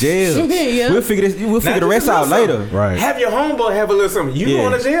going to jail? Yeah. We'll figure the rest out later. Right. Have your homeboy have a little something. You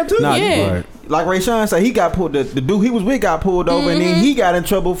going to jail too? Nah, right. Like Ray Sean said, he got pulled. The dude he was with got pulled over, and then he got in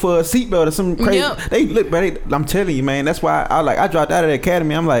trouble for a seatbelt or some crazy. I'm telling you, man. That's why I dropped out of the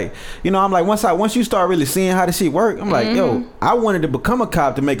academy. I'm like, once you start really seeing how this shit work, I'm like, yo, I wanted to become a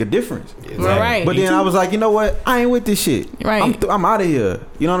cop to make a difference. Exactly. Right. But then I was like, you know what? I ain't with this shit. Right. I'm out of here.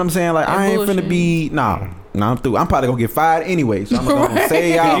 You know what I'm saying? Like I ain't finna be I'm through. I'm probably gonna get fired anyway, so I'm gonna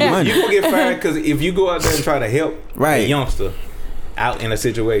save y'all money. You gonna get fired because if you go out there and try to help a youngster out in a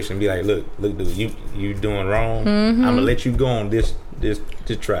situation, be like, look, dude, you doing wrong. I'm gonna let you go on this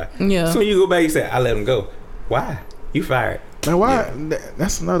try. Yeah. So you go back, you say, I let him go. Why? You fired. And why? Yeah.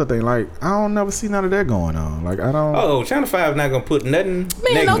 That's another thing. Like I don't never see none of that going on. Like I don't. Oh, Channel 5 not gonna put nothing.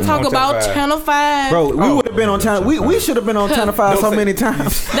 Man, don't talk about Channel 5. Bro, we would have been on Channel. We should have been on Channel 5 so many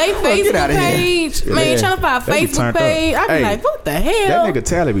times. They Facebook page, man. Channel 5 Facebook page. I be like, what the hell? That nigga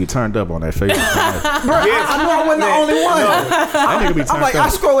Tally be turned up on that Facebook page. Bro, yes. I know I wasn't the only one. That nigga be turned up. I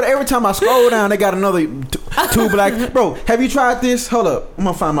scroll every time I scroll down. They got another 2 black. Bro, have you tried this? Hold up, I'm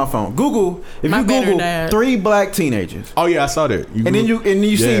gonna find my phone. Google. If you Google 3 black teenagers. Oh yeah, I saw that. And then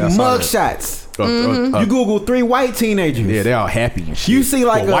you see mug shots. You Google 3 white teenagers. Yeah, they all happy and shit. You see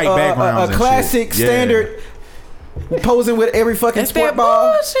like a classic standard posing with every fucking sport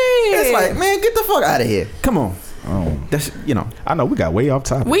ball. Bullshit. It's like, man, get the fuck out of here. Come on. That's I know we got way off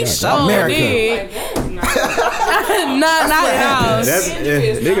topic. We sure did. Not at all.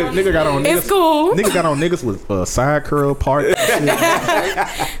 Nigga got on. It's cool. Nigga got on niggas with side curl part. Damn,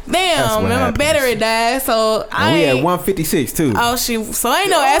 man, my battery died, so we had 156 too. Oh shit! So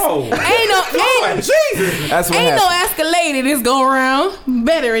ain't no Jesus. That's what ain't no escalated this go around.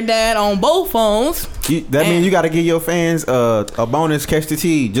 Battery died on both phones. That means you got to give your fans a bonus catch the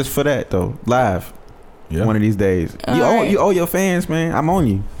tea just for that though, live. Yeah. One of these days. You owe your fans, man. I'm on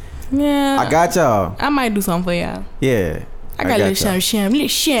you. Yeah. I got y'all. I might do something for y'all. Yeah. I got a little sham. She ain't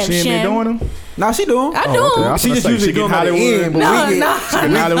been doing them? Nah, she doing. I do. Okay. She just usually doing at the end. No. She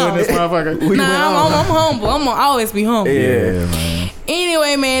get Hollywood this motherfucker. I'm humble. I'm gonna always be humble. Yeah, man.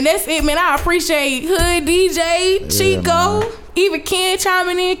 Anyway, man, that's it, man. I appreciate Hood DJ, Chico. even Ken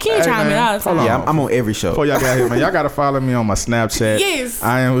chiming in. Ken chiming in all the time. Yeah, I'm on every show. Before y'all get out here, man, y'all gotta follow me on my Snapchat. Yes.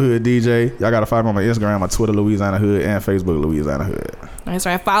 I am Hood DJ. Y'all gotta follow me on my Instagram, my Twitter, Louisiana Hood, and Facebook, Louisiana Hood. That's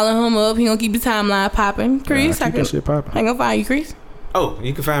right. Follow him up. He gonna keep the timeline popping. Chris, keep that shit popping. I gonna find you, Chris. Oh,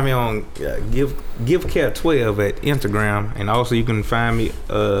 you can find me on Give Care 12 at Instagram, and also you can find me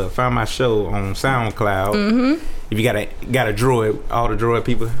find my show on SoundCloud. Mm-hmm. If you got a droid, all the droid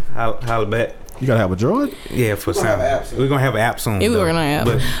people holler back. You gotta have a droid? Yeah, for sound. We're gonna have an app soon. Yeah, we're gonna have.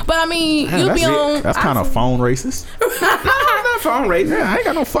 But I mean, you'll be on. That's kind of phone racist. Not phone racist. Yeah, I ain't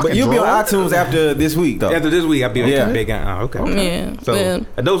got no fucking. But you'll droid. be on iTunes after this week, though. After this week, I'll be on Okay. big. Okay. Yeah. So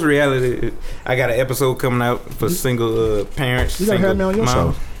those reality. I got an episode coming out for single parents. You gotta have me on your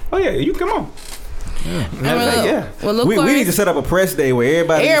show. Oh yeah, you come on. Yeah. Well, look, we need to set up a press day where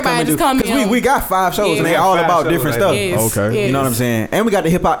everybody just come in. Because we got 5 shows and they all about different stuff. Yes, Okay. yes. You know what I'm saying? And we got the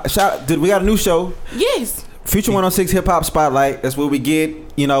hip hop. We got a new show. Yes. Future 106 Hip Hop Spotlight. That's what we get.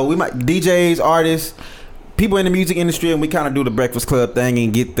 You know, we might DJs, artists, people in the music industry, and we kind of do the Breakfast Club thing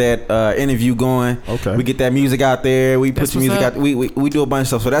and get that interview going. Okay. We get that music out there. We put your music out. We do a bunch of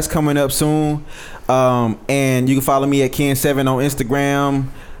stuff. So that's coming up soon. And you can follow me at Ken7 on Instagram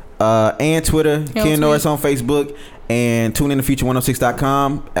and Twitter. Ken Norris on Facebook. And tune in to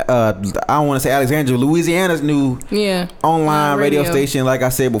future106.com. I don't want to say Alexandria, Louisiana's new online radio station. Like I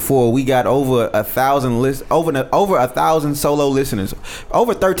said before, we got over 1,000 over 1,000 solo listeners,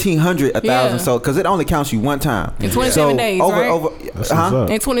 over 1,300, 1,000. So because it only counts you one time in 27 days,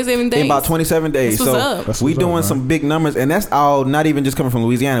 in 27 days, in about 27 days. So we doing some big numbers, and that's all not even just coming from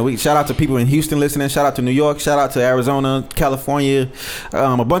Louisiana. We shout out to people in Houston listening. Shout out to New York. Shout out to Arizona, California,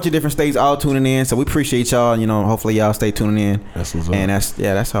 a bunch of different states all tuning in. So we appreciate y'all. You know, hopefully y'all stay tuning in. That's what's up. And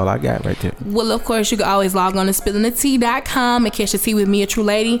that's all I got right there. Well, of course, you can always log on to spillingthetea.com and catch the tea with me, A Tru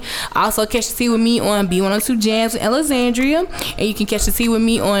Lady. Also, catch the tea with me on B102 Jams in Alexandria. And you can catch the tea with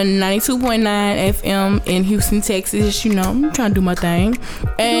me on 92.9 FM in Houston, Texas. You know, I'm trying to do my thing.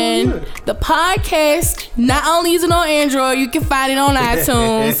 And the podcast, not only is it on Android, you can find it on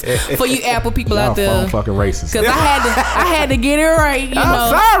iTunes for you Apple people out there. Phone fucking racist. Because I had to get it right. You know,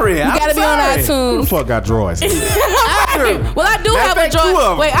 sorry. You got to be on iTunes. Who the fuck got droids? Well, I do have a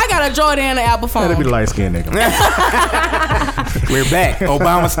Jordan. Wait, I got a Jordan and an Apple phone. That'd be the light skinned nigga. We're back.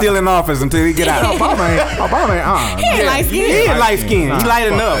 Obama's still in office until he get out. Obama ain't on. He ain't light skinned. He ain't light skinned. He light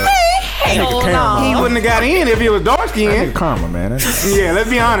enough. He wouldn't have got in if he was dark skinned. Karma, man. Yeah, let's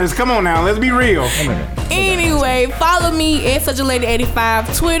be honest. Come on now. Let's be real. Anyway, follow me at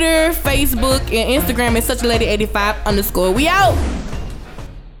SuchALady85, Twitter, Facebook, and Instagram at SuchALady85_. We out.